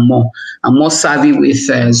more and more. I'm more savvy with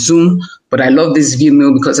Zoom, but I love this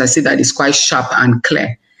Vimeo because I see that it's quite sharp and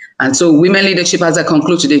clear. And so women leadership, as I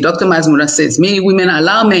conclude today, Dr. Myles Munroe says, many women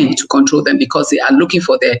allow men to control them because they are looking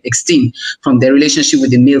for their esteem from their relationship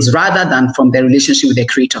with the males rather than from their relationship with their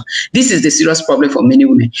creator. This is the serious problem for many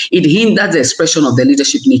women. It hinders the expression of their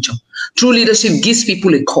leadership nature. True leadership gives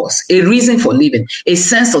people a cause, a reason for living, a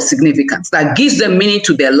sense of significance that gives them meaning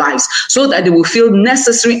to their lives so that they will feel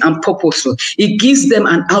necessary and purposeful. It gives them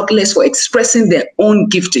an outlet for expressing their own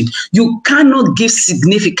gifting. You cannot give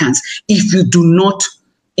significance if you do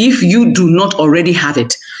not already have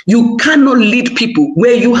it. You cannot lead people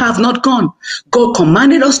where you have not gone. God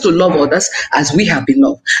commanded us to love others as we have been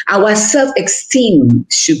loved. Our self-esteem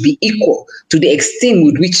should be equal to the esteem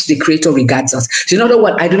with which the Creator regards us. So in other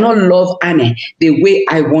words, I do not love Anne the way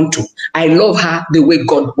I want to. I love her the way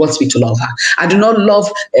God wants me to love her. I do not love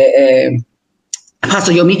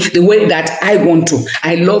Pastor Yomi the way that I want to.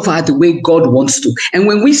 I love her the way God wants to. And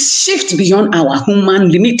when we shift beyond our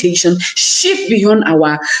human limitation, shift beyond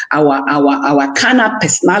our carnal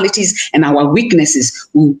personalities and our weaknesses,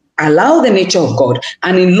 we allow the nature of God,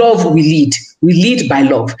 and in love we lead. We lead by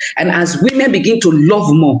love. And as women begin to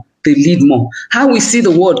love more, they lead more. How we see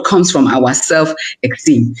the world comes from our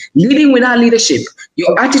self-esteem. Leading without leadership,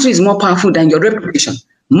 your attitude is more powerful than your reputation.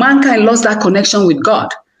 Mankind lost that connection with God.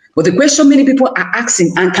 But the question many people are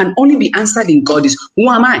asking and can only be answered in God is, who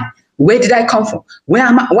am I? Where did I come from? Why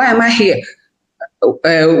am I here?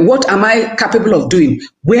 What am I capable of doing?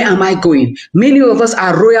 Where am I going? Many of us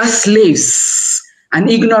are royal slaves and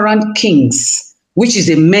ignorant kings, which is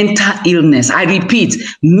a mental illness. I repeat,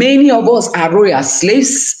 many of us are royal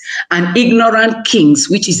slaves and ignorant kings,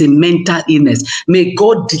 which is a mental illness. May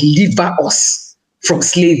God deliver us from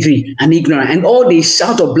slavery and ignorance and all the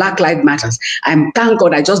shout of Black Lives Matters. And thank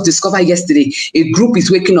God, I just discovered yesterday, a group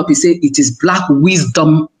is waking up and say it is Black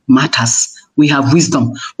Wisdom Matters. We have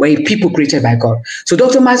wisdom. We're a people created by God. So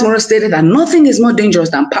Dr. Myles Munroe stated that nothing is more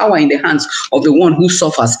dangerous than power in the hands of the one who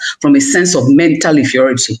suffers from a sense of mental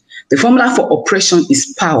inferiority. The formula for oppression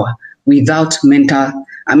is power without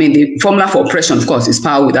the formula for oppression, of course, is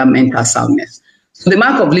power without mental soundness. So the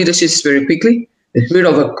mark of leadership is very quickly, the spirit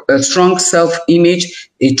of a strong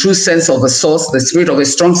self-image, a true sense of a source, the spirit of a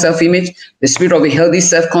strong self-image, the spirit of a healthy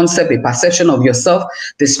self-concept, a perception of yourself,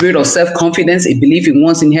 the spirit of self-confidence, a belief in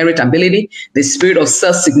one's inherent ability, the spirit of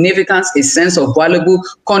self-significance, a sense of valuable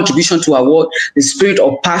contribution to our world, the spirit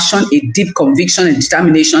of passion, a deep conviction and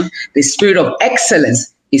determination, the spirit of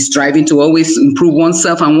excellence, is striving to always improve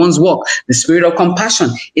oneself and one's work. The spirit of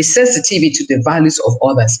compassion is sensitivity to the values of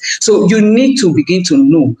others. So you need to begin to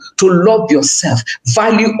know, to love yourself,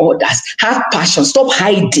 value others, have passion. Stop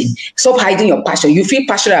hiding. Stop hiding your passion. You feel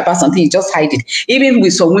passionate about something, you just hide it. Even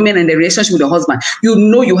with some women and their relationship with the husband, you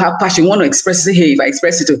know you have passion. You want to express it. Hey, if I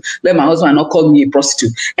express it, to let my husband not call me a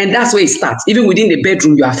prostitute. And that's where it starts. Even within the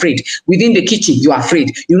bedroom, you're afraid. Within the kitchen, you're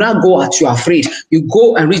afraid. You now go out, you're afraid. You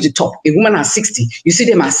go and reach the top. A woman at 60, you see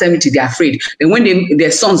them at 70, they're afraid. And when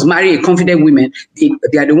their sons marry a confident woman,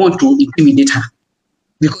 they are the one to intimidate her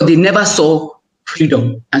because they never saw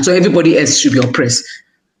freedom. And so everybody else should be oppressed.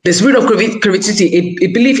 The spirit of creativity, a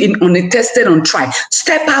belief in untested, untried.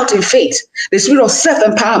 Step out in faith. The spirit of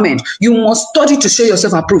self-empowerment. You must study to show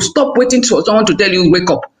yourself approved. Stop waiting for someone to tell you,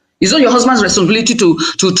 wake up. It's not your husband's responsibility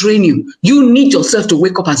to train you. You need yourself to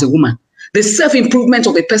wake up as a woman. The self-improvement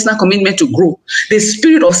of a personal commitment to grow. The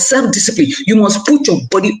spirit of self-discipline. You must put your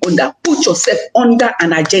body under, put yourself under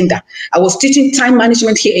an agenda. I was teaching time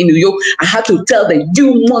management here in New York. I had to tell them,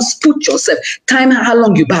 you must put yourself, time how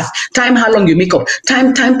long you bath, time how long you make up,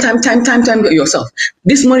 time yourself.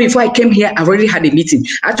 This morning before I came here, I already had a meeting.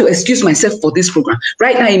 I had to excuse myself for this program.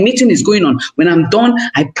 Right now, a meeting is going on. When I'm done,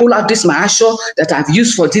 I pull out this my asho that I've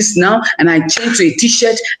used for this now, and I change to a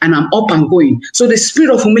t-shirt, and I'm up and going. So the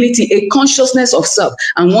spirit of humility, a consciousness of self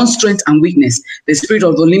and one's strength and weakness, the spirit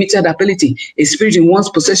of unlimited ability, a spirit in one's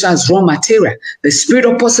possession as raw material, the spirit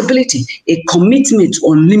of possibility, a commitment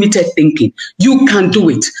to unlimited thinking. You can do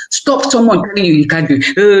it. Stop someone telling you can't do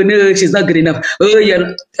it. Oh no, she's not good enough. Oh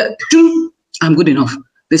yeah, I'm good enough.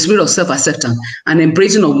 The spirit of self-acceptance and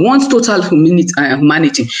embracing of one's total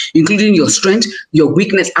humanity, including your strength, your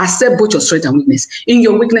weakness. Accept both your strength and weakness. In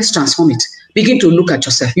your weakness, transform it. Begin to look at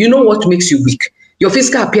yourself. You know what makes you weak. Your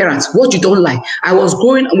physical appearance, what you don't like.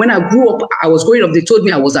 When I grew up, they told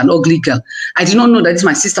me I was an ugly girl. I did not know that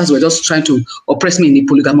my sisters were just trying to oppress me in a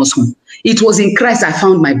polygamous home. It was in Christ I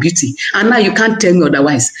found my beauty. And now you can't tell me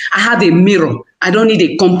otherwise. I have a mirror. I don't need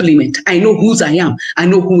a compliment. I know whose I am. I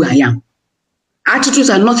know who I am.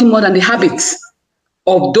 Attitudes are nothing more than the habits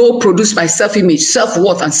of those produced by self-image,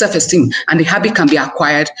 self-worth, and self-esteem. And the habit can be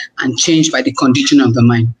acquired and changed by the condition of the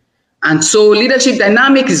mind. And so leadership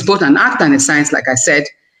dynamic is both an art and a science, like I said.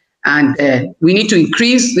 And we need to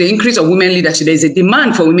increase of women leadership. There is a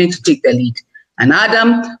demand for women to take the lead. And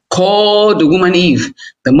Adam called the woman Eve,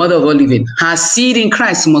 the mother of all living. Her seed in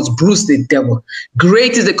Christ must bruise the devil.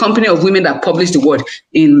 Great is the company of women that publish the word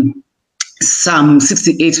in Psalm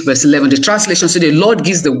 68 verse 11. The translation says the Lord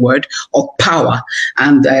gives the word of power,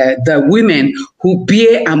 and the women who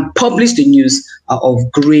bear and publish the news are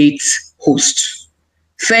of great host.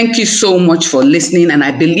 Thank you so much for listening, and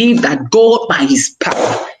I believe that God by his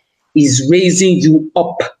power is raising you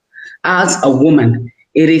up as a woman.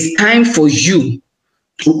 It is time for you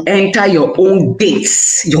to enter your own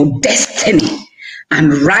gates, your destiny,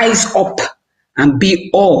 and rise up and be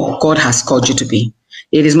all God has called you to be.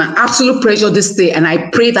 It is my absolute pleasure this day, and I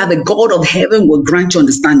pray that the God of heaven will grant you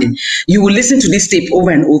understanding. You will listen to this tape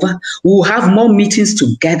over and over. We will have more meetings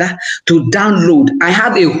together to download. I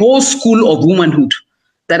have a whole school of womanhood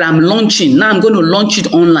that I'm launching. Now I'm going to launch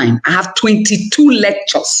it online. I have 22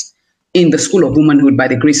 lectures in the School of Womanhood by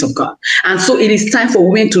the grace of God. And so it is time for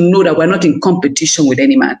women to know that we're not in competition with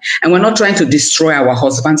any man. And we're not trying to destroy our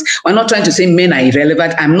husbands. We're not trying to say men are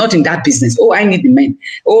irrelevant. I'm not in that business. Oh, I need the men.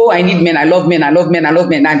 Oh, I need men. I love men. I love men. I love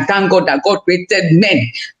men. And thank God that God created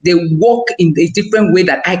men. They walk in a different way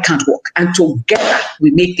that I can't walk. And together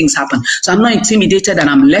we make things happen. So I'm not intimidated and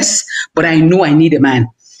I'm less, but I know I need a man.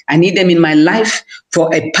 I need them in my life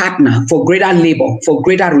for a partner, for greater labor, for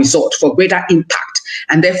greater result, for greater impact.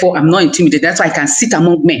 And therefore, I'm not intimidated. That's why I can sit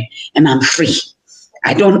among men and I'm free.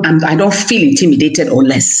 I don't feel intimidated or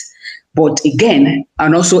less. But again,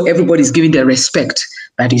 and also everybody's giving the respect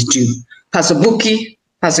that is due. Pastor Buki,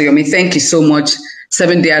 Pastor Yomi, thank you so much.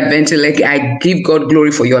 Seventh-day Adventist, I give God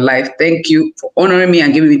glory for your life. Thank you for honoring me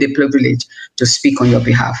and giving me the privilege to speak on your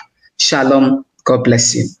behalf. Shalom. God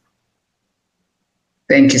bless you.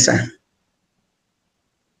 Thank you, sir.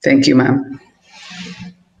 Thank you, ma'am.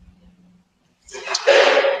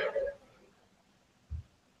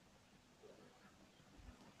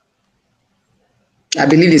 I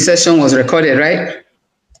believe the session was recorded, right?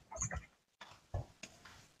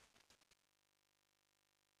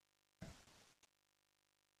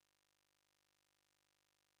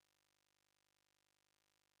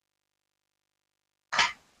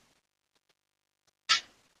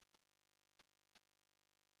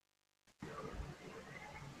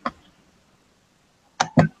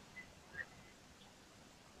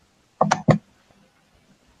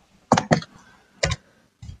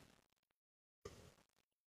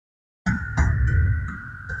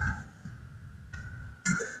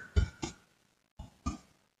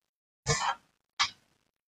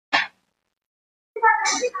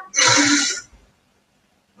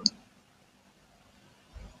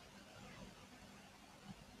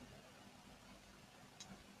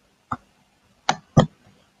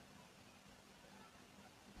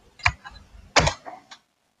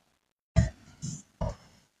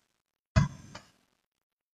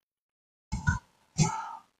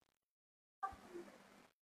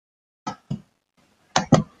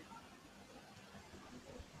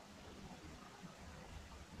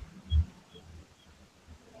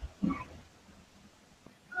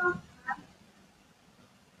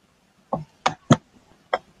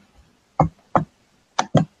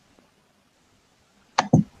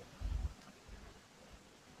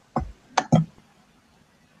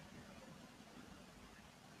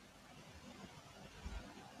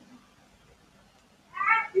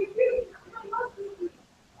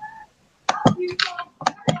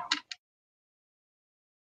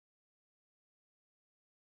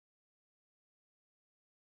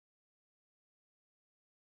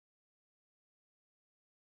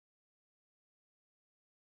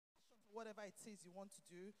 Whatever it is you want to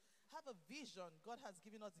do, have a vision. God has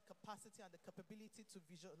given us the capacity and the capability to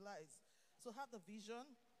visualize. So have the vision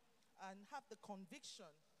and have the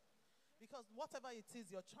conviction, because whatever it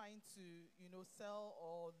is you're trying to, sell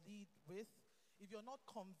or lead with, if you're not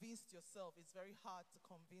convinced yourself, it's very hard to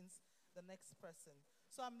convince the next person.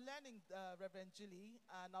 So I'm learning, Reverend Julie,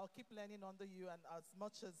 and I'll keep learning under you and as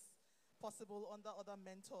much as possible under other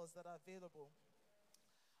mentors that are available.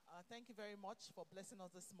 Thank you very much for blessing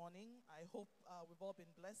us this morning. I hope we've all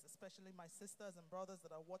been blessed, especially my sisters and brothers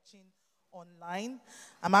that are watching online.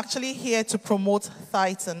 I'm actually here to promote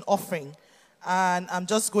tithes and offering. And I'm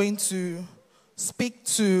just going to speak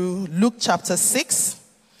to Luke chapter 6,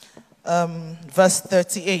 verse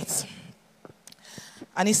 38.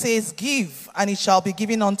 And he says, "Give, and it shall be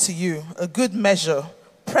given unto you, a good measure,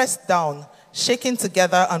 pressed down, shaken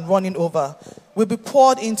together, and running over, will be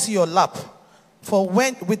poured into your lap. For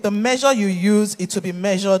when with the measure you use, it will be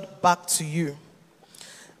measured back to you."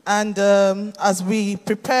 And as we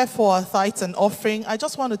prepare for our tithes and offering, I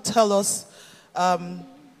just want to tell us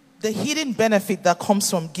the hidden benefit that comes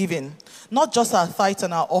from giving. Not just our tithes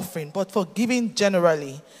and our offering, but for giving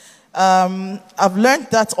generally. I've learned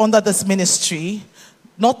that under this ministry,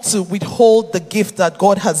 not to withhold the gift that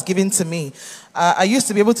God has given to me. I used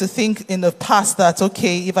to be able to think in the past that,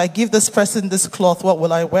 okay, if I give this person this cloth, what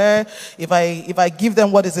will I wear? If I give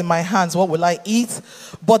them what is in my hands, what will I eat?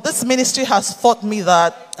 But this ministry has taught me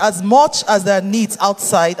that as much as there are needs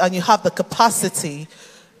outside and you have the capacity,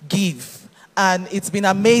 give. And it's been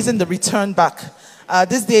amazing, the return back.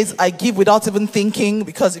 These days, I give without even thinking,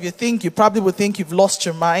 because if you think, you probably would think you've lost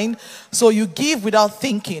your mind. So you give without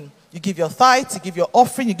thinking. You give your tithes, you give your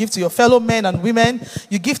offering, you give to your fellow men and women,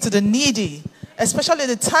 you give to the needy. Especially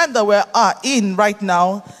the time that we're in right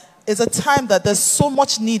now is a time that there's so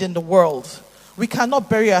much need in the world. We cannot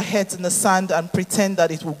bury our heads in the sand and pretend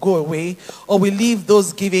that it will go away, or we leave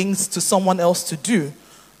those givings to someone else to do.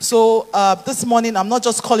 So this morning, I'm not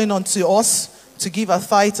just calling on to us to give our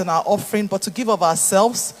tithes and our offering, but to give of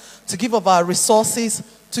ourselves, to give of our resources,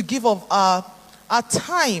 to give of our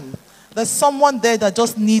time. There's someone there that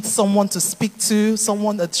just needs someone to speak to,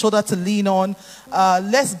 someone, a shoulder to lean on.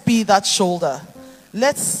 Let's be that shoulder.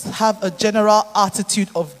 Let's have a general attitude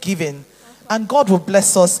of giving. And God will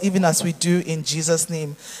bless us even as we do in Jesus'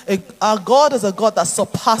 name. Our God is a God that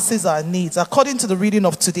surpasses our needs. According to the reading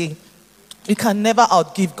of today, you can never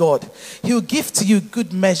outgive God. He will give to you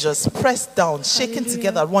good measures, pressed down, shaken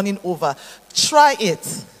together, running over. Try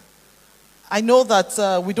it. I know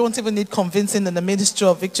that we don't even need convincing in the ministry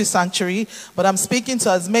of Victory Sanctuary, but I'm speaking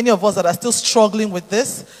to as many of us that are still struggling with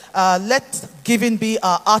this. Let giving be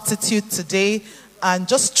our attitude today, and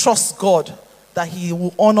just trust God that He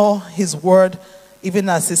will honor His word, even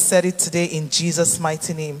as He said it today, in Jesus'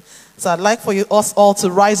 mighty name. So I'd like for us all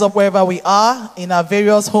to rise up wherever we are, in our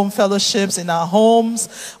various home fellowships, in our homes,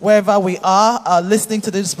 wherever we are, listening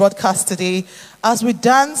to this broadcast today, as we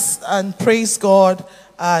dance and praise God,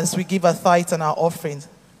 as we give our tithes and our offerings.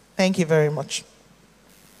 Thank you very much.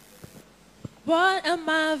 What a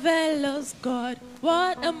marvelous God,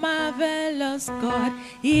 what a marvelous God.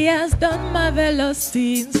 He has done marvelous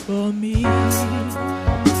things for me.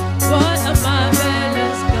 What a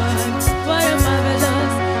marvelous God, what a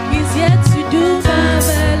marvelous. He's yet to do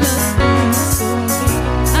marvelous things for me.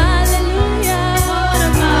 Hallelujah. What a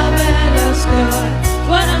marvelous God,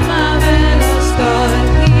 what a marvelous God.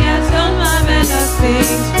 He has done marvelous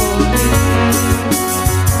things for me.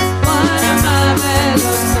 What a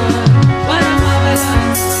marvelous God, what a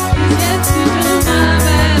marvelous. He's yet to do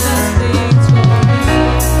marvelous things for me.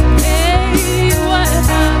 Hey, what a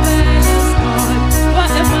marvelous God,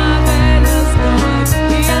 what a marvelous God.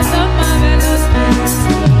 He has done marvelous things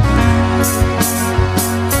for me.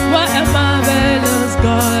 What a marvelous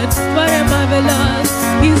God, what a marvelous.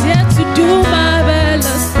 He's yet to do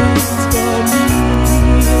marvelous things for me.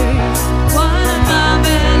 What a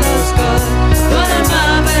marvelous God, what a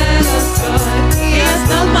marvelous God. He has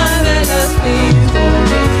done marvelous things for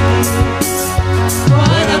me.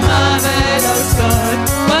 What a marvelous God,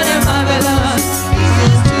 what a marvelous. He's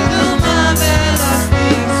yet to do marvelous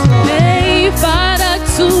things for me. Hey, Father,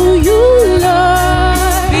 to you,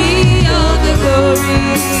 Lord, be all the glory.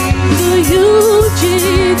 To you,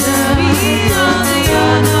 Jesus, be all the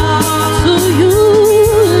honor. To you,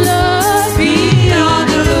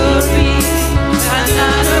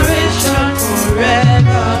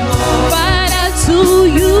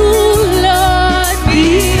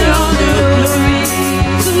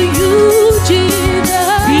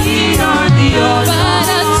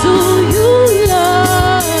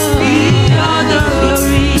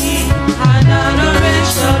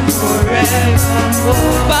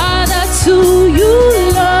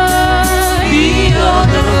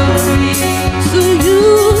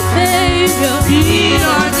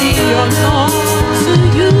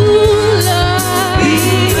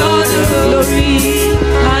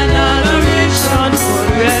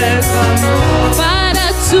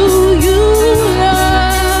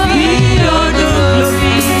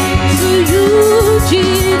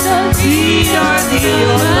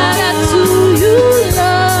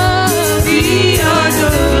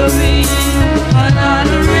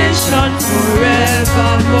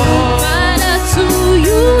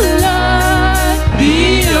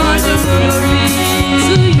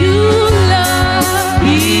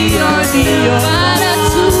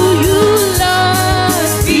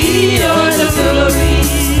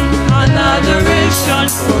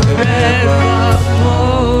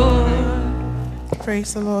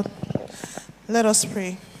 Praise the Lord. Let us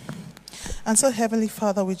pray. And so, Heavenly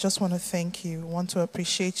Father, we just want to thank you. We want to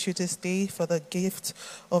appreciate you this day for the gift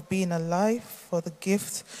of being alive, for the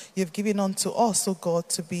gift you've given unto us, oh God,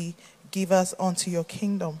 to be givers unto your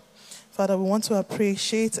kingdom. Father, we want to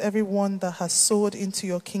appreciate everyone that has sowed into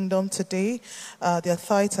your kingdom today, their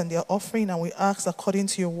tithes and their offering, and we ask according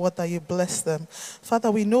to your word that you bless them.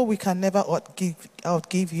 Father, we know we can never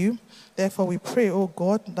outgive you. Therefore, we pray, oh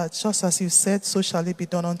God, that just as you said, so shall it be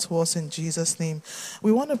done unto us in Jesus' name.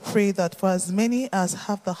 We want to pray that for as many as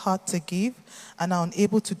have the heart to give and are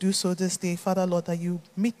unable to do so this day, Father, Lord, that you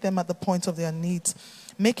meet them at the point of their needs.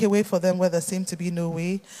 Make a way for them where there seems to be no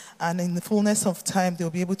way, and in the fullness of time,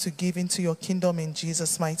 they'll be able to give into your kingdom in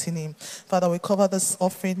Jesus' mighty name. Father, we cover this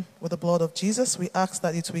offering with the blood of Jesus. We ask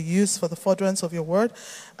that it will be used for the furtherance of your word,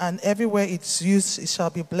 and everywhere it's used, it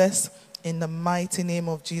shall be blessed. In the mighty name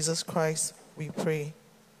of Jesus Christ, we pray.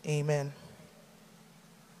 Amen.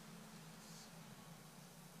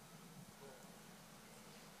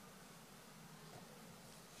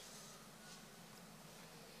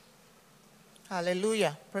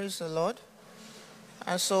 Hallelujah. Praise the Lord.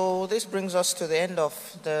 And so this brings us to the end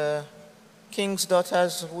of the King's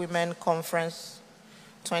Daughters Women Conference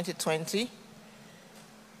 2020.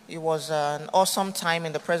 It was an awesome time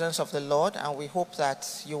in the presence of the Lord, and we hope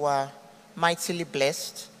that you are mightily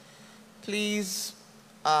blessed. Please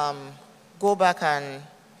go back and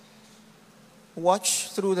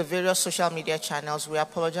watch through the various social media channels. We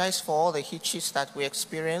apologize for all the hitches that we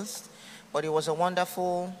experienced, but it was a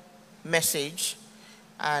wonderful message,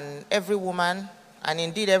 and every woman and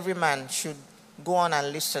indeed every man should go on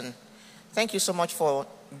and listen. Thank you so much for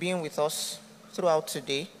being with us throughout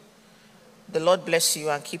today. The Lord bless you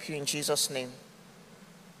and keep you in Jesus' name.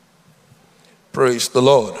 Praise the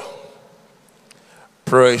Lord.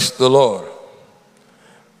 Praise the Lord.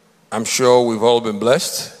 I'm sure we've all been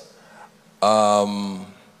blessed. I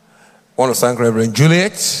want to thank Reverend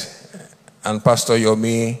Juliet and Pastor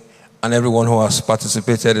Yomi and everyone who has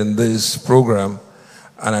participated in this program.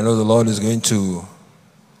 And I know the Lord is going to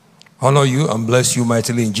honor you and bless you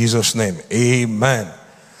mightily in Jesus' name. Amen.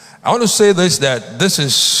 I want to say this, that this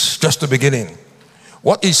is just the beginning.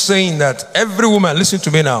 What is saying that every woman, listen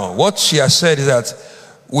to me now, what she has said is that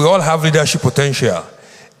we all have leadership potential.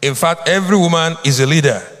 In fact, every woman is a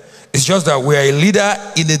leader. It's just that we are a leader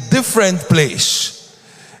in a different place.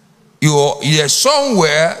 You're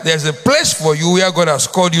somewhere, there's a place for you where God has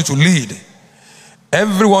called you to lead.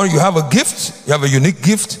 Everyone, you have a gift, you have a unique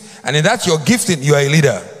gift, and in that your gifting, you are a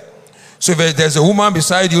leader. So if there's a woman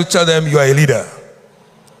beside you, tell them you are a leader.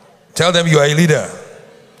 Tell them you are a leader.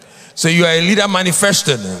 So you are a leader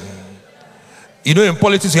manifesting. You know, in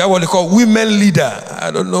politics, you have what they call women leader. I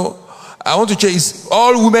don't know. I want to change.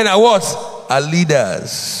 All women are what? Are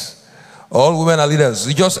leaders. All women are leaders.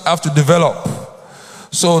 You just have to develop.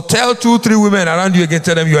 So tell 2, 3 women around you again,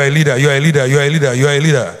 tell them you are a leader, you are a leader, you are a leader, you are a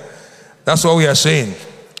leader. That's what we are saying.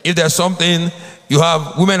 If there's something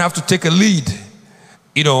women have to take a lead.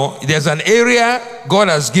 You know, there's an area God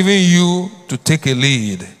has given you to take a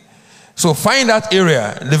lead. So find that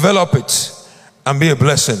area, develop it, and be a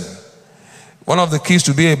blessing. One of the keys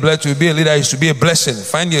to be a leader is to be a blessing.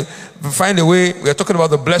 Find a way. We are talking about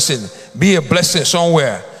the blessing. Be a blessing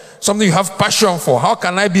somewhere. Something you have passion for. How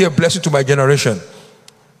can I be a blessing to my generation?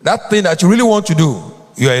 That thing that you really want to do,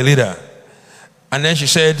 you are a leader. And then she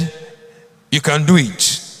said, you can do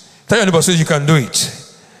it. Tell your neighbor, say you can do it.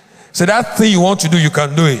 Say that thing you want to do, you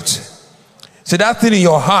can do it. Say that thing in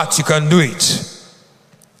your heart, you can do it.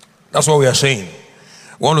 That's what we are saying.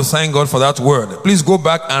 We want to thank God for that word. Please go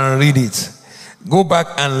back and read it. Go back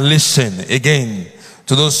and listen again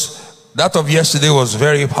to those. That of yesterday was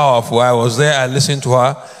very powerful. I was there, I listened to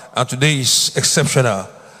her, and today is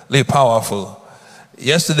exceptionally powerful.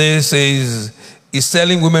 Yesterday says, is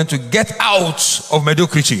telling women to get out of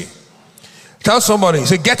mediocrity. Tell somebody,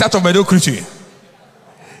 say, get out of mediocrity.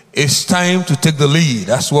 It's time to take the lead.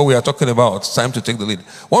 That's what we are talking about. It's time to take the lead.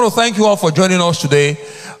 I want to thank you all for joining us today.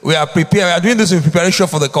 We are prepared. We are doing this in preparation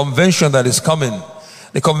for the convention that is coming.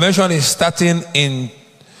 The convention is starting in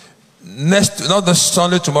not this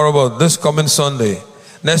Sunday tomorrow, but this coming Sunday.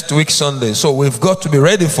 Next week Sunday. So we've got to be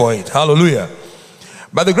ready for it. Hallelujah.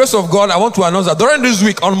 By the grace of God, I want to announce that during this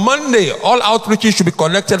week, on Monday, all outreaches should be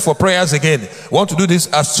connected for prayers again. We want to do this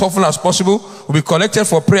as often as possible. We'll be connected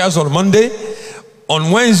for prayers on Monday.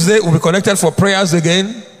 On Wednesday, we'll be connected for prayers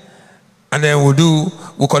again. And then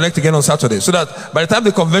we'll connect again on Saturday. So that by the time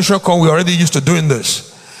the convention comes, we're already used to doing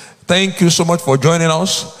this. Thank you so much for joining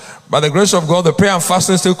us. By the grace of God, the prayer and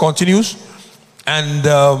fasting still continues. And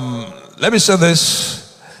let me say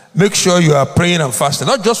this. make sure you are praying and fasting,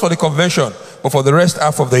 not just for the convention, but for the rest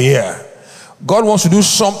half of the year. God wants to do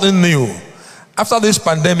something new. After this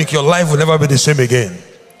pandemic, your life will never be the same again.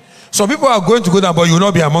 Some people are going to go down, but you will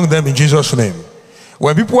not be among them in Jesus' name.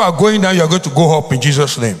 When people are going down, you are going to go up in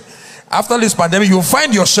Jesus' name. After this pandemic, you will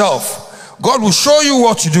find yourself. God will show you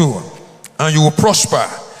what to do, and you will prosper.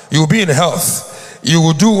 You will be in health. You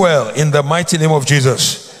will do well in the mighty name of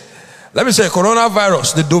Jesus. Let me say,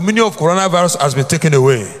 coronavirus, the dominion of coronavirus has been taken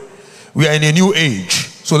away. We are in a new age.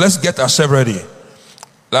 So let's get ourselves ready.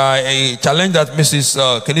 A challenge that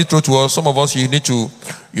Mrs. Kenny threw to us, some of us, you need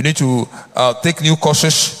to take new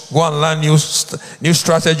courses, go and learn new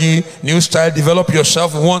strategy, new style, develop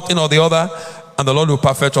yourself in one thing or the other, and the Lord will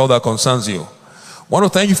perfect all that concerns you. I want to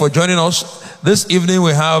thank you for joining us. This evening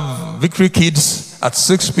we have Victory Kids at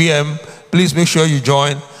 6 p.m. Please make sure you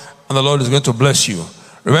join, and the Lord is going to bless you.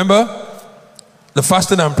 Remember, the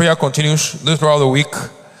fasting and prayer continues this throughout the week.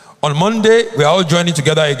 On Monday, we are all joining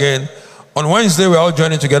together again. On Wednesday, we are all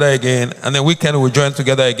joining together again. And then weekend, we'll join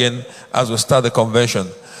together again as we start the convention.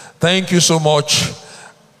 Thank you so much.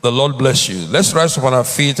 The Lord bless you. Let's rise up on our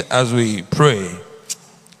feet as we pray.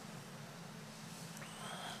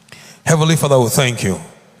 Heavenly Father, we thank you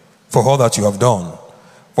for all that you have done,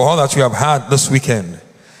 for all that you have had this weekend.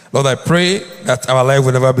 Lord, I pray that our life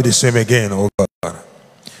will never be the same again, oh God.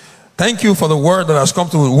 Thank you for the word that has come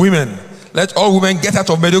to women. Let all women get out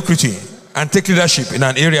of mediocrity and take leadership in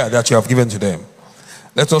an area that you have given to them.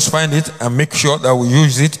 Let us find it and make sure that we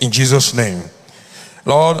use it in Jesus' name.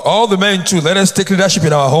 Lord, all the men too, let us take leadership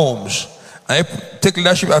in our homes. And take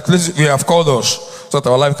leadership at least you have called us, so that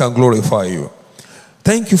our life can glorify you.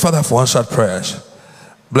 Thank you, Father, for answered prayers.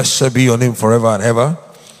 Blessed be your name forever and ever.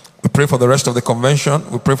 We pray for the rest of the convention.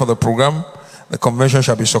 We pray for the program. The convention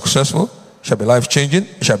shall be successful, shall be life-changing,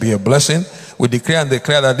 it shall be a blessing. We declare and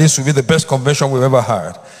declare that this will be the best convention we've ever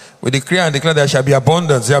had. We declare and declare there shall be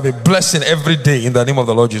abundance, there shall be blessing every day in the name of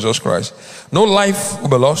the Lord Jesus Christ. No life will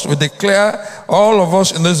be lost. We declare all of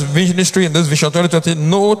us in this ministry, in this Vision 2020,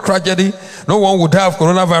 no tragedy, no one would die of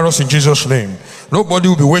coronavirus in Jesus' name. Nobody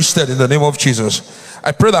will be wasted in the name of Jesus.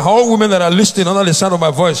 I pray that all women that are listening under the sound of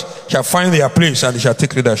my voice shall find their place and they shall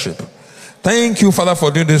take leadership. Thank you, Father,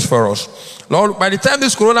 for doing this for us. Lord, by the time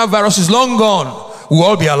this coronavirus is long gone, we'll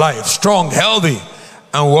all be alive, strong, healthy,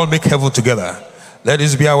 and we'll all make heaven together. Let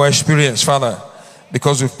this be our experience, Father,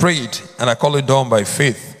 because we've prayed and I call it done by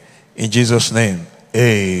faith in Jesus' name.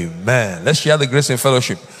 Amen. Let's share the grace and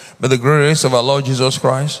fellowship. May the grace of our Lord Jesus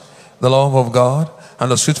Christ, the love of God,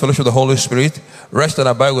 and the sweet fellowship of the Holy Spirit rest and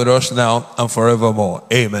abide with us now and forevermore.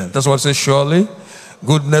 Amen. That's what it says. Surely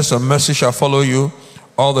goodness and mercy shall follow you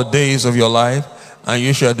all the days of your life, and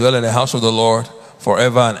you shall dwell in the house of the Lord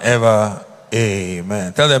forever and ever.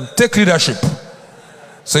 Amen. Tell them, take leadership.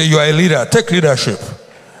 Say you are a leader. Take leadership.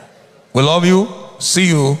 We love you. See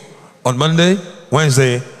you on Monday,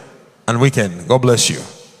 Wednesday, and weekend. God bless you.